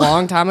 It was a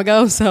long time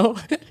ago, so...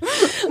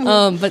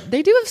 but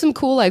they do have some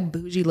cool, like,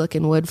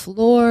 bougie-looking wood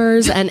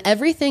floors, and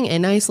everything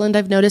in Iceland,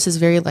 I've noticed, is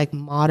very, like,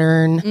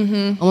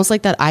 modern, almost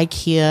like that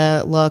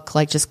IKEA look,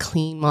 like, just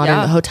clean, modern.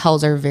 Yeah. The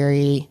hotels are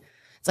very...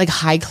 It's like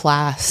high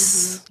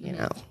class, you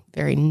know,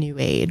 very new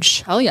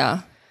age. Hell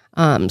yeah.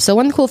 So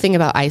one cool thing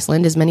about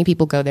Iceland is many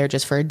people go there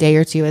just for a day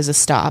or two as a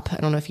stop. I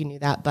don't know if you knew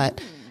that, but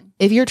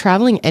if you're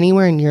traveling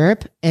anywhere in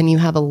Europe and you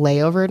have a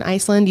layover in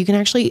Iceland, you can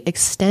actually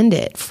extend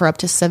it for up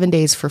to 7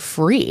 days for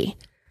free.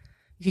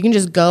 You can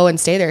just go and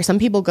stay there. Some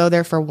people go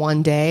there for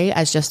one day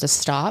as just a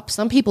stop.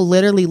 Some people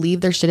literally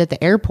leave their shit at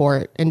the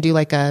airport and do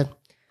like a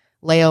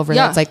layover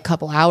that's like a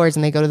couple hours,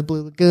 and they go to the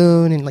Blue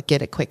Lagoon and like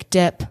get a quick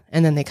dip,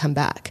 and then they come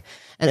back.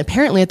 And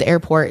apparently at the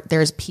airport,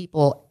 there's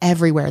people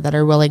everywhere that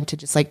are willing to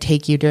just like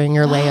take you during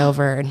your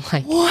layover, and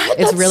like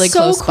it's really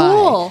so close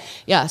cool. by.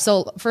 Yeah.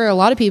 So for a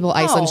lot of people,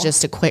 Iceland's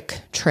just a quick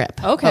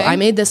trip. Okay. But I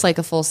made this like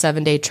a full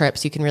 7 day trip,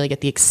 so you can really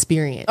get the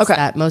experience. Okay.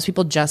 That most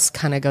people just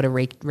kind of go to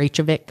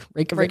Reykjavik.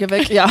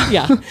 Yeah.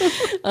 Yeah.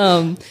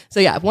 So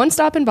yeah, one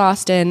stop in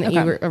Boston. Okay.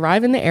 You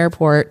arrive in the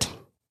airport.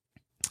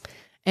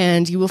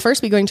 And you will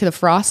first be going to the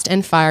Frost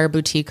and Fire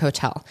Boutique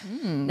Hotel.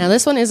 Now,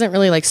 this one isn't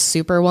really like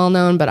super well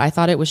known, but I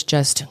thought it was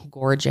just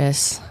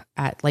gorgeous.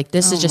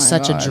 This is just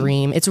such a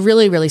dream. It's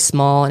really, really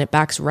small, and it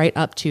backs right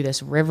up to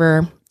this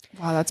river.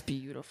 Wow, that's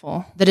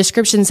beautiful. The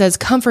description says,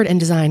 comfort and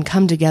design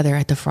come together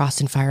at the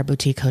Frost and Fire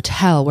Boutique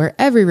Hotel, where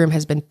every room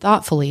has been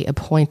thoughtfully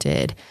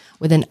appointed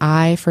with an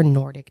eye for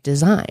Nordic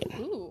design.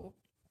 Ooh.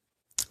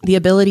 The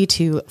ability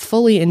to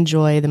fully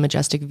enjoy the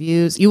majestic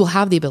views. You will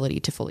have the ability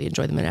to fully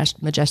enjoy the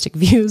majestic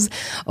views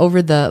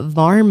over the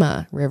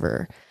Varma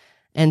River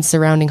and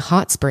surrounding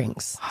hot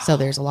springs. So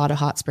there's a lot of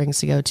hot springs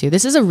to go to.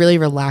 This is a really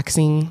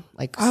relaxing,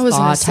 like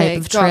spa type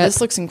of trip. God,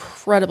 this looks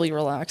incredibly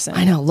relaxing.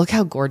 I know. Look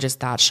how gorgeous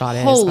that shot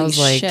is. Holy I was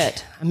like,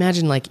 shit.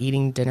 Imagine like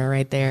eating dinner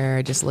right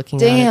there, just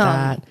looking out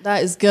at that.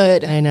 That is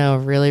good. I know.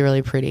 Really,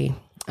 really pretty.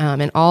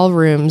 And all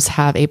rooms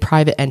have a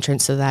private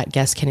entrance so that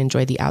guests can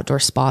enjoy the outdoor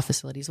spa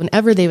facilities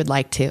whenever they would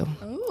like to.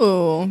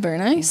 Ooh, very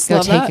nice. Go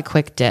Love take that. a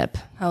quick dip.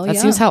 Hell that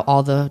yeah. seems how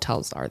all the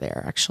hotels are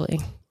there,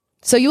 actually.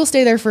 So you'll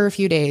stay there for a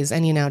few days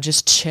and,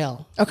 just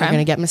chill. Okay. You're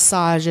going to get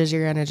massages.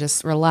 You're going to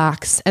just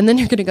relax. And then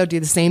you're going to go do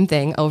the same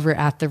thing over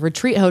at the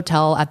retreat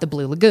hotel at the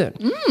Blue Lagoon.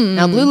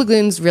 Now, Blue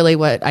Lagoon's really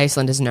what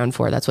Iceland is known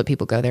for. That's what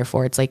people go there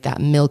for. It's like that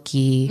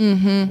milky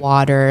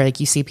water. Like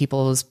you see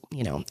people's,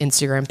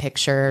 Instagram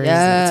pictures.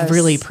 Yes. It's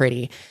really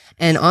pretty.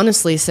 And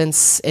honestly,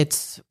 since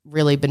it's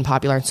really been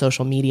popular on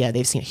social media,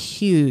 they've seen a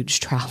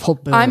huge travel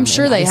boom. I'm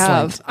sure in they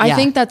Iceland. have. I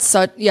think that's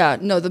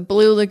the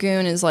Blue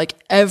Lagoon is like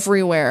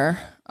everywhere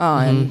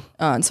on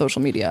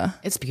social media.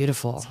 It's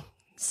beautiful.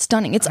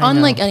 Stunning. It's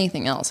unlike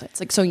anything else. It's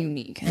like so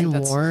unique. And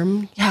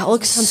warm. Yeah, it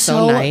looks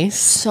so nice.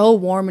 So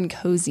warm and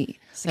cozy.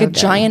 So like a good.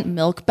 giant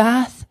milk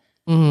bath.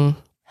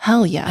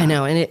 Hell yeah. I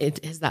know. And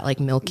it is that like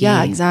milky.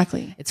 Yeah,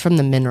 exactly. It's from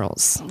the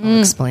minerals. I'll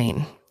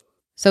explain.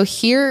 So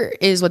here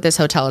is what this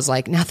hotel is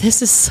like. Now,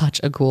 this is such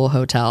a cool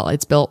hotel.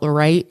 It's built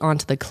right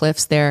onto the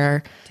cliffs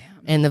there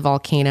and the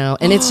volcano.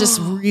 And it's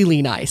just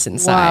really nice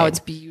inside. Wow, it's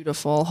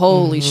beautiful.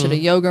 Holy shit, a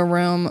yoga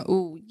room.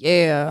 Ooh,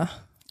 yeah.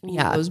 Ooh,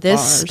 Yeah, those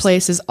this bars.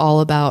 place is all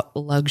about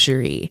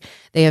luxury.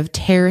 They have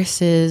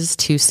terraces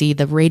to see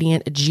the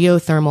radiant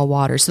geothermal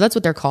water. So that's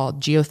what they're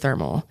called,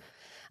 geothermal.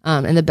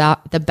 And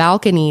the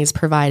balconies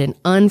provide an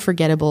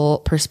unforgettable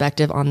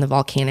perspective on the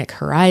volcanic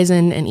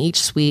horizon, and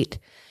each suite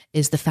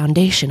is the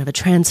foundation of a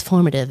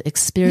transformative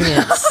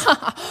experience.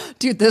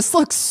 Dude, this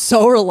looks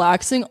so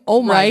relaxing.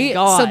 Oh my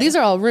God. So these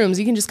are all rooms.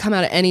 You can just come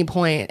out at any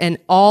point, and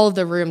all of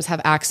the rooms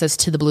have access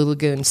to the Blue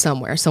Lagoon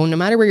somewhere. So no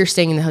matter where you're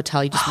staying in the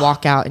hotel, you just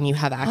walk out and you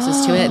have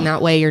access to it. And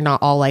that way you're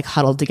not all like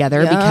huddled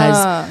together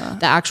because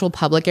the actual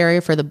public area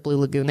for the Blue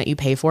Lagoon that you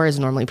pay for is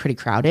normally pretty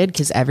crowded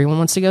because everyone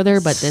wants to go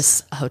there. But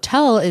this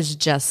hotel is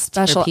just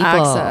special for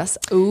people. access.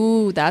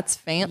 Ooh, that's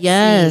fancy.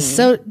 Yes.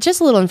 So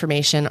just a little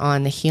information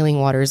on the healing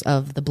waters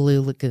of the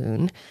Blue Lagoon.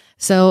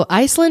 So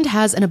Iceland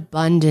has an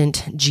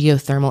abundant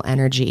geothermal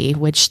energy,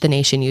 which the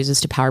nation uses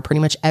to power pretty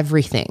much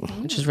everything,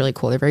 which is really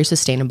cool. They're very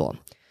sustainable.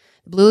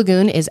 The Blue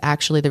Lagoon is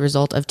actually the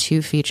result of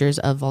two features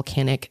of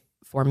volcanic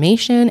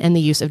formation and the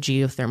use of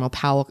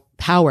geothermal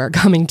power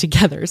coming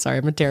together. Sorry,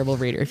 I'm a terrible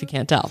reader if you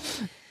can't tell.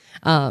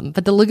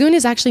 But the lagoon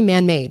is actually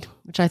man-made,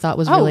 which I thought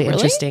was really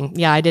interesting.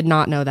 Yeah, I did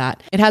not know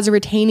that. It has a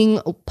retaining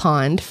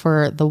pond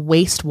for the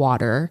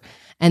wastewater,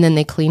 and then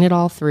they clean it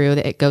all through.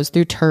 It goes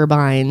through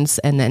turbines,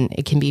 and then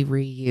it can be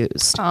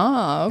reused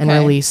and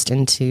released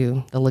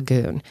into the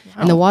lagoon. Wow.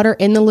 And the water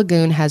in the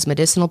lagoon has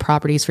medicinal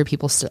properties for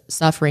people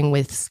suffering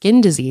with skin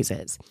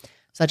diseases.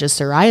 such as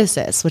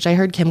psoriasis, which I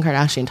heard Kim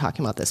Kardashian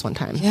talking about this one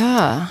time.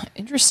 Yeah,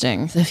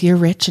 interesting. So if you're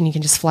rich and you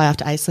can just fly off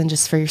to Iceland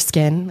just for your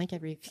skin, like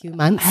every few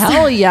months.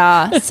 Hell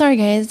yeah. Sorry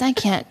guys, I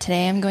can't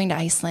today. I'm going to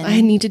Iceland.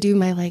 I need to do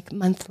my like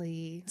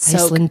monthly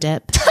Iceland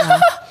dip. Yeah.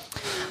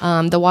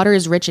 The water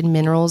is rich in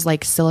minerals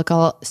like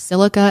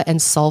silica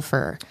and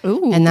sulfur.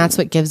 Ooh. And that's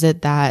what gives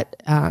it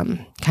that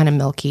kind of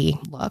milky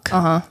look.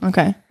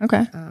 Okay.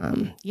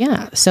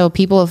 Yeah. So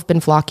people have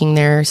been flocking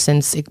there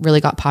since it really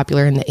got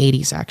popular in the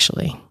 80s,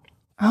 actually.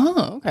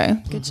 Oh,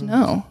 okay. Good to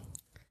know.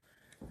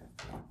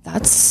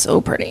 That's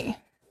so pretty.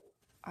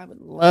 I would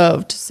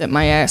love to sit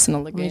my ass in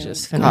a lagoon. Let me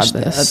just finish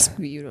this. That's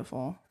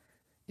beautiful.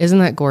 Isn't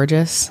that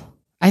gorgeous?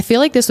 I feel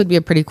like this would be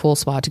a pretty cool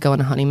spot to go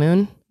on a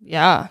honeymoon.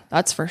 Yeah,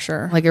 that's for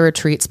sure. Like a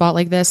retreat spot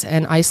like this.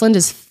 And Iceland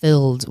is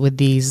filled with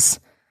these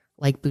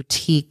like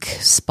boutique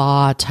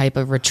spa type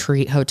of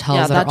retreat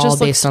hotels that are all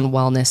based on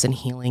wellness and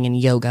healing and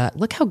yoga.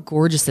 Look how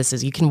gorgeous this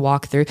is. You can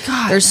walk through.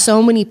 God. There's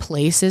so many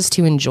places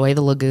to enjoy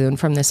the lagoon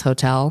from this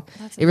hotel.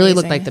 It really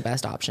looked like the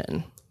best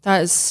option.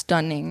 That is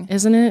stunning.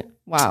 Isn't it?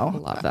 Wow. I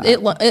love that.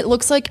 It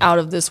looks like out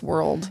of this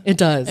world. It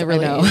does. It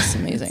really is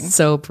amazing.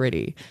 So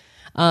pretty.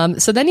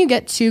 So then you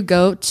get to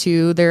go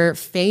to their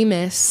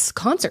famous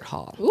concert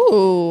hall.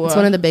 Ooh. It's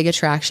one of the big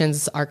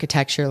attractions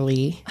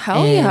architecturally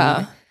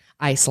in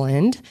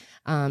Iceland.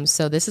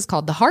 So this is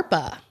called the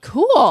Harpa.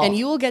 Cool. And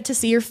you will get to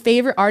see your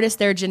favorite artist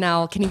there,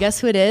 Janelle. Can you guess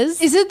who it is?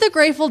 Is it the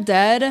Grateful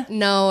Dead?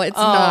 No, it's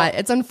not.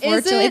 It's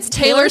unfortunately it's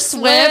Taylor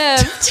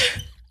Swift.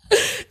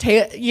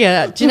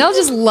 Yeah, Janelle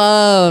just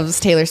loves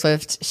Taylor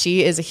Swift.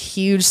 She is a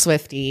huge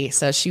Swiftie,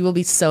 so she will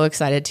be so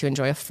excited to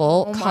enjoy a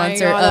full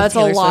concert of that's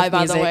Taylor a lie, Swift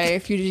music. by the way.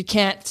 If you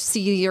can't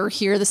see or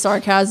hear the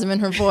sarcasm in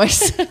her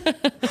voice.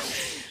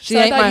 So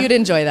I thought you'd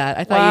enjoy that.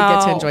 I thought you'd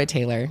get to enjoy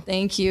Taylor.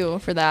 Thank you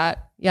for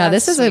that. Yeah,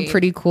 That's this is sweet. a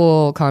pretty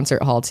cool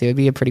concert hall, too. It'd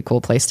be a pretty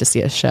cool place to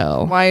see a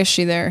show. Why is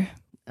she there?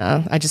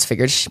 I just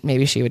figured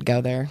maybe she would go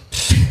there.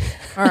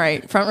 All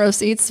right, front row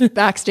seats,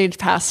 backstage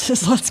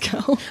passes. Let's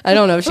go. I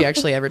don't know if she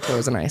actually ever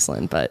tours in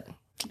Iceland, but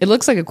it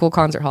looks like a cool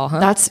concert hall, huh?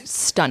 That's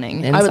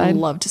stunning. Inside? I would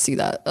love to see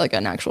that, like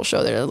an actual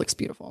show there. It looks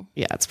beautiful.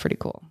 Yeah, it's pretty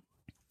cool.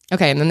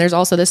 Okay, and then there's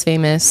also this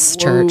famous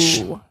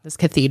church, this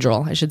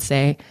cathedral, I should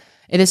say.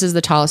 This is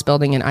the tallest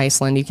building in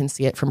Iceland. You can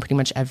see it from pretty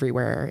much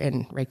everywhere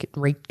in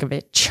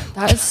Reykjavik.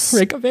 That's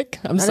Reykjavik.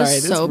 I'm sorry,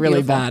 is this so is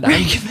really beautiful. bad.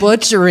 I'm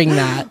butchering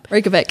that.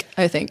 Reykjavik,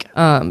 I think.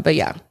 But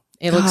yeah,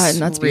 it looks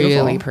that's really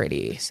beautiful.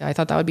 pretty. So I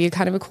thought that would be a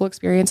kind of a cool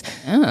experience.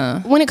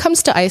 Yeah. When it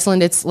comes to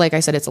Iceland, it's like I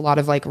said, it's a lot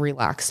of like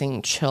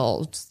relaxing,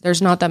 chill.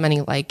 There's not that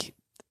many like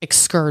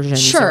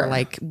excursions or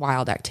like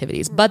wild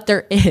activities, but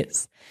there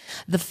is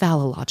the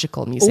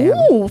Phallological Museum.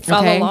 Ooh,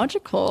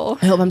 phallological.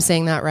 I hope I'm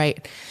saying that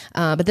right.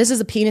 But this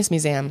is a penis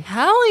museum.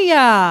 Hell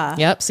yeah.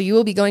 Yep. So you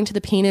will be going to the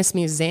penis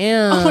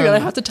museum. Oh my God, I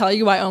have to tell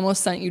you, I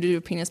almost sent you to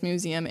a penis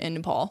museum in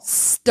Nepal.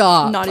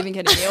 Stop. Not even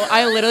kidding you.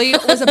 I literally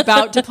was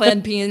about to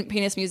plan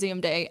penis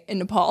museum day in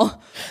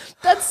Nepal.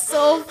 That's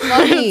so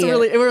funny.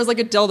 It was like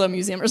a dildo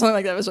museum or something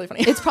like that. It was really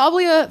funny. It's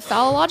probably a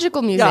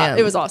phallological museum. Yeah,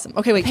 it was awesome.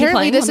 Okay, wait.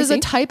 Apparently, this is a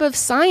type of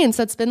science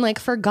that's been like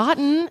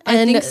forgotten,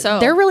 and think so.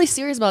 they're really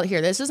serious about it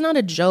here. This is not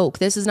a joke.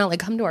 This is not like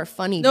come to our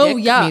funny dick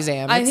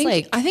museum. I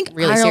think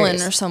really Ireland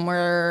serious.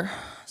 or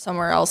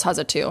somewhere else has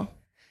it too.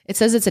 It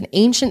says it's an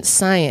ancient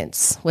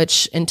science,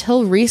 which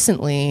until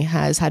recently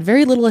has had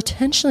very little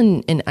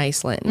attention in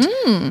Iceland.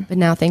 But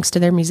now, thanks to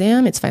their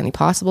museum, it's finally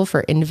possible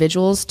for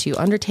individuals to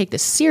undertake the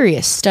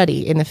serious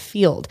study in the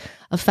field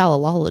of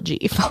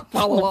phallology.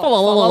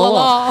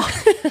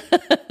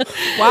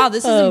 Wow,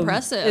 this is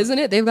impressive. Isn't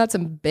it? They've got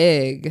some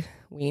big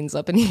weens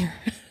up in here.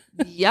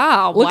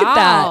 Yeah, Look at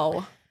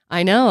that.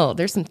 I know.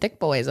 There's some thick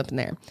boys up in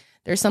there.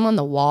 There's some on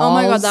the walls. Oh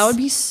my God, that would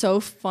be so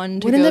fun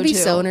to Wouldn't go that be to.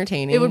 so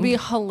entertaining? It would be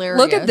hilarious.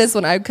 Look at this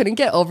one. I couldn't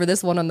get over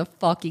this one on the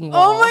fucking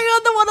wall. Oh my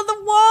God, the one on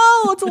the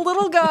wall. It's a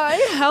little guy.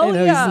 Hell I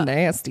know, yeah. he's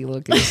nasty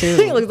looking too.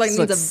 He looks like he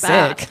needs a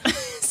bath.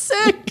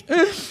 Sick.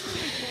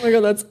 Oh my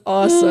God, that's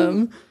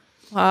awesome.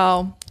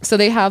 Wow. So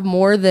they have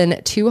more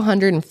than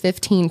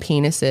 215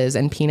 penises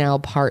and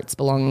penile parts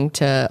belonging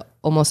to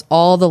almost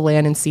all the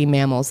land and sea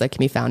mammals that can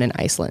be found in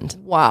Iceland.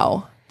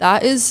 Wow.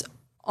 That is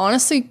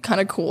honestly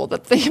kind of cool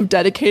that they have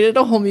dedicated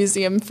a whole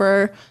museum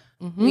for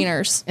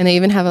wieners. And they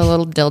even have a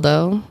little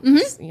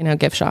dildo,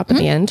 gift shop at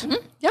the end.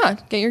 Yeah,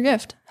 get your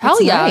gift. Hell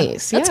That's yeah.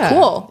 nice. That's Yeah.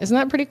 cool. Isn't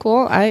that pretty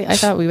cool? I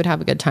thought we would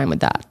have a good time with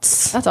that.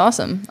 That's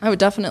awesome. I would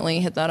definitely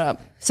hit that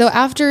up. So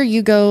after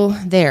you go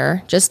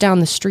there, just down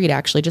the street,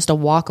 actually, just a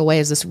walk away,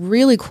 is this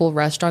really cool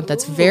restaurant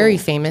that's very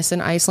famous in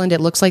Iceland.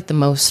 It looks like the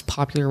most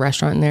popular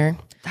restaurant in there.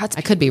 That's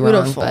I could be wrong,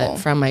 beautiful. but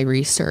from my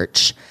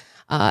research,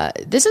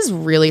 this is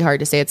really hard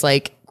to say. It's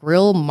like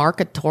Grill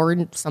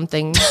Marketor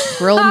something.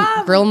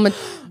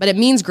 But it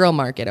means grill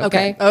market,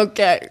 okay?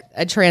 Okay.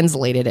 I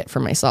translated it for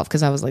myself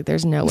because I was like,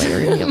 there's no way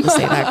we're going to be able to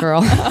say that,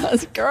 girl.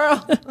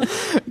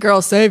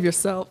 Girl, save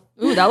yourself.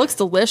 Ooh, that looks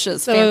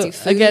delicious. Fancy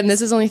food. Again,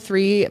 this is only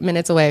 3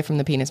 minutes away from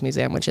the Penis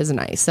Museum, which is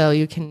nice. So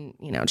you can,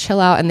 chill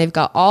out. And they've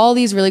got all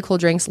these really cool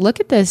drinks. Look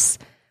at this,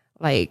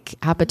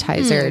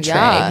 appetizer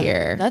tray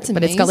here. That's amazing.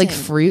 But it's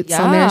got fruits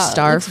on there,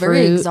 star it's fruit.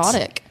 very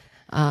exotic.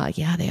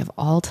 Yeah, they have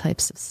all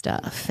types of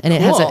stuff. And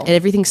it has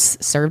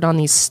everything's served on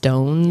these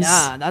stones.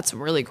 Yeah, that's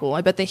really cool.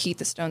 I bet they heat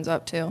the stones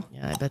up too.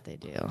 Yeah, I bet they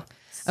do.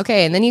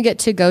 Okay, and then you get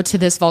to go to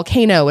this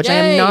volcano, which I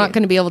am not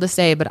going to be able to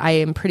say, but I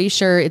am pretty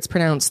sure it's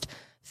pronounced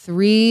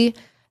Three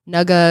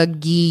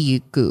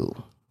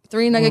Nagagigu.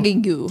 Three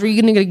Nagagigu.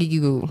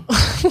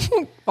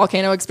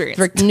 Volcano experience.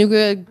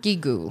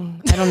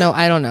 Nagagigu.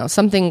 I don't know.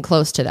 Something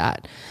close to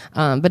that.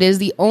 But it is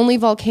the only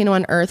volcano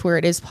on Earth where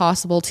it is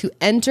possible to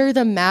enter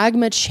the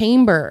magma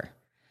chamber.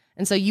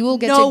 And so you will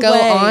get to go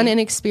on an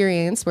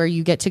experience where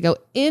you get to go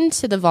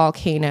into the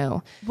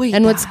volcano.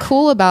 What's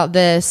cool about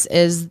this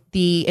is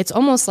it's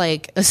almost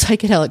like a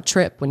psychedelic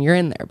trip when you're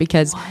in there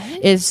because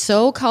it's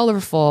so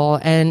colorful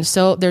and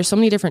so there's so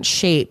many different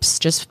shapes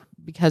just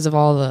because of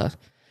all the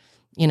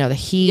the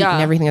heat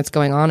and everything that's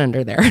going on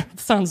under there. It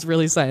sounds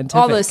really scientific.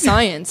 All the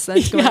science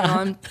that's going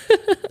on.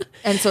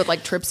 And so it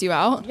like trips you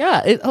out.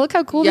 Yeah. Look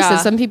how cool this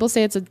is. Some people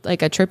say it's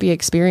like a trippy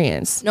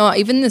experience. No,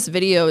 even this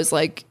video is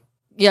like,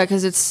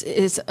 because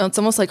it's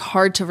almost like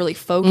hard to really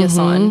focus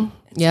on.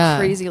 It's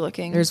crazy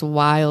looking. There's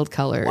wild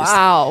colors.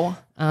 Wow.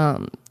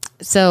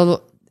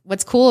 So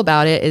what's cool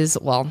about it is,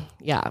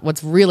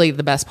 what's really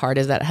the best part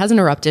is that it hasn't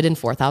erupted in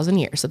 4,000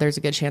 years. So there's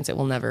a good chance it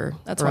will never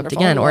erupt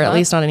again, or at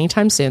least not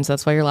anytime soon. So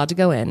that's why you're allowed to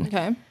go in.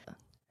 Okay.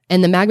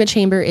 And the magma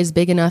chamber is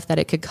big enough that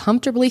it could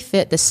comfortably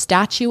fit the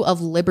Statue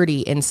of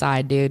Liberty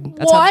inside, dude.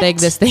 That's how big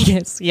this thing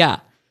is. Yeah.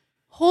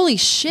 Holy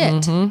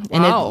shit.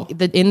 Wow.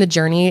 And in the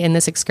journey, in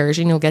this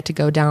excursion, you'll get to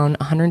go down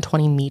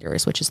 120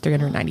 meters, which is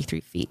 393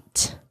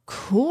 feet.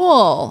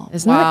 Cool.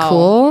 Isn't that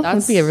cool?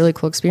 That'd be a really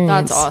cool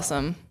experience. That's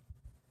awesome.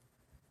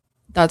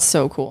 That's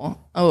so cool.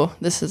 Oh,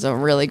 this is a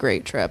really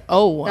great trip.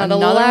 Oh, now the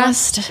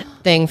last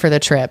thing for the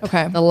trip.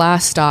 Okay. The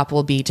last stop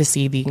will be to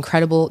see the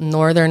incredible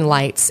Northern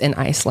Lights in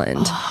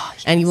Iceland. Oh,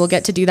 yes. And you will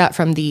get to do that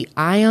from the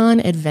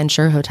Ion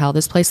Adventure Hotel.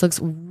 This place looks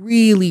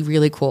really,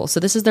 really cool. So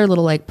this is their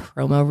little like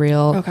promo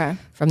reel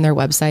from their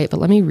website.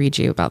 But let me read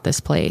you about this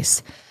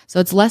place. So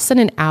it's less than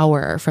an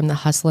hour from the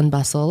hustle and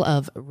bustle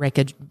of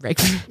Reykjavik.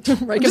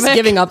 I'm just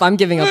giving up. I'm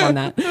giving up on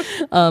that.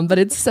 But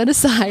it's set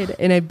aside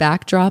in a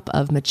backdrop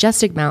of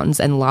majestic mountains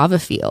and lava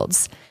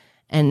fields.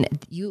 And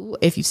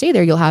if you stay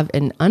there, you'll have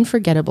an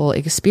unforgettable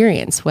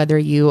experience, whether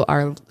you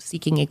are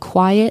seeking a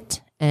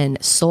quiet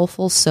and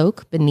soulful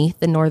soak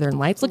beneath the Northern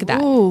Lights. Look at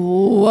that.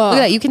 Ooh. Look at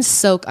that. You can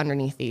soak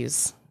underneath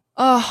these.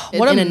 Oh,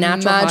 what a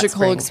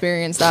magical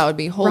experience that would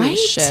be. Holy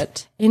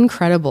shit.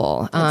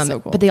 Incredible. So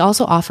cool. But they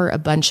also offer a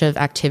bunch of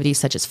activities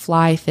such as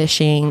fly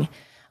fishing.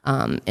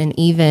 And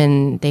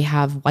even they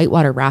have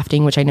whitewater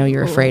rafting, which I know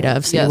you're afraid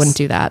of. So you wouldn't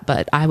do that,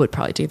 but I would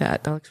probably do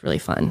that. That looks really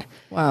fun.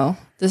 Wow.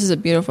 This is a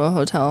beautiful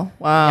hotel.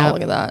 Wow.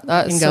 Look at that.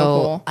 That's so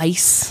cool.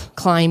 Ice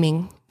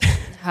climbing.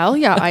 Hell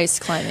yeah. Ice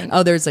climbing.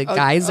 Oh, there's a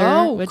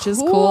geyser, which is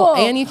cool.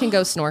 And you can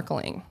go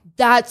snorkeling.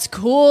 That's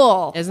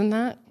cool. Isn't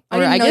that?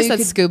 Or I guess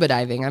that's scuba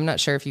diving. I'm not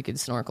sure if you could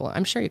snorkel.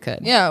 I'm sure you could.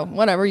 Yeah,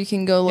 whatever. You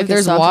can go look if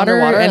there's water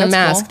and a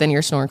mask, then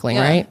you're snorkeling,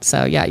 right?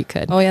 So yeah, you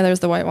could. Oh yeah, there's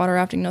the whitewater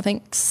rafting. No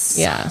thanks.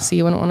 Yeah, so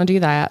you wouldn't want to do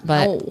that.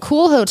 But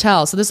cool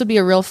hotel. So this would be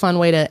a real fun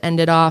way to end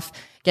it off.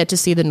 Get to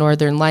see the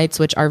Northern Lights,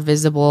 which are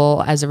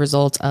visible as a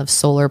result of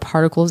solar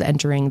particles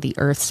entering the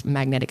Earth's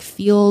magnetic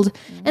field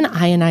and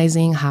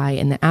ionizing high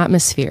in the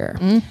atmosphere.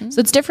 So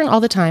it's different all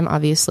the time,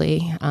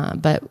 obviously.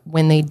 But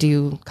when they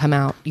do come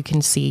out, you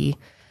can see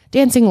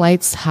dancing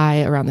lights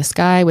high around the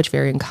sky, which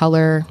vary in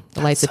color.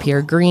 The lights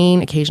appear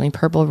green, occasionally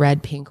purple,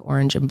 red, pink,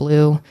 orange, and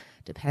blue.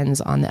 Depends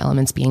on the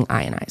elements being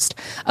ionized.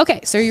 Okay,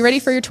 so are you ready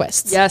for your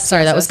twists? Yes.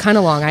 Sorry, that was kind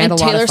of long. I had a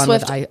lot of fun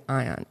Swift,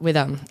 with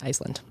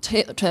Iceland.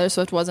 Taylor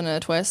Swift wasn't a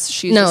twist.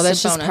 She's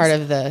that's just part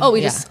of the.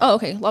 Oh,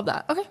 okay. Love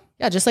that. Okay.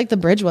 Yeah, just like the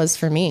bridge was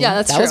for me.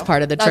 Yeah, that was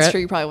part of the trip. That's true.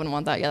 You probably wouldn't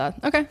want that. Yeah.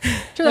 Okay.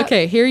 True that.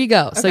 Okay, here you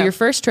go. Okay. So your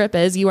first trip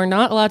is you are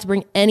not allowed to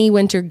bring any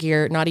winter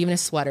gear, not even a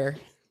sweater.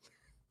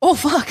 Oh,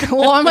 fuck.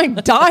 Well, I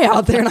might die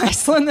out there in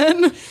Iceland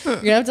then. You're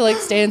going to have to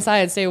stay inside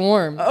and stay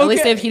warm. Okay. At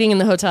least they have heating in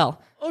the hotel.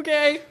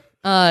 Okay.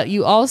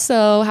 You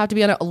also have to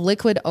be on a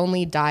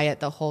liquid-only diet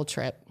the whole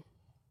trip.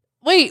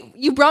 Wait,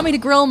 you brought me to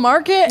Grill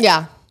Market?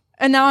 Yeah.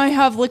 And now I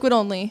have liquid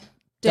only.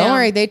 Damn. Don't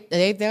worry.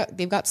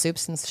 They've got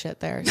soups and shit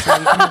there. So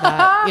you can have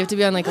that. You have to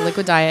be on a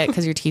liquid diet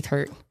because your teeth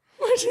hurt.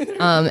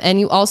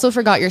 And you also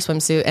forgot your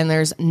swimsuit, and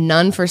there's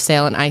none for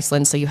sale in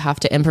Iceland, so you have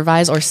to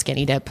improvise or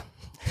skinny dip.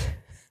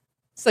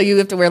 So you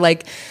have to wear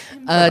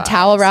a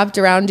towel wrapped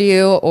around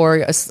you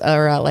or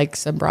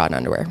some bra and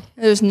underwear.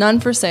 There's none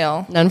for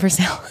sale. None for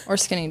sale. Or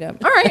skinny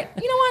dip. All right.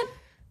 You know what?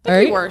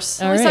 That'd be worse.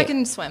 At least I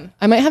can swim.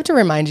 I might have to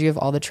remind you of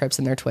all the trips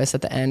and their twists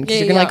at the end because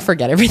you're going to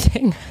forget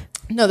everything.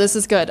 No, this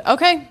is good.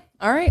 Okay.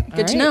 All right.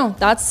 Good to know.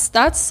 That's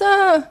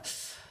I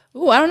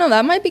don't know.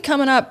 That might be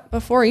coming up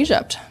before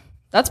Egypt.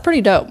 That's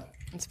pretty dope.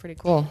 That's pretty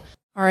cool.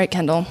 All right,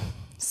 Kendall.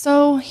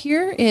 So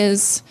here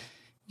is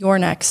your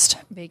next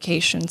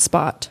vacation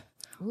spot.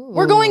 Ooh.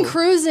 We're going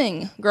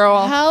cruising,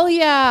 girl. Hell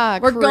yeah.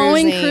 We're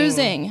going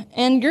cruising.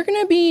 And you're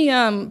going to be,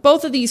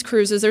 both of these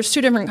cruises, there's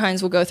two different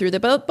kinds we'll go through.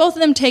 Both of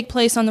them take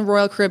place on the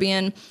Royal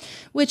Caribbean,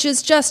 which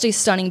is just a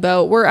stunning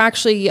boat. We're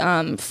actually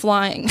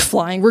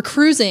we're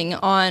cruising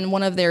on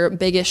one of their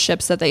biggest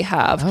ships that they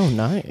have. Oh,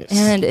 nice.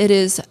 And it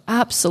is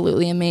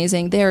absolutely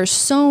amazing. There's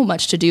so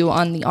much to do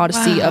on the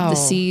Odyssey of the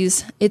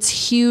Seas. It's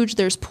huge.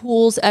 There's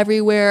pools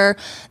everywhere.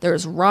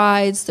 There's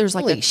rides. There's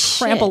like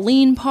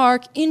trampoline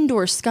park,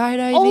 indoor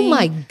skydiving. Oh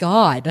my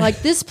God.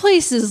 Like this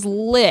place is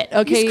lit.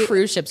 Okay. These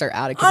cruise ships are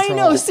out of control. I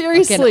know,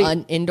 seriously.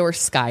 Like indoor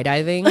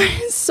skydiving.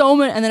 So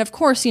many. And then of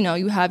course, you know,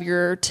 you have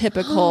your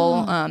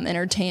typical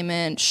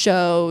entertainment,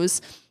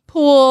 shows,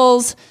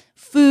 pools,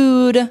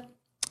 food.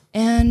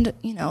 And,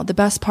 you know, the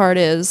best part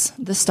is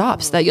the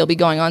stops that you'll be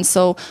going on.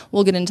 So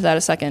we'll get into that in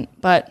a second.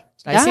 But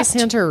did I say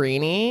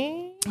Santorini?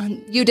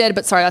 You did,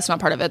 but sorry, that's not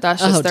part of it. That's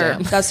just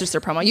that's just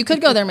their promo. You could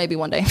go there maybe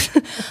one day.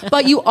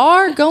 But you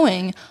are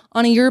going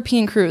on a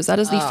European cruise. That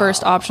is the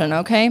first option,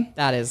 okay?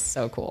 That is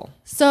so cool.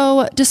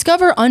 So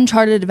discover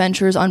uncharted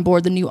adventures on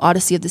board the new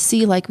Odyssey of the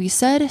Sea, like we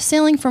said,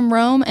 sailing from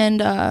Rome,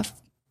 and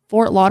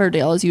Fort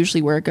Lauderdale is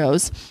usually where it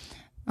goes.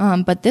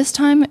 But this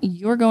time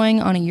you're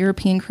going on a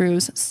European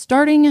cruise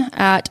starting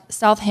at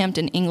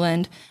Southampton,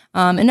 England.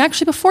 And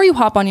actually before you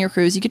hop on your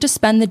cruise, you get to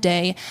spend the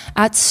day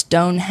at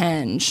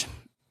Stonehenge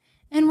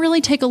and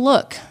really take a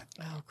look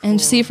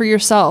and see for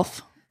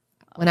yourself.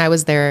 When I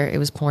was there, it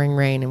was pouring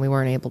rain and we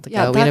weren't able to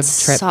go. We had a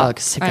trip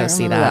booked to go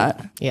see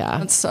that. Yeah.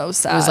 That's so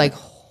sad. It was like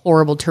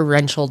horrible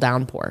torrential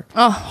downpour.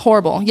 Oh,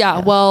 horrible. Yeah.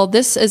 Well,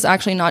 this is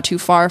actually not too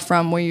far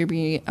from where you'll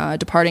be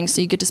departing.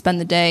 So you get to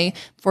spend the day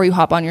before you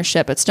hop on your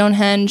ship at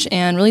Stonehenge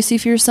and really see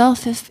for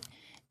yourself if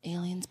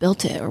aliens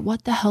built it or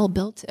what the hell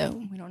built it.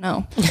 We don't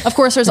know. Of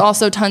course, there's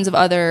also tons of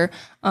other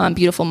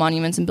beautiful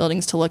monuments and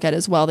buildings to look at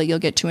as well that you'll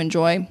get to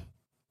enjoy.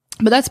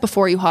 But that's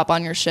before you hop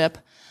on your ship.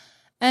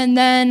 And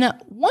then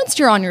once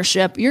you're on your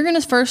ship, you're going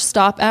to first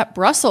stop at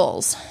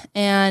Brussels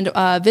and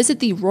visit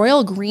the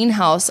Royal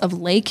Greenhouse of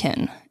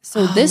Laeken.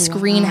 So this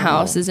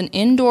greenhouse is an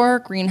indoor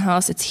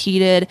greenhouse. It's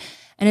heated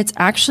and it's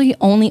actually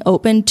only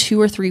open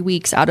 2 or 3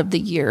 weeks out of the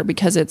year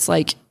because it's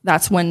like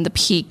that's when the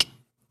peak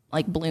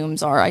like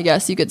blooms are, I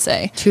guess you could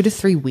say. 2 to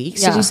 3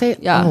 weeks, did you say?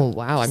 Yeah. Oh,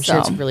 wow. I'm sure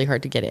it's really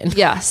hard to get in.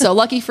 Yeah. So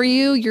lucky for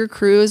you, your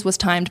cruise was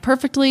timed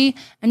perfectly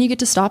and you get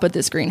to stop at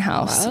this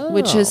greenhouse,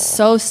 which is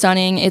so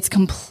stunning. It's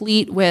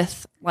complete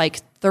with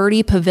like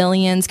 30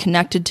 pavilions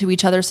connected to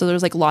each other. So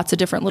there's like lots of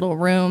different little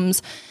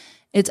rooms.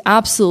 It's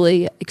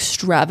absolutely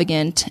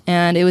extravagant.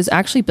 And it was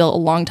actually built a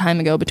long time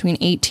ago between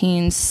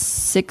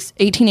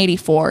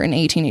 1884 and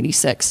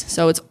 1886.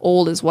 So it's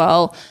old as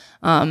well.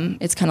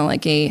 It's kind of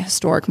like a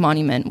historic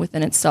monument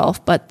within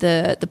itself, but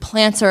the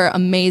plants are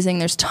amazing.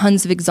 There's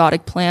tons of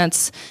exotic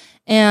plants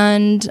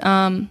and,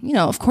 you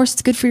know, of course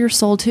it's good for your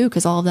soul too,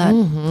 because all of that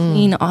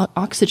clean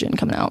oxygen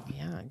coming out.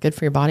 Yeah. Good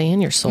for your body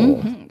and your soul.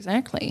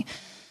 Exactly.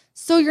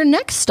 So your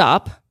next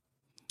stop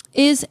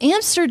is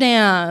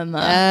Amsterdam.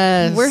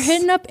 Yes. We're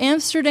hitting up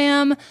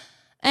Amsterdam.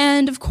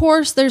 And of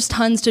course, there's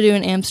tons to do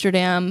in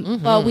Amsterdam,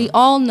 but we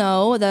all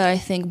know that I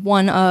think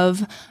one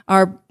of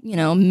our, you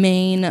know,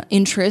 main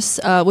interests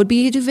would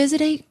be to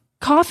visit a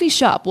coffee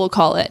shop, we'll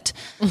call it,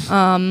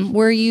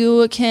 where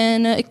you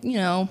can, you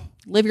know,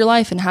 live your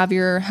life and have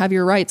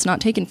your rights not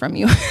taken from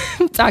you.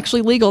 It's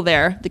actually legal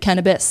there, the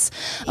cannabis.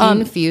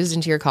 Infused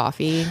into your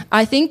coffee.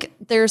 I think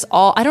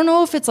I don't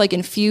know if it's like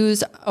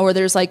infused or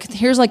there's like,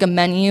 here's like a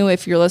menu.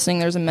 If you're listening,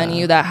 there's a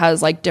menu that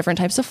has like different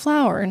types of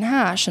flour and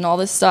hash and all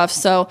this stuff.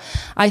 So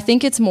I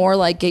think it's more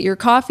like get your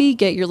coffee,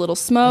 get your little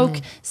smoke,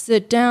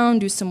 sit down,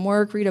 do some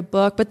work, read a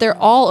book, but they're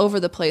all over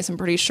the place. I'm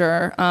pretty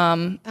sure.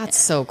 That's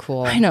so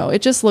cool. I know.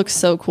 It just looks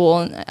so cool.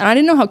 And I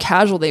didn't know how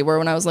casual they were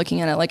when I was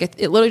looking at it. Like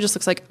it literally just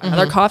looks like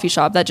another coffee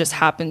shop that just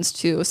happens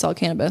to sell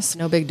cannabis.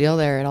 No big deal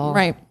there at all.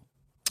 Right.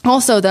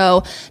 Also,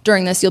 though,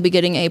 during this, you'll be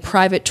getting a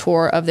private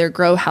tour of their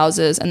grow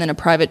houses and then a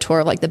private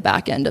tour of like the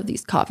back end of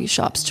these coffee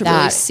shops to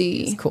really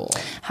see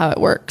how it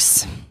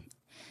works.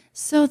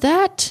 So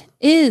that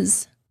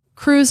is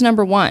cruise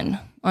number 1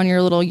 on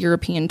your little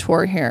European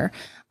tour here.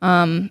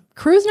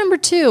 Cruise number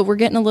 2, we're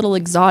getting a little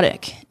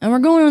exotic and we're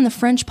going on the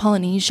French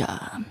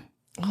Polynesia.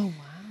 Oh,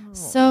 wow.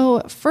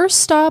 So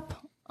first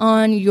stop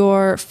on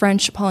your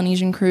French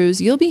Polynesian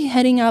cruise, you'll be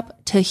heading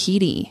up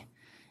Tahiti.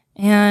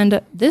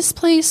 And this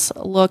place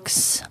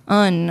looks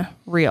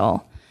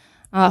unreal,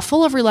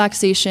 full of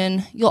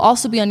relaxation. You'll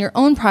also be on your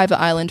own private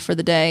island for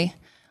the day.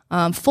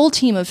 Full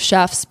team of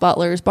chefs,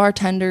 butlers,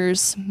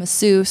 bartenders,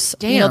 masseuse,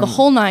 you know, the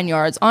whole 9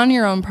 yards on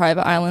your own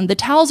private island. The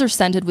towels are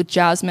scented with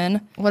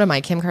jasmine. What am I,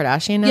 Kim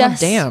Kardashian now?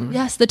 Yes, Damn.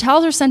 Yes, the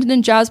towels are scented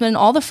in jasmine and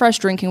all the fresh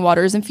drinking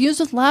water is infused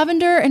with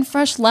lavender and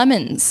fresh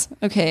lemons.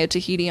 Okay, at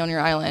Tahiti on your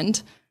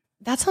island.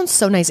 That sounds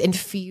so nice.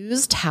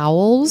 Infused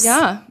towels?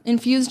 Yeah,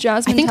 infused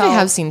jasmine I think towels. I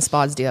have seen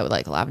spas do that with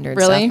like lavender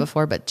and stuff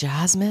before, but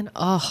jasmine?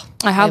 Oh.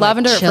 I had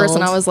lavender at first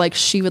and I was like,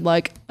 she would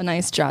like a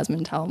nice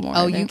jasmine towel more.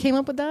 Oh, you came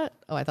up with that?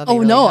 Oh, I thought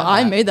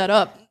I made that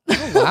up.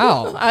 Oh,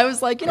 wow. I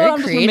was like, you know, I'm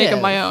just going to make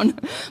it my own.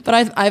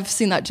 But I've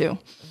seen that too.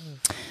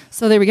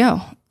 So there we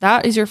go.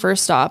 That is your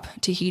first stop,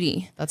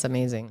 Tahiti. That's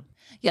amazing.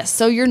 Yes.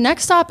 So your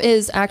next stop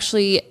is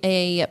actually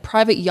a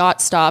private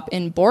yacht stop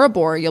in Bora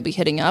Bora you'll be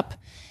hitting up.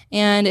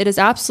 And it is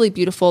absolutely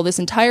beautiful. This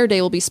entire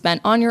day will be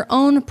spent on your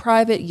own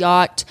private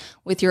yacht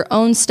with your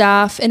own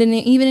staff. And it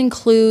even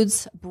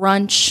includes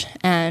brunch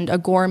and a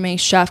gourmet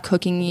chef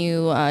cooking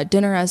you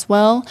dinner as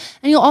well.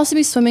 And you'll also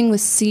be swimming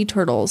with sea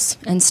turtles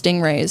and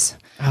stingrays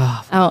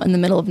out in the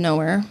middle of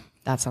nowhere.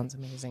 That sounds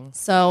amazing.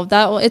 So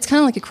it's kind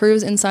of like a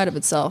cruise inside of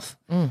itself.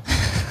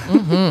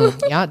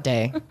 Yacht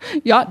day.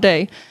 Yacht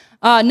day.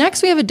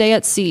 Next, we have a day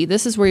at sea.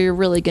 This is where you're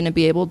really going to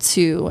be able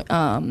to,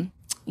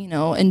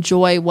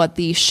 enjoy what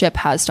the ship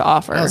has to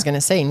offer. I was going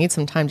to say, you need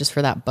some time just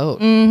for that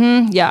boat.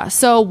 Yeah.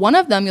 So one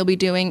of them you'll be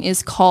doing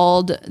is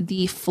called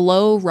the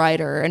Flow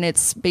Rider. And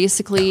it's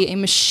basically a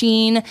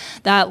machine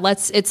that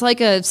it's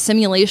like a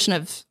simulation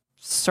of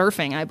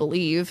surfing, I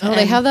believe. Oh,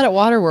 they have that at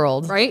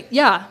Waterworld. Right?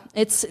 Yeah.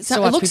 To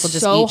watch people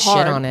just eat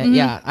shit on it.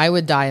 Yeah, I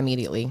would die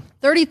immediately.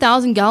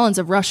 30,000 gallons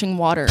of rushing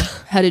water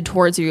headed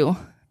towards you.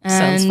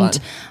 And, sounds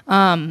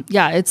fun.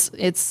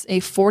 It's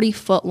a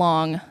 40-foot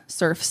long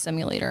surf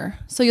simulator.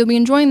 So you'll be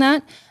enjoying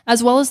that,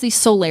 as well as the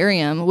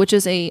Solarium, which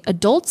is a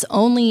adults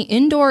only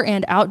indoor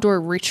and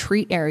outdoor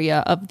retreat area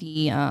of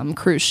the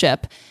cruise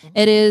ship.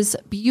 It is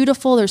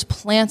beautiful. There's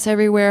plants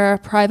everywhere,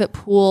 private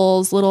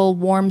pools, little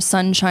warm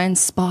sunshine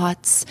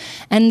spots.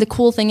 And the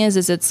cool thing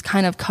is it's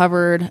kind of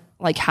covered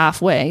like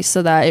halfway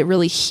so that it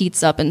really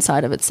heats up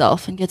inside of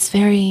itself and gets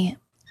very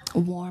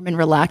warm and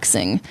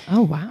relaxing.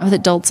 Oh, wow. With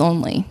adults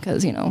only,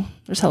 because,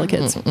 there's hella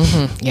kids.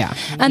 Yeah.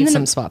 And then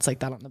some spots like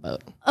that on the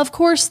boat. Of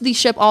course, the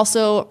ship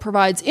also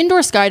provides indoor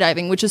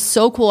skydiving, which is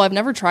so cool. I've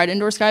never tried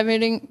indoor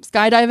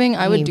skydiving.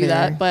 I would do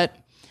that, but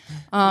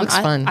looks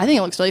fun. I think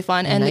it looks really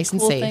fun. And nice the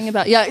cool and safe. thing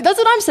about, that's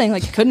what I'm saying.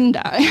 Like, couldn't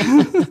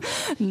die.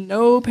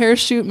 No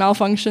parachute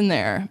malfunction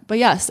there. But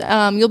yes,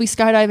 you'll be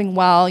skydiving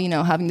while,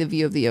 having the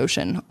view of the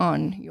ocean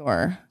on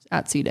your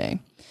at-sea day.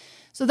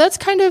 So that's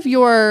kind of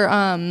your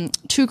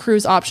 2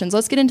 cruise options.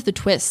 Let's get into the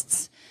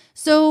twists.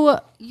 So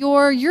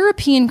your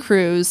European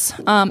cruise,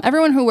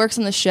 everyone who works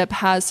on the ship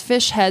has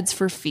fish heads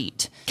for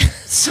feet.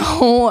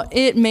 So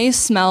it may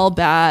smell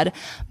bad,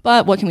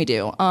 but what can we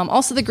do?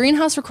 Also, the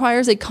greenhouse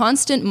requires a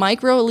constant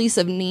micro release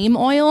of neem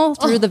oil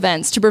through the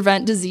vents to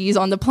prevent disease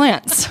on the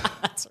plants.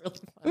 That's really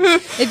fun.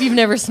 If you've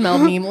never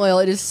smelled neem oil,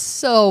 it is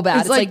so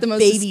bad. It's like the most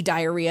baby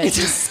diarrhea. It's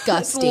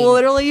disgusting. It's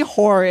literally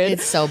horrid.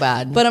 It's so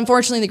bad. But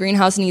unfortunately, the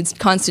greenhouse needs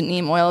constant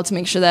neem oil to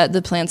make sure that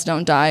the plants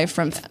don't die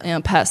from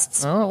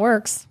pests. Oh, it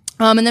works.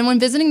 And then when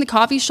visiting the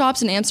coffee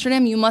shops in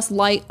Amsterdam, you must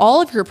light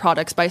all of your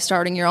products by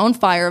starting your own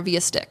fire via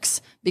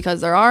sticks,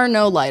 because there are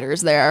no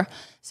lighters there.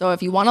 So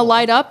if you want to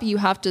light up, you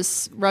have to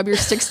rub your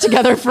sticks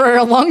together for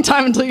a long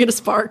time until you get a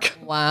spark.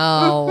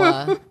 Wow.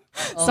 Well,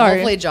 Sorry.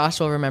 Hopefully Josh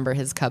will remember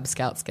his Cub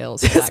Scout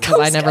skills, because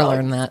I never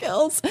learned that.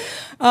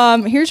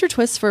 Here's your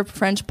twist for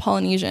French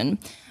Polynesian.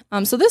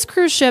 So this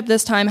cruise ship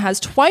this time has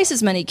twice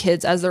as many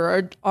kids as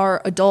there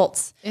are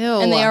adults. Ew.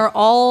 And they are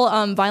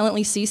all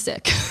violently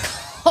seasick.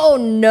 Oh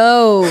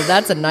no,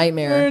 that's a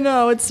nightmare. I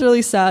know, it's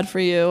really sad for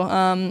you.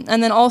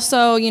 And then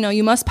also,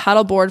 you must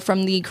paddleboard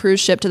from the cruise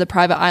ship to the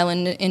private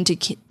island into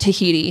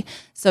Tahiti.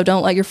 So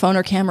don't let your phone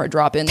or camera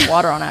drop in the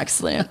water on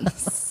accident.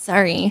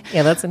 Sorry.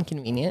 Yeah, that's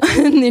inconvenient.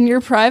 And then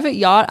your private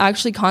yacht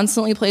actually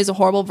constantly plays a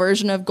horrible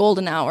version of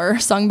Golden Hour,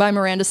 sung by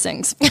Miranda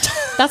Sings.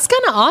 That's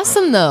kind of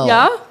awesome, though.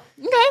 Yeah?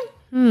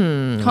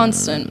 Okay.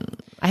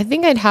 Constant. I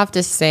think I'd have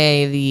to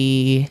say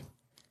the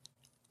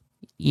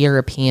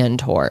European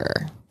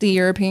tour. The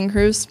European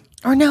cruise?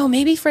 Or no,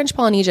 maybe French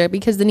Polynesia,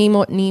 because the neem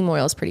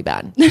oil is pretty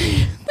bad.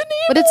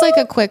 But it's like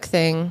a quick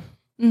thing.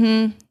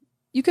 Mm-hmm.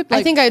 You could.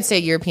 I think I'd say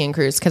European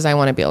cruise, because I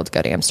want to be able to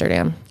go to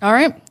Amsterdam. All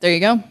right, there you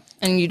go.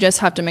 And you just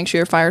have to make sure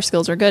your fire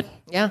skills are good.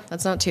 Yeah,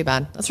 that's not too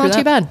bad. That's not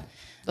too bad.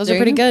 Those are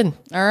pretty good.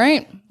 All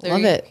right,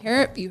 Love it.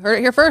 You heard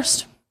it here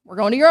first. We're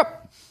going to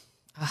Europe.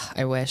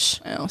 I wish.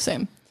 I know,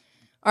 same.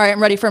 All right,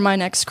 I'm ready for my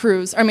next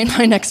cruise.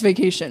 My next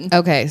vacation.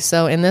 Okay,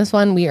 so in this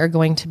one, we are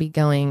going to be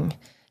going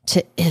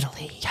to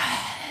Italy.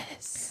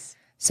 Yes.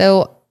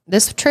 So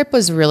this trip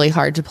was really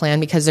hard to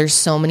plan because there's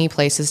so many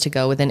places to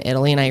go within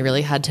Italy, and I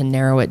really had to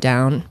narrow it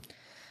down.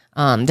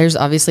 There's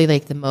obviously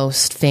like the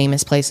most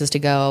famous places to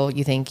go.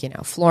 You think,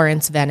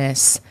 Florence,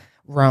 Venice,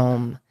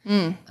 Rome,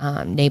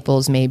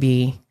 Naples,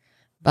 maybe.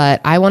 But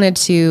I wanted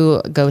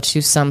to go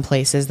to some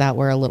places that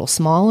were a little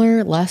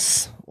smaller,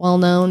 less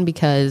well-known,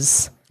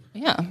 because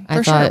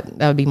I thought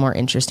that would be more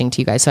interesting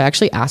to you guys. So I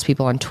actually asked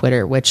people on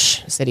Twitter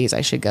which cities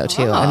I should go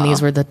to, and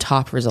these were the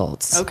top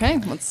results. Okay,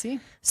 let's see.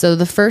 So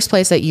the first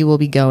place that you will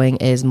be going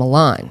is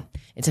Milan.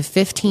 It's a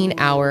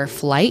 15-hour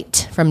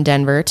flight from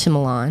Denver to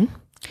Milan.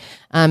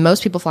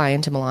 Most people fly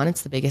into Milan.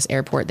 It's the biggest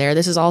airport there.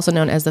 This is also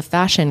known as the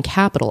fashion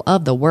capital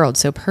of the world.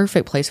 So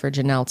perfect place for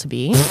Janelle to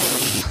be.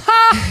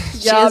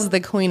 She is the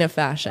queen of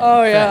fashion.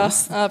 Oh,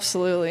 friends. Yeah,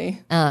 absolutely.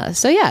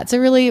 So yeah, it's a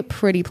really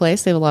pretty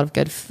place. They have a lot of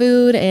good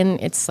food, and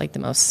it's like the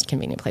most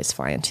convenient place to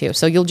fly into.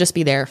 So you'll just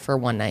be there for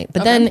one night.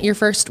 But then your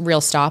first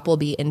real stop will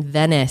be in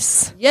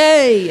Venice.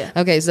 Yay!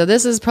 Okay, so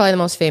this is probably the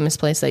most famous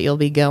place that you'll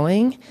be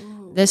going.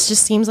 This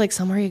just seems like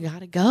somewhere you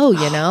gotta go,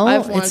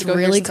 I've wanted to go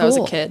really here since cool.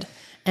 I was a kid.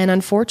 And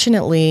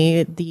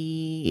unfortunately,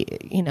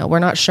 we're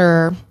not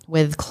sure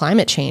with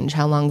climate change,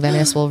 how long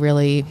Venice will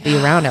really be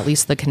around, at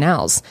least the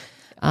canals.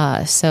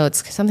 So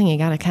it's something you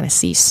got to kind of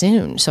see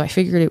soon. So I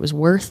figured it was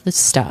worth the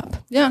stop.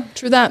 Yeah,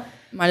 true that.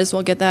 Might as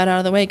well get that out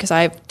of the way because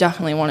I've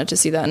definitely wanted to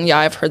see that. And yeah,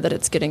 I've heard that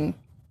it's getting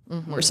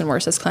worse and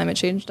worse as climate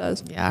change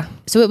does. Yeah.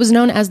 So it was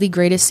known as the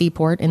greatest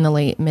seaport in the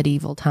late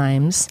medieval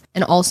times.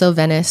 And also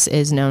Venice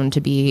is known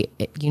to be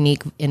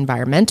unique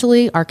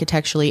environmentally,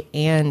 architecturally,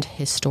 and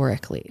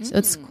historically. So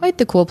it's quite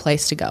the cool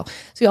place to go.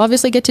 So you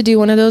obviously get to do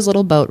one of those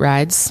little boat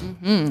rides.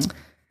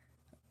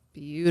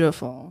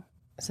 Beautiful.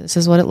 So this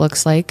is what it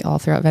looks like all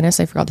throughout Venice.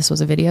 I forgot this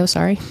was a video.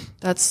 Sorry.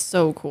 That's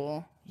so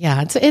cool.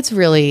 Yeah, it's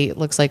really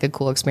looks like a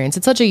cool experience.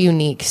 It's such a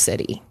unique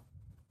city.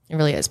 It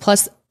really is.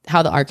 Plus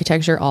how the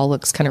architecture all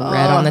looks kind of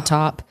red on the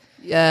top.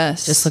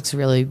 Yes. Just looks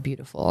really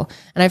beautiful.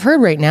 And I've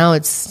heard right now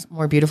it's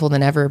more beautiful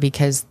than ever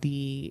because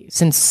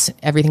since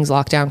everything's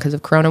locked down because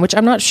of Corona, which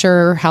I'm not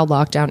sure how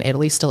locked down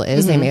Italy still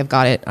is. They may have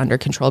got it under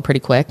control pretty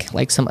quick,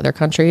 like some other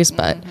countries.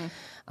 But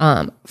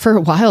for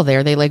a while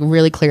there, they like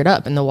really cleared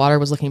up and the water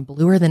was looking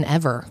bluer than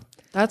ever.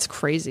 That's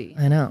crazy.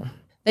 I know.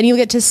 Then you'll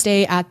get to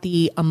stay at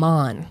the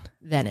Aman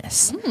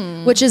Venice,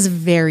 which is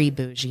very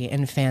bougie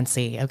and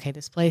fancy. Okay,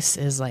 this place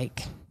is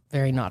like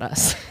very not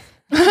us.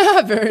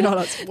 Very not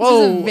us.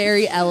 Whoa. This is a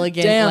very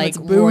elegant, Damn, like it's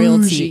bougie.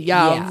 royalty.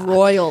 Yeah,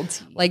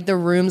 royalty. Like the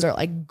rooms are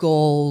like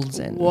golds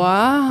and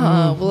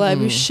wow. Will I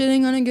be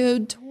shitting on a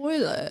good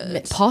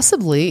toilet?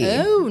 possibly.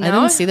 Oh, I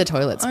now didn't see the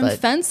toilets, I'm but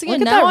fancy look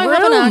and at now that I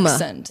have an room.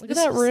 accent. Look at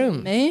that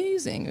room.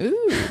 Amazing.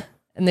 Ooh.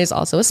 And there's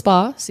also a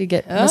spa, so you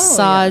get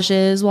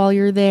massages while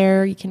you're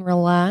there. You can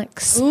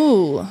relax.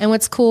 Ooh. And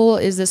what's cool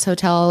is this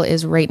hotel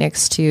is right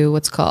next to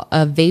what's called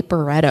a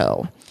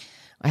Vaporetto.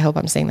 I hope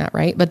I'm saying that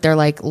right, but they're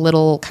like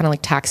little kind of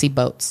like taxi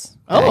boats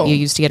that you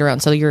use to get around.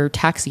 So your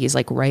taxi is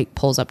like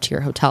pulls up to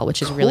your hotel,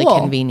 which is really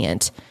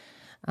convenient.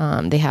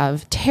 They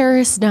have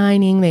terrace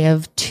dining. They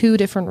have 2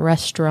 different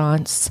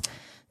restaurants.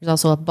 There's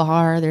also a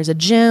bar. There's a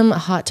gym, a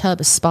hot tub,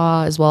 a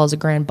spa, as well as a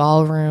grand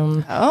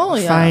ballroom. Oh,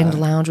 yeah.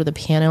 Refined lounge with a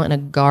piano and a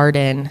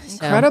garden.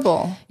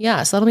 Incredible. So,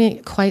 yeah, so that'll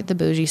be quite the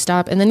bougie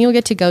stop. And then you'll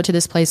get to go to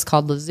this place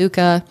called La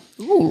Zucca.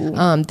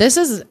 Ooh. This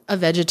is a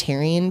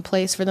vegetarian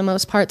place for the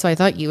most part, so I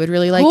thought you would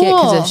really like it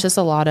because it's just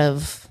a lot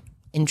of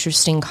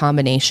interesting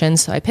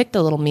combinations. So I picked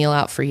a little meal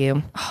out for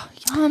you. Oh,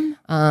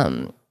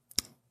 yum.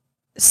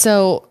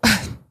 So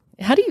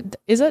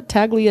is it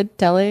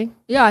tagliatelle?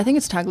 Yeah, I think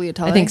it's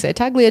tagliatelle. I think so.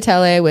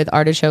 Tagliatelle with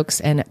artichokes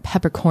and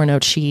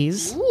peppercorno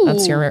cheese. Ooh.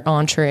 That's your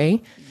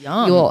entree.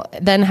 Yum. You'll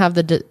then have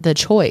the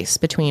choice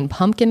between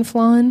pumpkin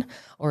flan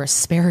or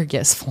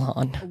asparagus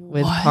flan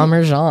with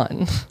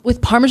Parmesan.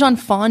 With Parmesan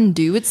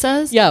fondue, it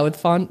says? Yeah,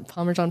 with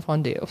Parmesan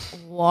fondue.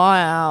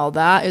 Wow,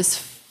 that is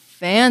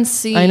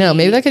fancy. I know.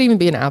 Maybe that could even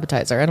be an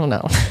appetizer. I don't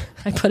know.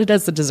 I put it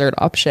as the dessert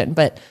option,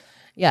 but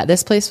yeah,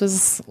 this place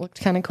looked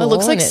kind of cool. It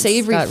looks like and it's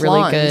savory got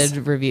flans. really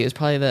good reviews.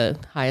 Probably the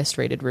highest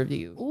rated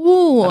review.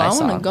 Ooh, that I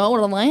saw. want to go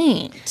to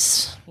late.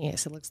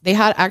 Yes, it looks. They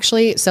had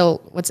actually.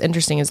 So what's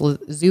interesting is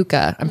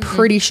Zucca. I'm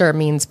pretty sure it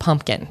means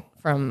pumpkin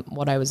from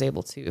what I was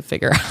able to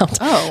figure out.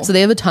 Oh, so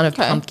they have a ton of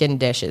pumpkin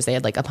dishes. They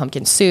had like a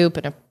pumpkin soup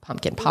and a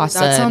pumpkin pasta.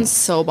 That sounds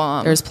so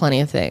bomb. There's plenty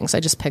of things. I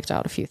just picked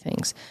out a few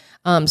things.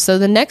 So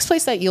the next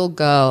place that you'll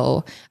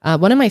go,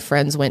 one of my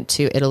friends went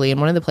to Italy, and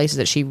one of the places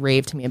that she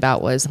raved to me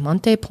about was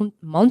Monte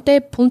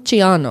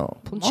Pulciano.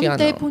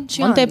 Monte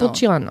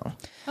Pulciano.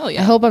 Oh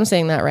yeah. I hope I'm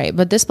saying that right.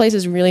 But this place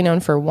is really known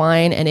for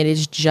wine, and it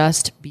is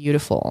just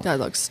beautiful. That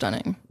looks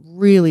stunning.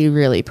 Really,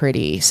 really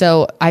pretty.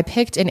 So I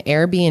picked an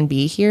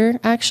Airbnb here,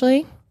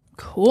 actually.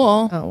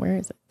 Cool. Oh, where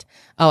is it?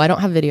 Oh, I don't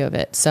have video of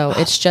it. So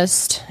it's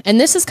just, and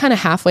this is kind of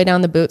halfway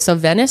down the boot. So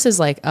Venice is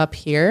like up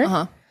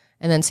here.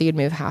 And then so you'd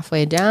move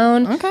halfway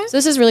down. Okay. So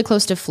this is really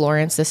close to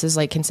Florence. This is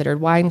like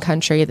considered wine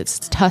country. That's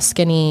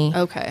Tuscany.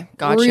 Okay.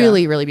 Gotcha.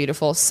 Really, really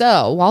beautiful.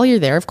 So while you're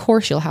there, of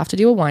course, you'll have to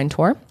do a wine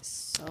tour.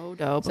 So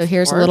dope. So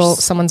here's a little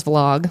someone's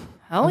vlog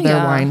of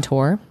their wine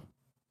tour.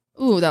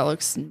 Ooh, that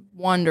looks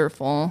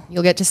wonderful.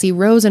 You'll get to see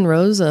rows and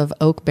rows of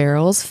oak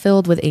barrels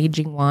filled with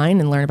aging wine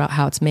and learn about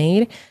how it's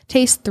made.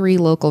 Taste 3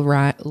 local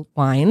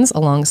wines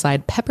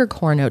alongside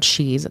peppercorno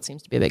cheese. That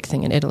seems to be a big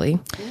thing in Italy.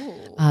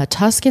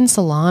 Tuscan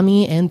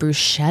salami and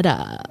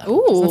bruschetta.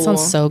 Ooh. That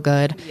sounds so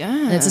good. Yeah.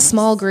 And it's a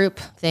small group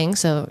thing,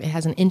 so it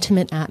has an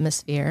intimate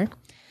atmosphere.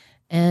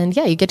 And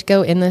yeah, you get to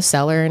go in the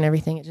cellar and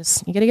everything. You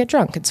get to get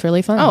drunk. It's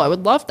really fun. Oh, I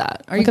would love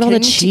that. Are Look you at all the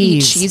kidding me? To eat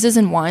cheese. cheeses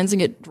and wines and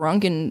get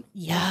drunk and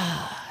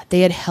Yeah. They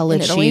had hella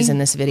In Italy? cheese in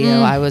this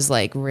video. I was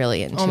like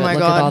really into it. my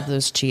Look God. at all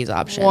those cheese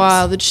options.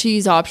 wow, the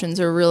cheese options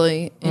are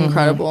really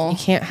incredible. You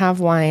can't have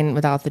wine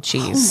without the Oh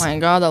cheese. my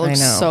God, that looks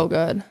know. so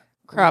good.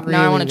 Crap,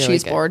 now I want a Really,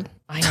 cheese really good. board.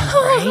 I know,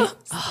 right?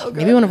 Oh,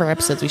 maybe one of our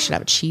episodes we should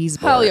have a cheese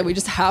board. Hell yeah, we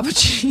just have a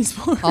cheese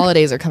board.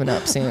 Holidays are coming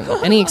up soon.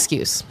 Any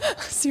excuse.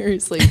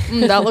 Seriously.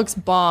 That looks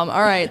bomb.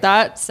 All right,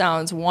 that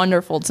sounds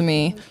wonderful to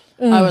me.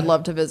 I would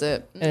love to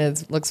visit. And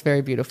it looks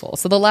very beautiful.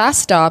 So the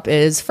last stop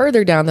is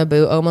further down the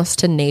boot, almost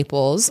to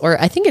Naples,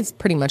 or I think it's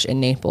pretty much in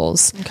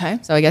Naples. Okay.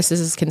 So I guess this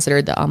is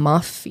considered the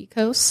Amalfi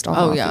Coast.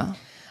 Oh, Amalfi.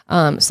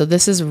 yeah. So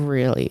this is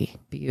really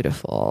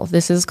beautiful.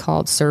 This is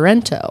called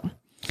Sorrento.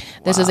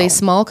 This is a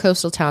small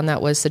coastal town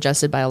that was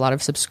suggested by a lot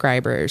of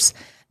subscribers.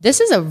 This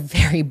is a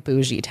very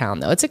bougie town,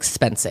 though. It's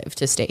expensive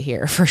to stay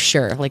here, for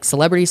sure. Like,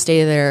 celebrities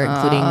stay there,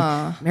 including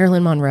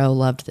Marilyn Monroe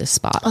loved this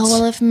spot. Oh,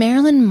 well, if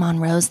Marilyn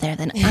Monroe's there,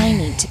 then I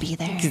need to be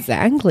there.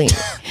 Exactly.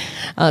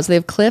 So they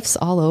have cliffs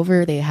all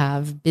over. They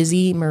have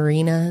busy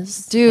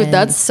marinas. Dude,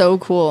 that's so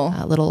cool.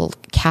 Little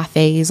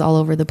cafes all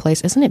over the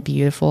place. Isn't it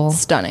beautiful?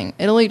 Stunning.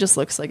 Italy just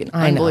looks like an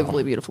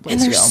unbelievably beautiful place.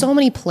 And there's so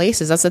many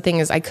places. That's the thing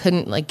is I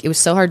couldn't, like, it was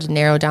so hard to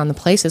narrow down the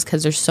places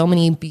because there's so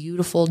many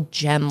beautiful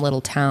gem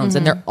little towns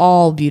and they're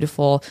all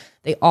beautiful.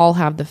 They all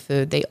have the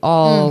food. They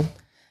all,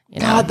 you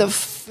know. God, the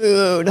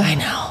food. I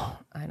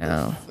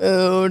know.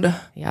 Food.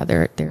 Yeah,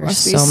 there are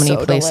so many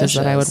places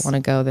that I would want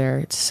to go there.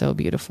 It's so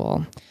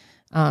beautiful.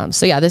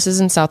 So yeah, this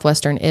is in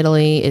southwestern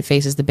Italy. It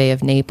faces the Bay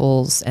of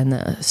Naples and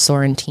the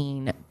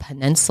Sorrentine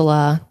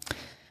Peninsula.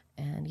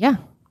 And yeah,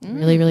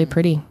 really, really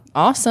pretty.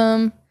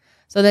 Awesome.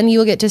 So then you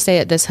will get to stay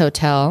at this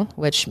hotel,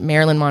 which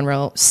Marilyn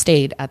Monroe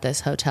stayed at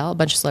this hotel. A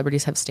bunch of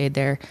celebrities have stayed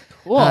there.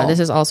 Cool. This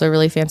is also a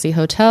really fancy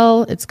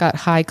hotel. It's got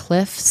high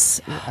cliffs.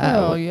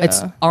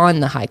 It's on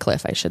the high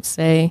cliff, I should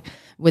say,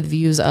 with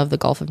views of the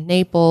Gulf of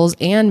Naples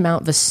and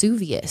Mount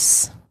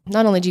Vesuvius.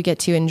 Not only do you get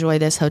to enjoy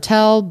this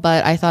hotel,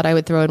 but I thought I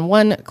would throw in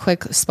one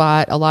quick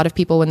spot. A lot of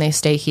people, when they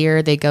stay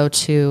here, they go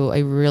to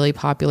a really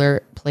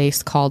popular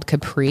place called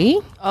Capri.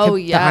 Oh,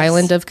 yes. The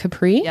island of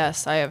Capri.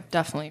 Yes, I have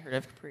definitely heard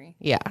of Capri.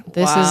 Yeah,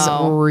 this is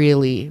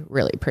really,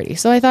 really pretty.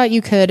 So I thought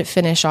you could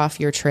finish off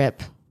your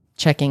trip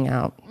checking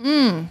out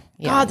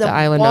God, the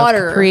island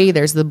water. of Capri.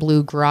 There's the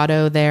Blue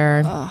Grotto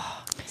there.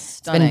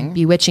 Stunning. It's been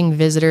bewitching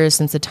visitors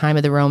since the time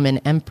of the Roman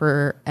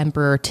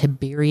Emperor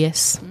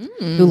Tiberius,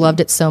 who loved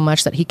it so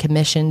much that he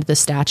commissioned the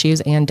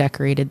statues and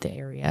decorated the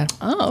area.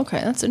 Oh,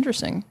 okay. That's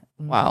interesting.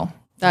 Wow.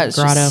 That is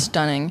Grotto. just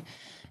stunning.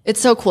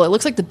 It's so cool. It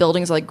looks like the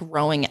buildings are like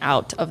growing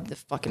out of the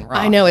fucking rock.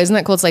 I know, isn't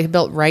that cool? It's like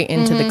built right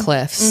into the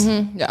cliffs.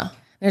 Yeah.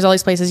 There's all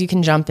these places you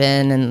can jump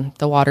in and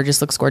the water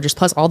just looks gorgeous.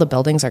 Plus all the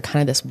buildings are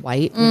kind of this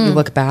white when you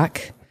look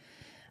back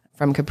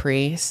from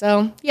Capri.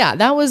 So yeah,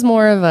 that was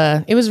more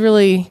of it was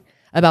really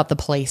about the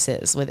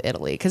places with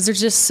Italy because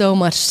there's just so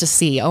much to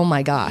see. Oh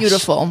my gosh.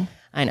 Beautiful.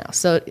 I know.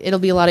 So it'll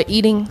be a lot of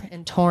eating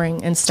and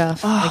touring and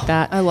stuff like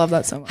that. I love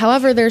that so much.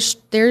 However,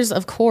 there's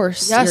of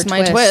course, Yes, your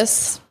my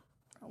twists.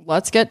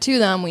 Let's get to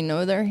them. We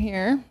know they're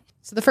here.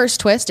 So the first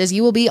twist is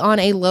you will be on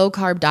a low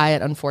carb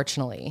diet,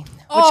 unfortunately,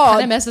 which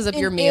kind of messes up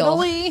your meal.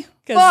 Italy?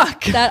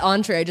 Fuck. That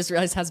entree I just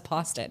realized has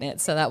pasta in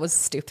it, so that was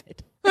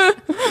stupid. Damn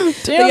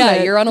yeah,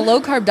 it. you're on a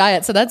low carb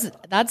diet, so that's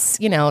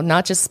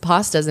not just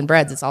pastas and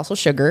breads; it's also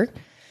sugar.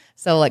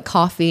 So like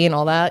coffee and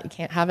all that, you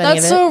can't have any of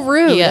it. That's so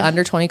rude. You get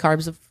under 20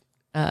 carbs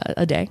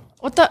a day.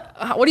 What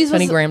are you supposed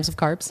 20 to... grams of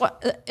carbs.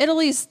 What?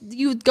 Italy's...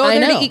 You go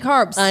there to eat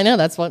carbs. I know.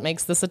 That's what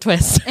makes this a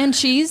twist. And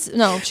cheese?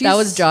 No, cheese... That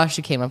was Josh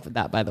who came up with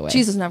that, by the way.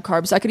 Cheese doesn't have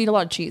carbs. I could eat a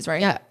lot of cheese,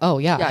 right? Yeah. Oh,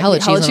 yeah. Yeah, Hella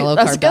cheese on a low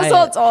carb diet.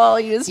 That's all I'll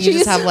eat is cheese. You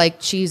just have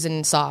like cheese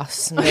and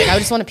sauce. And like, I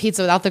just want a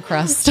pizza without the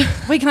crust.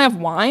 Wait, can I have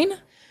wine?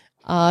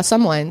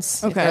 Some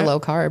wines. If they're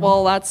low carb.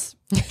 Well, that's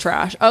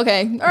trash.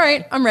 Okay. All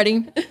right. I'm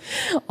ready.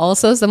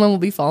 Also, someone will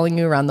be following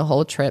you around the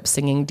whole trip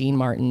singing Dean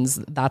Martin's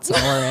That's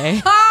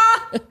Amore.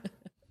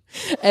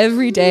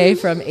 Every day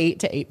from 8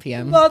 to 8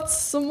 p.m.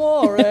 That's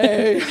amore.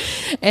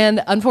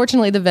 And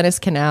unfortunately, the Venice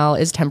Canal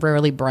is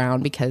temporarily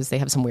brown because they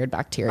have some weird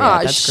bacteria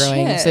that's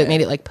growing. shit. So it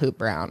made it like poop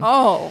brown.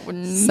 Oh,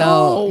 no.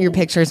 So your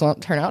pictures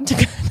won't turn out too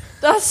good.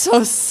 That's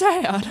so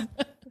sad.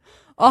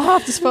 I'll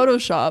have this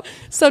Photoshop.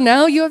 So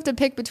now you have to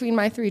pick between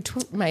my three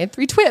twips. My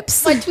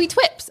tweet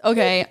twips.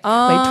 Okay.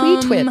 My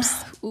tweet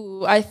twips.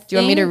 Ooh, Do you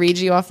want me to read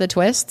you off the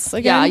twists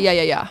again?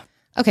 Yeah.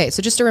 Okay,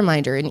 so just a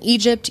reminder, in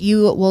Egypt,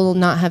 you will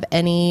not have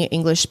any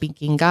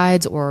English-speaking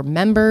guides or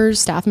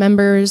staff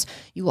members.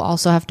 You will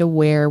also have to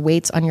wear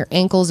weights on your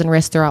ankles and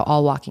wrists throughout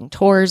all walking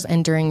tours.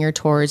 And during your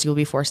tours, you'll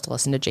be forced to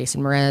listen to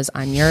Jason Mraz,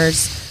 I'm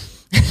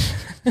Yours.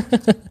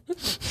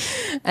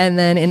 And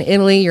then in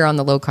Italy, you're on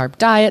the low-carb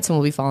diet, so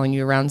we'll be following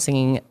you around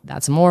singing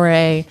That's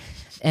Amore,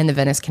 and the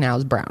Venice Canal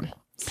is brown.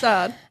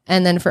 Sad.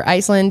 And then for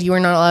Iceland, you are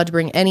not allowed to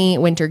bring any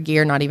winter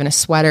gear, not even a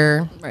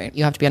sweater. Right.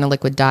 You have to be on a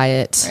liquid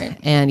diet. Right.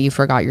 And you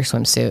forgot your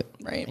swimsuit.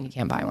 Right. And you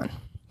can't buy one.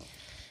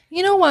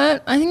 You know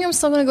what? I think I'm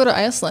still going to go to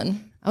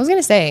Iceland. I was going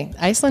to say,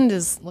 Iceland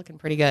is looking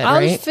pretty good, I'll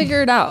right? just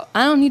figure it out.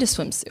 I don't need a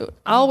swimsuit.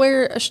 I'll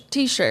wear a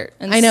t-shirt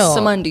and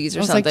some undies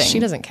or something. Like, she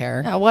doesn't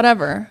care. Yeah,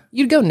 whatever.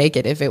 You'd go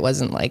naked if it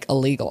wasn't like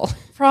illegal.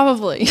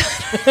 Probably.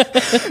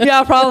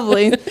 Yeah,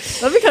 probably.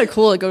 That'd be kind of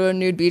cool to go to a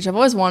nude beach. I've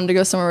always wanted to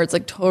go somewhere where it's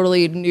like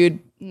totally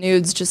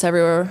nudes just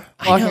everywhere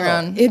walking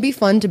around. It'd be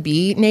fun to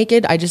be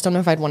naked. I just don't know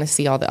if I'd want to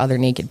see all the other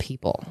naked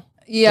people.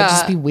 Yeah. It'd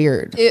just be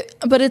weird.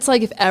 But it's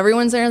like if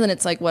everyone's there, then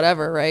it's like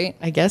whatever, right?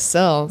 I guess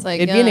so. like,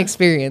 It'd be an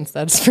experience,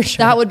 that's for sure.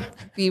 That would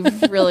be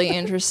really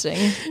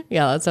interesting.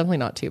 Yeah, that's definitely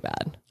not too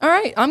bad. All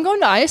right, I'm going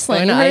to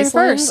Iceland. Going to You're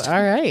Iceland? first. All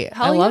right.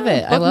 Hell I love yeah.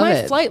 it. I Book love my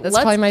it. flight. That's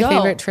Let's probably my go.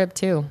 favorite trip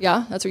too.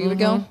 Yeah, that's where you would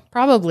go.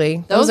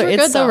 Probably. Those are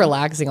It's good, so though.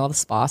 relaxing, all the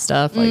spa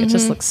stuff. Like it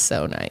just looks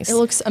so nice. It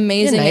looks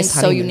amazing and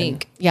so honeymoon.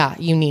 unique. Yeah,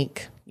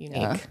 unique.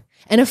 Yeah.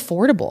 and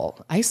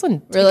affordable.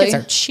 Iceland tickets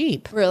are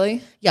cheap.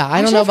 Really? Yeah,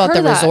 I don't know about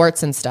the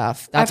resorts and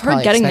stuff. That's I've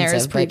heard getting there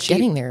is pretty cheap.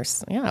 Getting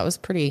there's, it was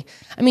pretty,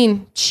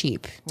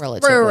 cheap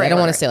relatively. I don't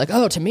want to say like,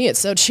 oh, to me it's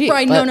so cheap.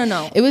 Right,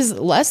 no. It was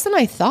less than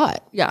I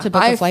thought to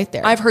book a flight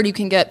there. I've heard you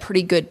can get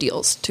pretty good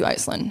deals to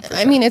Iceland.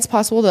 I mean, it's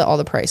possible that all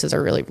the prices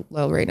are really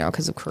low right now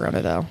because of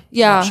Corona, though.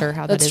 Yeah, not sure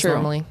how that is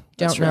normally.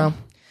 Don't know. True.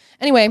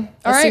 Anyway,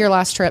 let's see your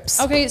last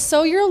trips. Okay,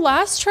 so your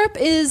last trip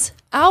is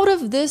out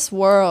of this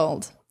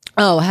world.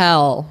 Oh,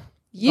 hell.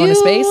 Going to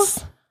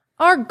space?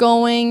 Are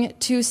going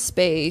to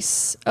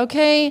space,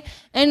 okay?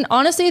 And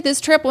honestly, this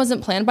trip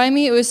wasn't planned by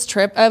me. It was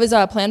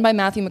planned by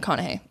Matthew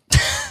McConaughey.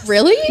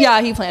 Really?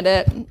 Yeah, he planned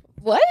it.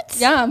 What?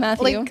 Yeah,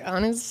 Matthew. Like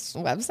on his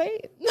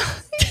website?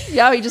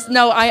 Yeah,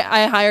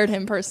 I hired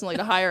him personally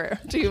to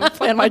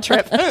plan my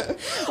trip.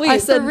 Wait, I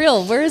said, for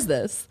real, where is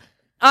this?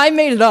 I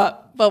made it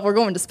up, but we're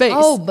going to space.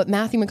 Oh, but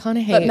Matthew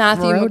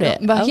McConaughey wrote it.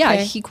 But yeah,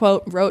 he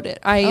wrote it.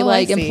 I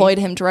employed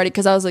him to write it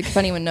because I was like, if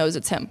anyone knows,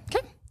 it's him.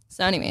 Okay.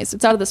 So anyways,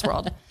 it's out of this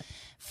world.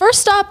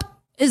 First up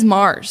is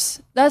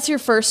Mars. That's your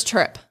first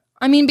trip.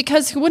 I mean,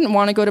 because who wouldn't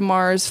want to go to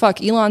Mars?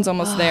 Fuck, Elon's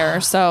almost there.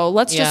 So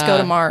let's just go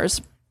to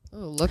Mars. Ooh,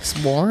 looks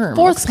warm.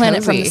 Fourth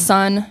planet from the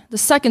sun, the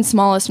second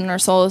smallest in our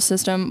solar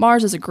system.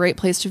 Mars is a great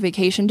place to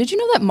vacation. Did you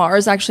know that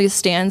Mars actually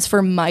stands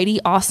for Mighty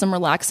Awesome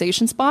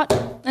Relaxation Spot?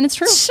 And it's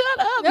true. Shut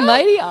up. Yeah.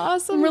 Mighty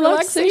Awesome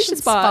Relaxation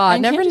Spot. I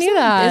never knew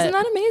that. Isn't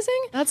that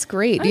amazing? That's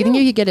great. Do you think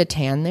you could get a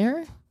tan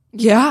there?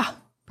 Yeah.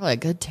 Probably a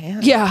good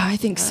tan. Yeah, I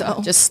think so.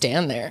 Just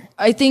stand there.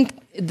 I think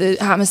the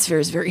atmosphere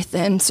is very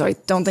thin, so I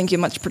don't think you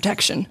have much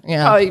protection.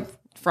 Yeah. Probably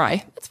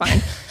fry. It's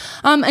fine.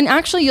 And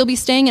actually, you'll be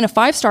staying in a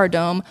 5-star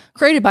dome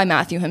created by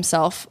Matthew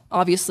himself.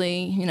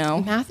 Obviously,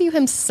 Matthew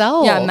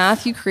himself. Yeah,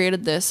 Matthew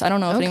created this. I don't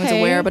know if anyone's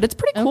aware, but it's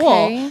pretty cool.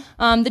 Okay.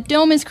 The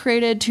dome is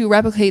created to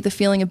replicate the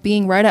feeling of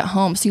being right at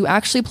home. So you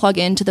actually plug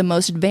into the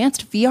most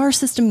advanced VR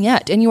system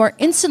yet, and you are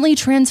instantly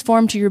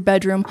transformed to your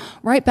bedroom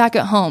right back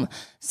at home.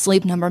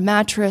 Sleep Number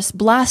mattress,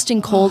 blasting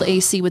cold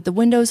AC with the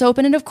windows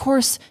open, and of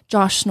course,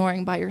 Josh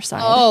snoring by your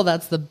side. Oh,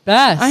 that's the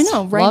best. I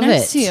know, right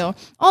next to you.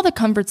 All the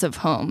comforts of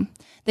home.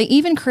 They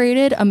even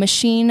created a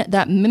machine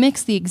that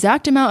mimics the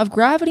exact amount of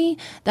gravity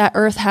that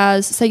Earth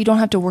has, so you don't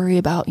have to worry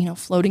about,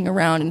 floating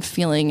around and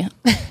feeling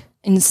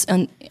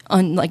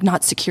like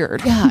not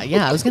secured.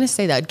 Yeah. I was gonna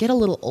say that It'd get a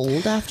little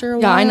old after a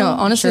while. Yeah, I know.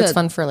 Honestly, sure it's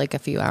fun for like a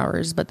few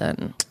hours, but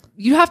then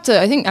you have to.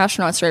 I think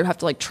astronauts have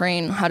to like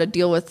train how to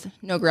deal with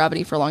no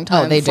gravity for a long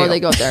time before they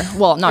go up there.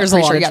 Well, not There's a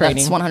lot of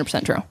training. That's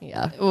 100% true.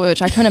 Yeah,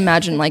 which I couldn't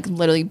imagine like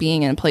literally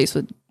being in a place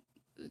with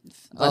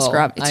less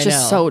gravity. It's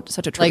just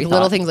such a trippy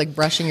little things like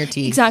brushing your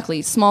teeth.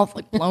 Exactly. Small,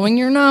 like blowing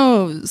your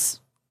nose.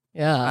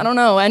 Yeah. I don't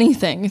know,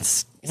 anything.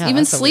 It's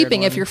even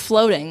sleeping if you're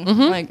floating.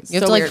 Like you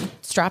have to weird.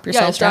 strap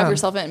yourself down. Strap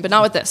yourself in. But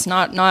not with this.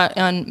 Not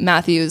on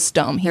Matthew's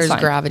dome. There's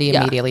gravity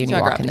immediately when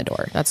you walk in the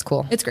door. That's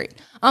cool. It's great.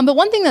 But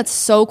one thing that's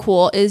so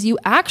cool is you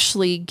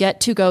actually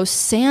get to go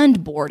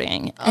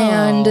sandboarding.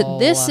 And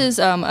this is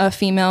a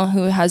female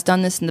who has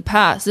done this in the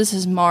past. This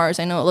is Mars.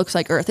 I know it looks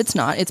like Earth. It's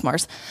not. It's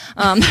Mars.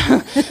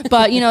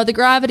 But, the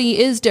gravity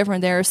is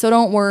different there. So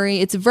don't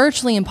worry. It's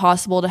virtually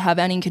impossible to have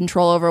any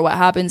control over what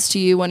happens to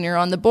you when you're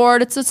on the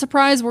board. It's a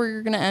surprise where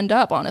you're going to end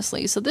up,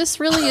 honestly. So this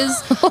really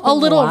is a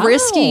little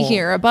risky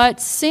here. But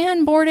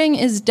sandboarding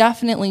is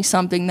definitely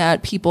something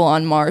that people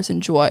on Mars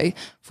enjoy.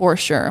 For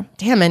sure.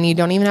 Damn, and you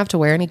don't even have to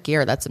wear any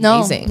gear. That's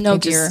amazing. No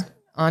gear. Just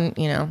on,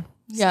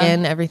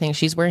 skin, everything.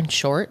 She's wearing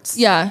shorts.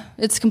 Yeah,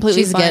 it's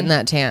completely She's getting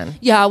that tan.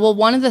 Yeah, well,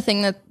 one of the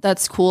things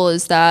that's cool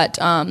is that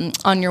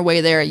on your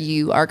way there,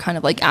 you are kind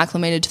of like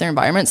acclimated to their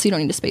environment, so you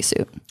don't need a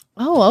spacesuit.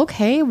 Oh,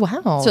 okay. Wow.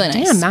 It's really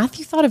nice. Damn,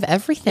 Matthew thought of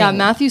everything. Yeah,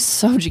 Matthew's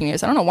so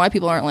genius. I don't know why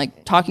people aren't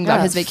like talking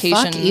about his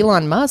vacation. Fuck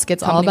Elon Musk.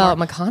 It's all about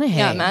McConaughey.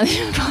 Yeah,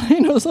 Matthew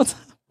McConaughey knows what's up.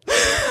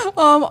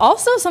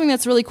 Also, something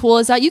that's really cool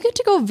is that you get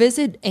to go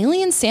visit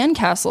alien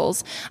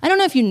sandcastles. I don't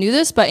know if you knew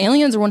this, but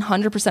aliens are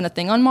 100% a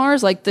thing on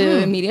Mars. Like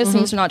the media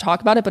seems to not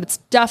talk about it, but it's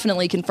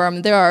definitely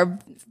confirmed. There are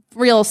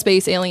real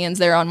space aliens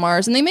there on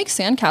Mars, and they make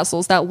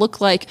sandcastles that look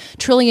like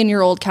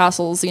trillion-year-old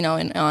castles,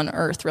 on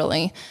Earth,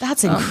 really.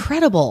 That's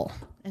incredible.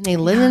 And they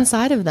live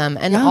inside of them.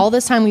 And all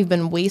this time we've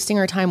been wasting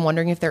our time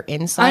wondering if they're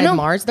inside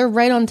Mars. They're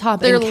right on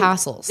top in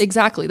castles.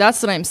 Exactly.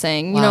 That's what I'm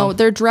saying. Wow.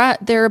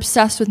 They're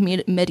obsessed with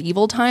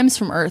medieval times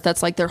from Earth.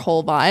 That's like their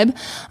whole vibe.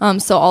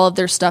 So all of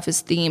their stuff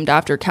is themed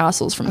after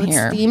castles from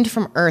here. It's themed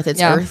from Earth. It's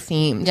Earth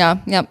themed. Yeah.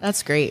 Yep.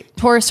 That's great.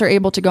 Tourists are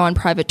able to go on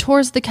private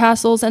tours of the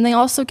castles, and they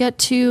also get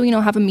to,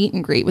 have a meet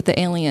and greet with the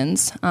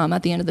aliens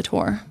at the end of the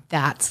tour.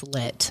 That's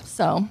lit.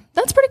 So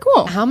that's pretty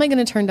cool. How am I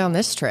going to turn down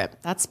this trip?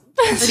 That's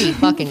pretty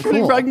fucking cool.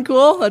 Pretty fucking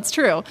cool. That's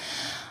true.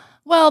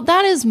 Well,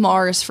 that is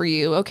Mars for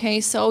you.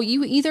 Okay. So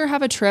you either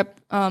have a trip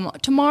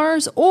to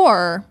Mars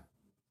or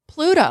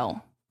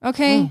Pluto.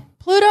 Okay.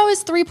 Pluto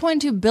is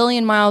 3.2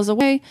 billion miles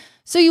away.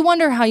 So you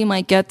wonder how you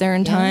might get there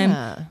in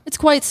time. It's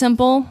quite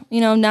simple.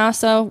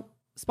 NASA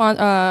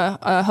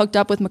hooked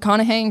up with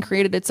McConaughey and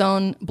created its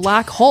own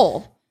black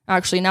hole.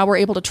 Actually, now we're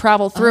able to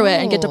travel through it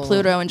and get to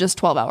Pluto in just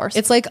 12 hours.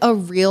 It's like a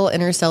real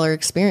interstellar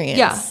experience.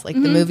 Yeah. Like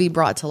the movie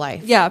brought to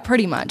life. Yeah,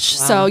 pretty much.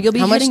 Wow. So you'll be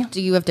How much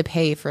do you have to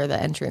pay for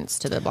the entrance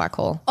to the black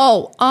hole?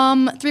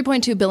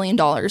 $3.2 billion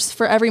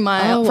for every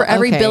mile. For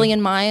every billion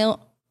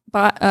mile,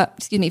 for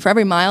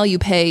every mile you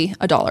pay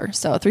 $1.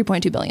 So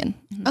 3.2 billion.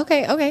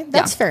 Okay.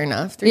 That's fair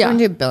enough.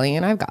 3.2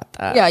 billion. I've got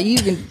that. Yeah, you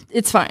can.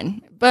 It's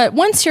fine. But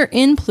once you're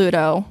in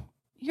Pluto,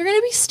 you're going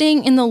to be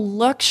staying in the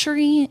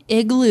luxury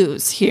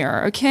igloos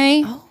here.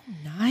 Okay. Oh,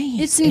 nice.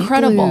 It's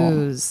incredible.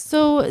 Igloos.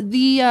 So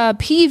the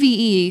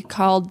PVE,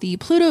 called the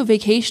Pluto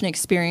Vacation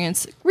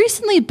Experience,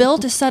 recently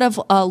built a set of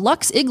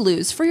luxe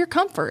igloos for your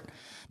comfort.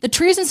 The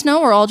trees and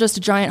snow are all just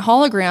a giant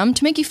hologram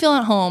to make you feel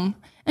at home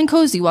and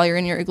cozy while you're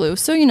in your igloo.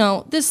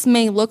 So, this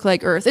may look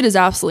like Earth. It is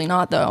absolutely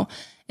not, though.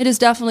 It is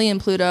definitely in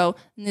Pluto,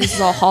 and this is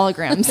all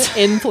holograms.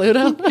 In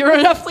Pluto? You're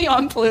definitely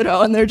on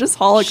Pluto, and they're just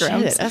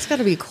holograms. Shit, that's got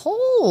to be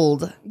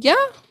cold.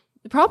 Yeah,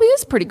 it probably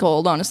is pretty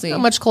cold, honestly. Not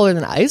much colder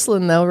than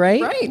Iceland, though,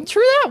 right? Right,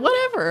 true that,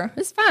 whatever.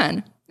 It's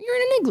fine. You're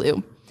in an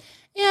igloo.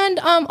 And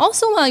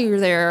also while you're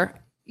there,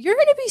 you're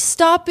going to be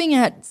stopping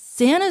at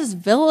Santa's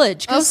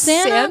village. Oh,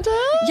 Santa?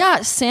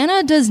 Yeah,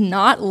 Santa does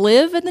not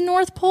live at the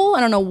North Pole. I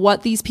don't know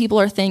what these people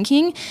are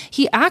thinking.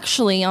 He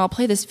actually, I'll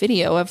play this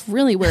video of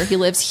really where he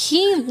lives.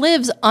 He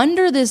lives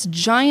under this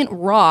giant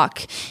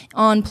rock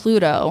on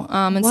Pluto.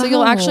 So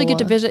you'll actually get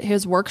to visit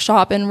his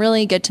workshop and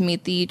really get to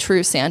meet the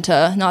true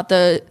Santa, not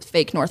the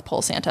fake North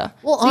Pole Santa.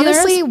 Well,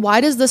 honestly,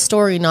 why does the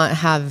story not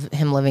have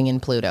him living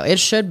in Pluto? It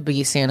should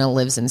be Santa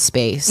lives in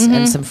space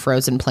and some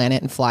frozen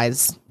planet and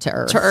flies to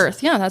Earth. To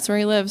Earth, yeah, that's where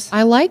he lives.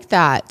 I like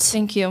that.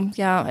 Thank you.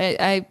 Yeah,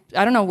 I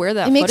don't know where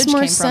that it makes footage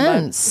more came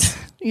sense.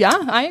 From, but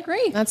yeah, I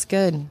agree. That's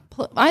good.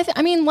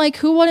 I mean, like,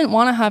 who wouldn't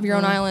want to have your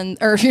own island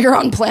or your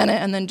own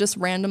planet and then just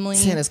randomly?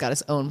 Santa's got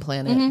his own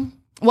planet.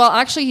 Well,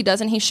 actually, he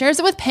doesn't. He shares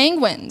it with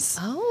penguins.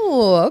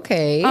 Oh,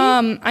 okay.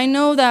 I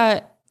know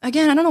that.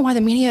 Again, I don't know why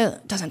the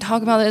media doesn't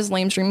talk about this.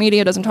 Lamestream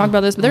media doesn't talk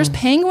about this, but there's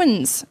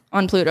penguins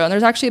on Pluto, and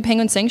there's actually a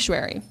penguin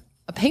sanctuary.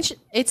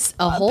 It's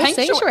a whole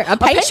sanctuary. A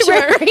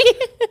sanctuary.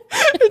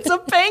 It's a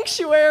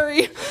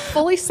sanctuary.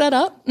 Fully set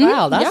up.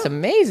 Wow, that's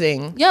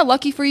amazing. Yeah,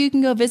 lucky for you, you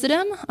can go visit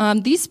him.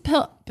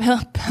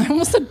 I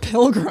almost said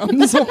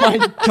pilgrims. Oh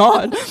my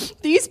God.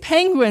 These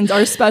penguins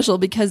are special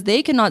because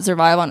they cannot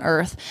survive on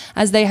Earth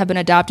as they have been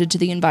adapted to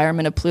the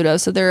environment of Pluto.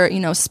 So they're,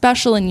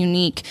 special and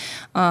unique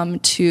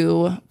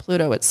to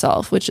Pluto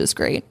itself, which is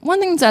great. One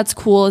thing that's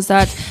cool is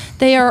that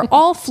they are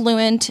all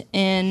fluent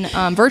in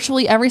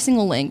virtually every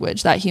single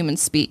language that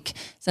humans speak.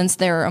 Since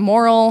they're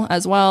immoral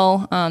as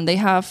well, they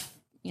have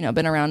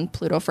been around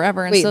Pluto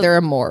forever. And Wait, they're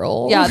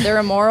immoral? Yeah, they're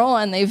immoral,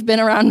 and they've been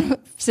around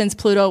since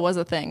Pluto was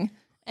a thing.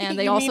 And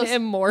they also mean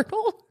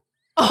immortal?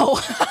 Oh,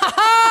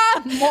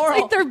 moral.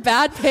 It's like they're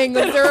bad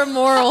penguins. They're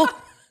immoral.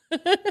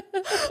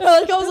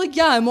 I was like,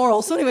 yeah,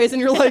 immoral. So, anyways,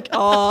 and you're like,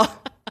 oh,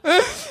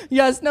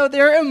 yes, no,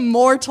 they're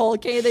immortal.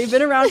 Okay, they've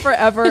been around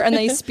forever, and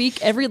they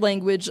speak every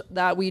language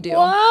that we do.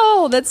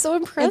 Wow, that's so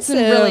impressive.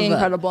 It's really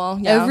incredible.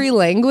 Yeah. Every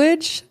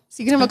language,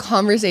 so you can have a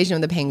conversation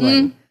with a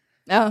penguin.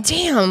 Yeah.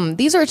 Damn,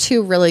 these are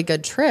two really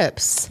good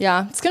trips.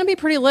 Yeah, it's gonna be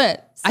pretty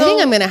lit. I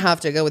think I'm going to have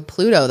to go with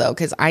Pluto, though,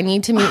 because I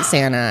need to meet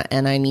Santa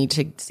and I need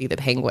to see the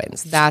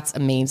penguins. That's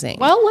amazing.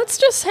 Well, let's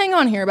just hang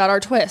on here about our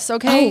twists,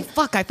 okay? Oh,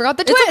 fuck. I forgot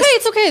the twist.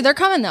 It's okay. They're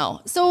coming,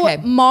 though. So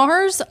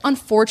Mars,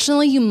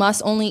 unfortunately, you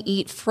must only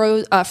eat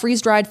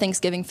freeze-dried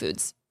Thanksgiving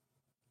foods.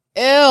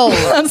 Ew.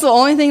 That's the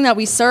only thing that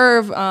we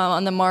serve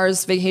on the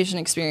Mars Vacation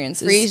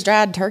Experience.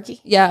 Freeze-dried turkey?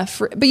 Yeah,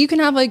 but you can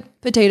have,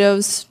 like,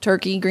 potatoes,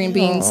 turkey, green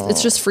beans.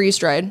 It's just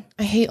freeze-dried.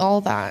 I hate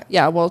all that.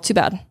 Yeah, well, too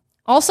bad.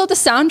 Also, the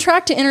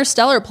soundtrack to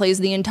Interstellar plays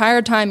the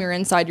entire time you're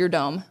inside your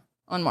dome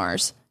on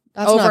Mars.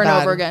 That's over and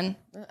over again.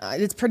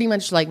 It's pretty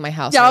much like my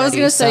house. Yeah,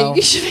 already, I was going to say,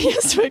 you should be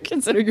used to it,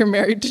 consider you're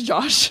married to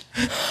Josh.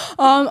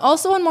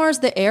 Also on Mars,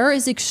 the air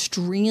is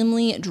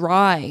extremely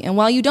dry. And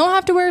while you don't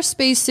have to wear a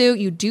spacesuit,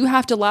 you do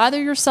have to lather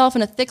yourself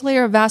in a thick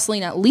layer of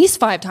Vaseline at least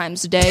 5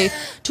 times a day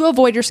to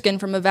avoid your skin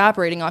from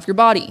evaporating off your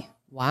body.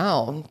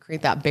 Wow,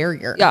 create that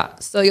barrier. Yeah,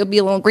 so you'll be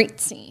a little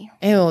greasy.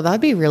 Ew,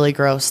 that'd be really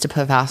gross to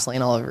put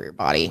Vaseline all over your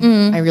body.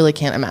 I really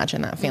can't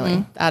imagine that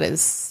feeling. That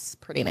is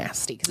pretty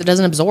nasty because it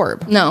doesn't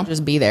absorb. No. It'll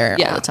just be there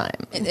all the time.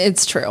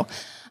 It's true.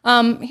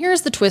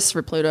 Here's the twist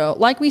for Pluto.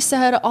 Like we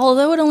said,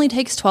 although it only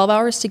takes 12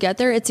 hours to get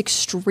there, it's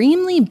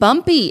extremely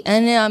bumpy.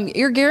 And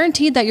you're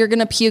guaranteed that you're going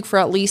to puke for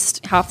at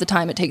least half the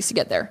time it takes to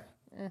get there.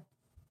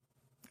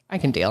 I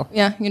can deal.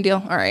 Yeah, you can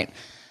deal. All right.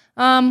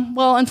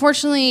 Well,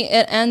 unfortunately,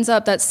 it ends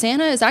up that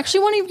Santa is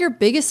actually one of your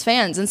biggest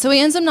fans. And so he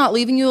ends up not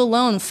leaving you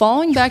alone,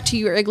 following back to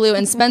your igloo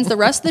and spends the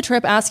rest of the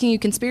trip asking you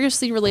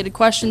conspiracy-related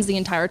questions the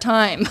entire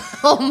time.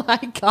 Oh my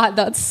God,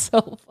 that's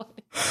so funny.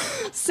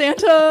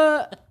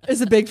 Santa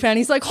is a big fan.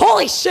 He's like,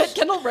 holy shit,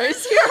 Kendall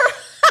Ray's here.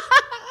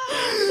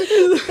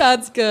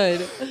 That's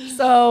good.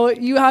 So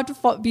you have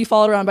to be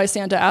followed around by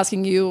Santa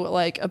asking you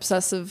like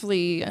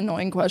obsessively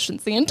annoying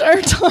questions the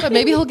entire time. But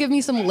maybe he'll give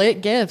me some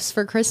lit gifts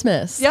for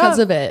Christmas because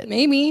of it.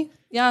 Maybe.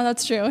 Yeah,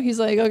 that's true. He's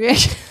like, okay,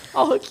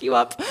 I'll hook you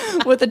up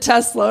with a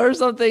Tesla or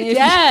something.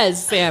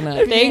 Yes,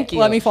 Santa. Thank you.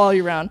 Let me follow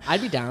you around. I'd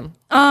be down.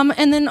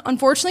 And then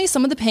unfortunately,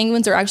 some of the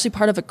penguins are actually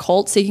part of a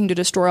cult seeking to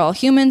destroy all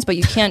humans, but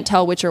you can't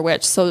tell which are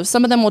which. So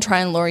some of them will try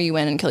and lure you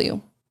in and kill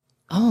you.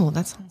 Oh,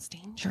 that sounds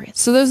dangerous.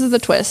 So those are the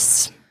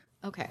twists.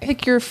 Okay.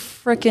 Pick your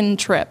frickin'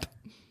 trip.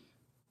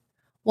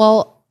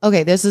 Well,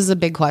 okay, this is a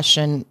big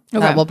question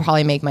that will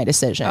probably make my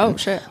decision. Oh,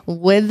 shit.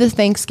 With the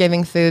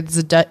Thanksgiving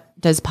foods,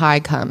 does pie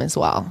come as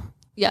well?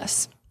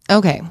 Yes.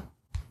 Okay.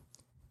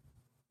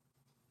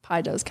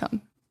 Pie does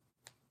come.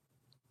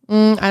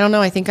 I don't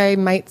know. I think I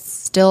might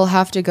still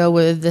have to go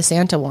with the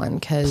Santa one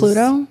because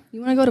Pluto?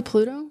 You want to go to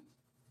Pluto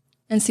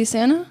and see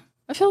Santa?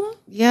 I feel that.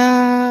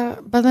 Yeah,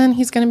 but then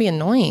he's going to be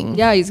annoying.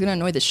 Yeah, he's going to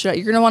annoy the shit out.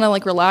 You're going to want to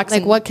like relax.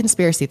 Like, what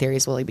conspiracy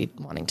theories will he be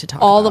wanting to talk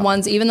about? All the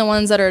ones, even the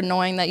ones that are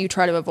annoying that you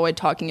try to avoid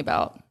talking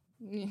about.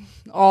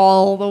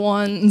 All the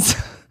ones.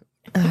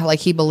 Like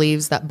he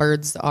believes that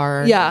birds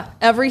are... Yeah,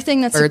 everything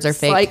that's birds are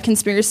fake. Like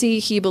conspiracy,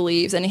 he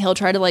believes, and he'll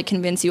try to like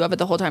convince you of it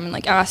the whole time and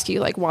like ask you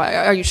like, why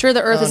are you sure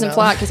the Earth isn't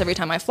flat? Because every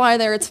time I fly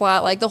there, it's flat.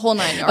 Like the whole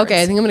 9 yards.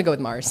 Okay, I think I'm gonna go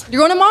with Mars. You're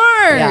going to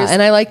Mars. Yeah,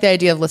 and I like the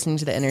idea of listening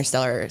to the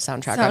Interstellar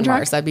soundtrack on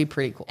Mars. That'd be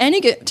pretty cool. And you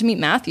get to meet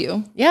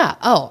Matthew. Yeah.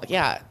 Oh,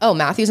 yeah. Oh,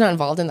 Matthew's not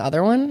involved in the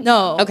other one?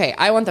 No. Okay,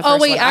 I want the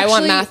first one. I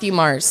want Matthew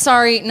Mars.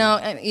 Sorry,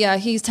 no. Yeah,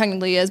 he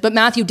technically is, but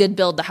Matthew did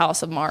build the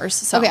house of Mars.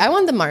 So. Okay, I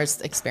want the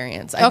Mars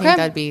experience. I think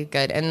that'd be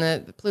good. And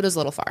the Pluto's a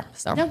little far.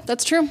 So yeah,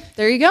 that's true.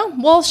 There you go.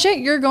 Well, shit,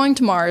 you're going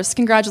to Mars.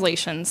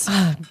 Congratulations.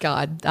 Oh,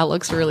 God, that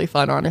looks really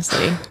fun,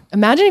 honestly.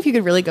 Imagine if you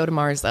could really go to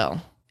Mars, though.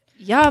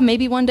 Yeah,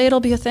 maybe one day it'll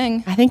be a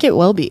thing. I think it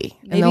will be.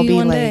 Maybe and there'll be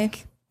one like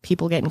day.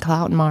 People getting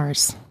clout in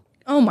Mars.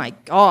 Oh my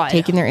God.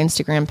 Taking their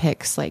Instagram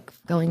pics, like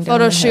going down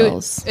photo the shoot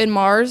hills. in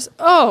Mars.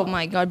 Oh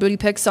my God, booty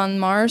pics on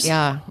Mars.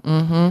 Yeah.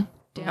 Mm-hmm.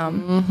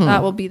 Damn,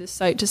 that will be the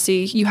sight to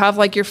see. You have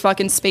like your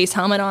fucking space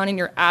helmet on and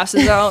your ass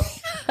is out.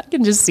 I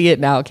can just see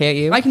it now, can't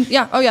you? I can.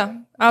 Yeah. Oh yeah.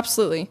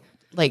 Absolutely.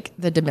 Like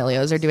the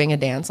D'Amelios are doing a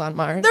dance on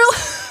Mars.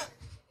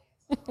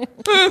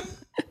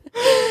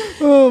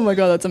 Oh my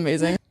God, that's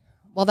amazing.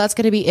 Well, that's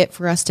going to be it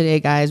for us today,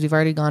 guys. We've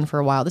already gone for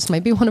a while. This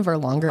might be one of our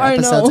longer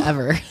episodes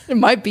ever. It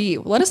might be.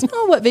 Let us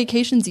know what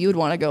vacations you would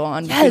want to go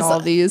on between all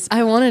of these.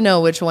 I want to know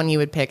which one you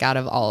would pick out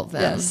of all of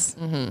them. Yes.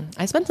 Mm-hmm.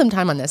 I spent some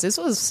time on this. This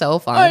was so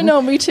fun. I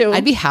know, me too.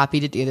 I'd be happy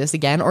to do this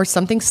again or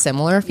something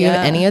similar. If you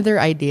have any other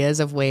ideas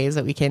of ways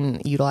that we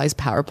can utilize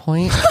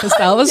PowerPoint, because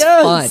that was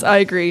fun. I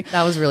agree.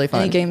 That was really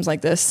fun. Any games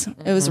like this.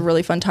 It was a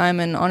really fun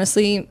time. And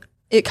honestly,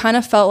 it kind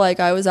of felt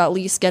like I was at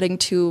least getting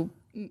to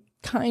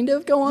kind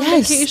of go on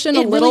vacation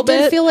a little bit. It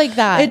did feel like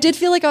that. It did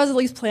feel like I was at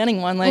least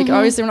planning one. Like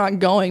obviously we're not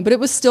going, but it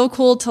was still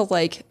cool to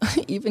like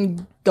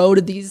even go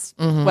to these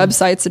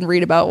websites and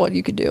read about what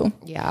you could do.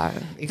 Yeah.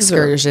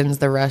 Excursions,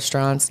 the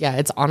restaurants. Yeah.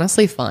 It's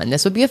honestly fun.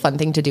 This would be a fun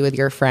thing to do with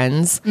your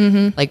friends,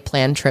 like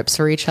plan trips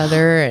for each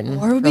other and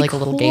Or it would for be like a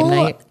little game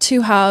night.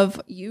 To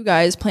have you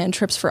guys plan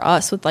trips for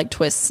us with like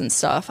twists and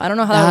stuff. I don't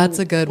know how That's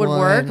a good would one.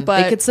 work,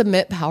 but they could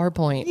submit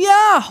PowerPoint.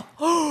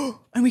 yeah.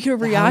 And we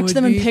could react to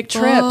them and pick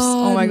trips.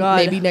 Oh my God.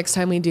 Maybe next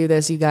time we do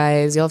this, you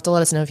guys, you'll have to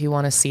let us know if you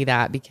want to see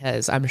that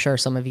because I'm sure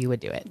some of you would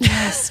do it.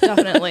 Yes,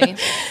 definitely.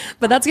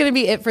 But that's going to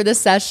be it for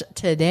this sesh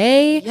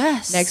today.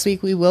 Yes. Next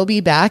week we will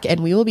be back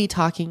and we will be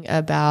talking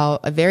about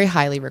a very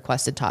highly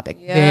requested topic.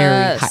 Yes.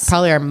 Very high,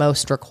 probably our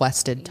most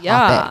requested topic.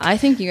 Yeah, I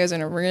think you guys are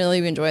going to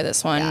really enjoy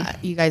this one. Yeah,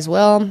 you guys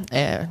will.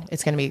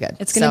 It's going to be good.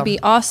 It's going to be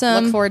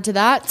awesome. Look forward to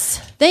that.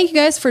 Thank you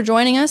guys for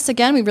joining us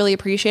again. We really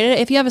appreciate it.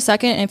 If you have a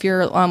second, if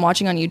you're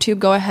watching on YouTube,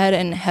 go ahead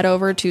and head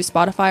over to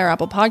Spotify or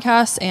Apple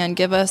Podcasts and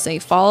give us a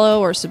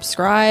follow or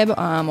subscribe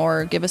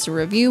or give us a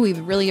review. We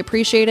really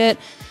appreciate it.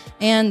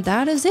 And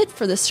that is it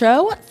for the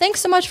show.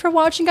 Thanks so much for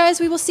watching, guys.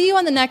 We will see you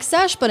on the next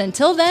sesh. But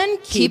until then,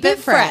 keep it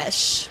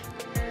fresh.